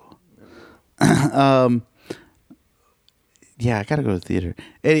ditch school. Yeah. Yeah, I gotta go to the theater.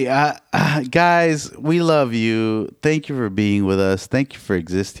 Hey, guys, we love you. Thank you for being with us. Thank you for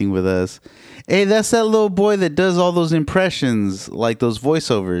existing with us. Hey, that's that little boy that does all those impressions, like those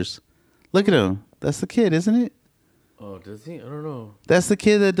voiceovers. Look at him. That's the kid, isn't it? Oh, does he? I don't know. That's the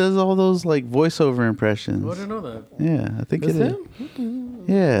kid that does all those like voiceover impressions. Oh, I didn't know that. Yeah, I think That's it is. him?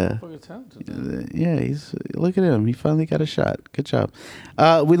 Yeah. Yeah, look at him. He finally got a shot. Good job.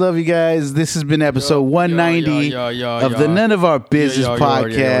 We love you guys. This has been episode 190 of the None of Our Business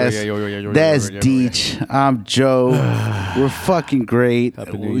podcast. That's Deech. I'm Joe. We're fucking great.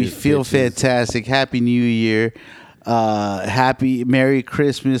 We feel fantastic. Happy New Year. Happy Merry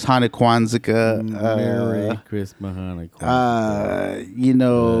Christmas, Hana Kwanzaa. Merry Christmas, Hana Kwanzaa. You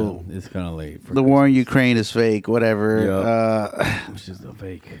know, it's kind of late. The war in Ukraine is fake. Whatever. It's just a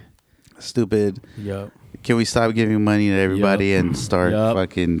fake. Stupid. Yep. Can we stop giving money to everybody and start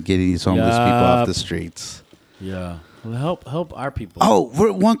fucking getting these homeless people off the streets? Yeah. Well, help our people. Oh,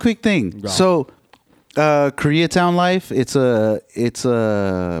 one quick thing. Go. So, Koreatown Life. It's a like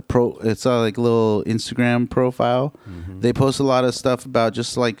little Instagram profile. Mm-hmm. They post a lot of stuff about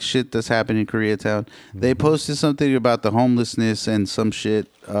just like shit that's happening in Koreatown. Mm-hmm. They posted something about the homelessness and some shit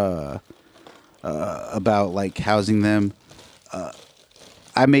about like housing them.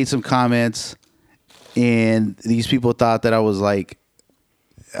 I made some comments. and these people thought that I was like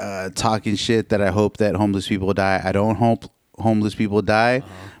talking shit that I hope that homeless people die. I don't hope homeless people die,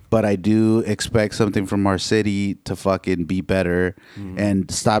 but I do expect something from our city to fucking be better and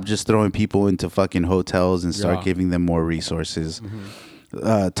stop just throwing people into fucking hotels and start giving them more resources.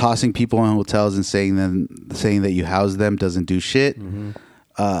 Tossing people in hotels and saying that you house them doesn't do shit.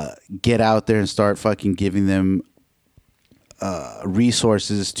 Get out there and start fucking giving them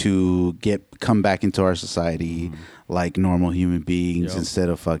resources to come back into our society like normal human beings instead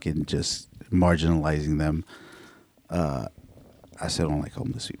of fucking just marginalizing them. I still don't like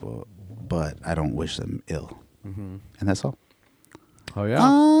homeless people, but I don't wish them ill. And that's all. Oh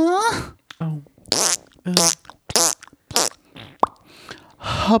yeah.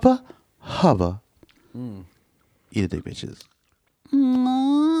 Hubba hubba. Eat a dick, bitches.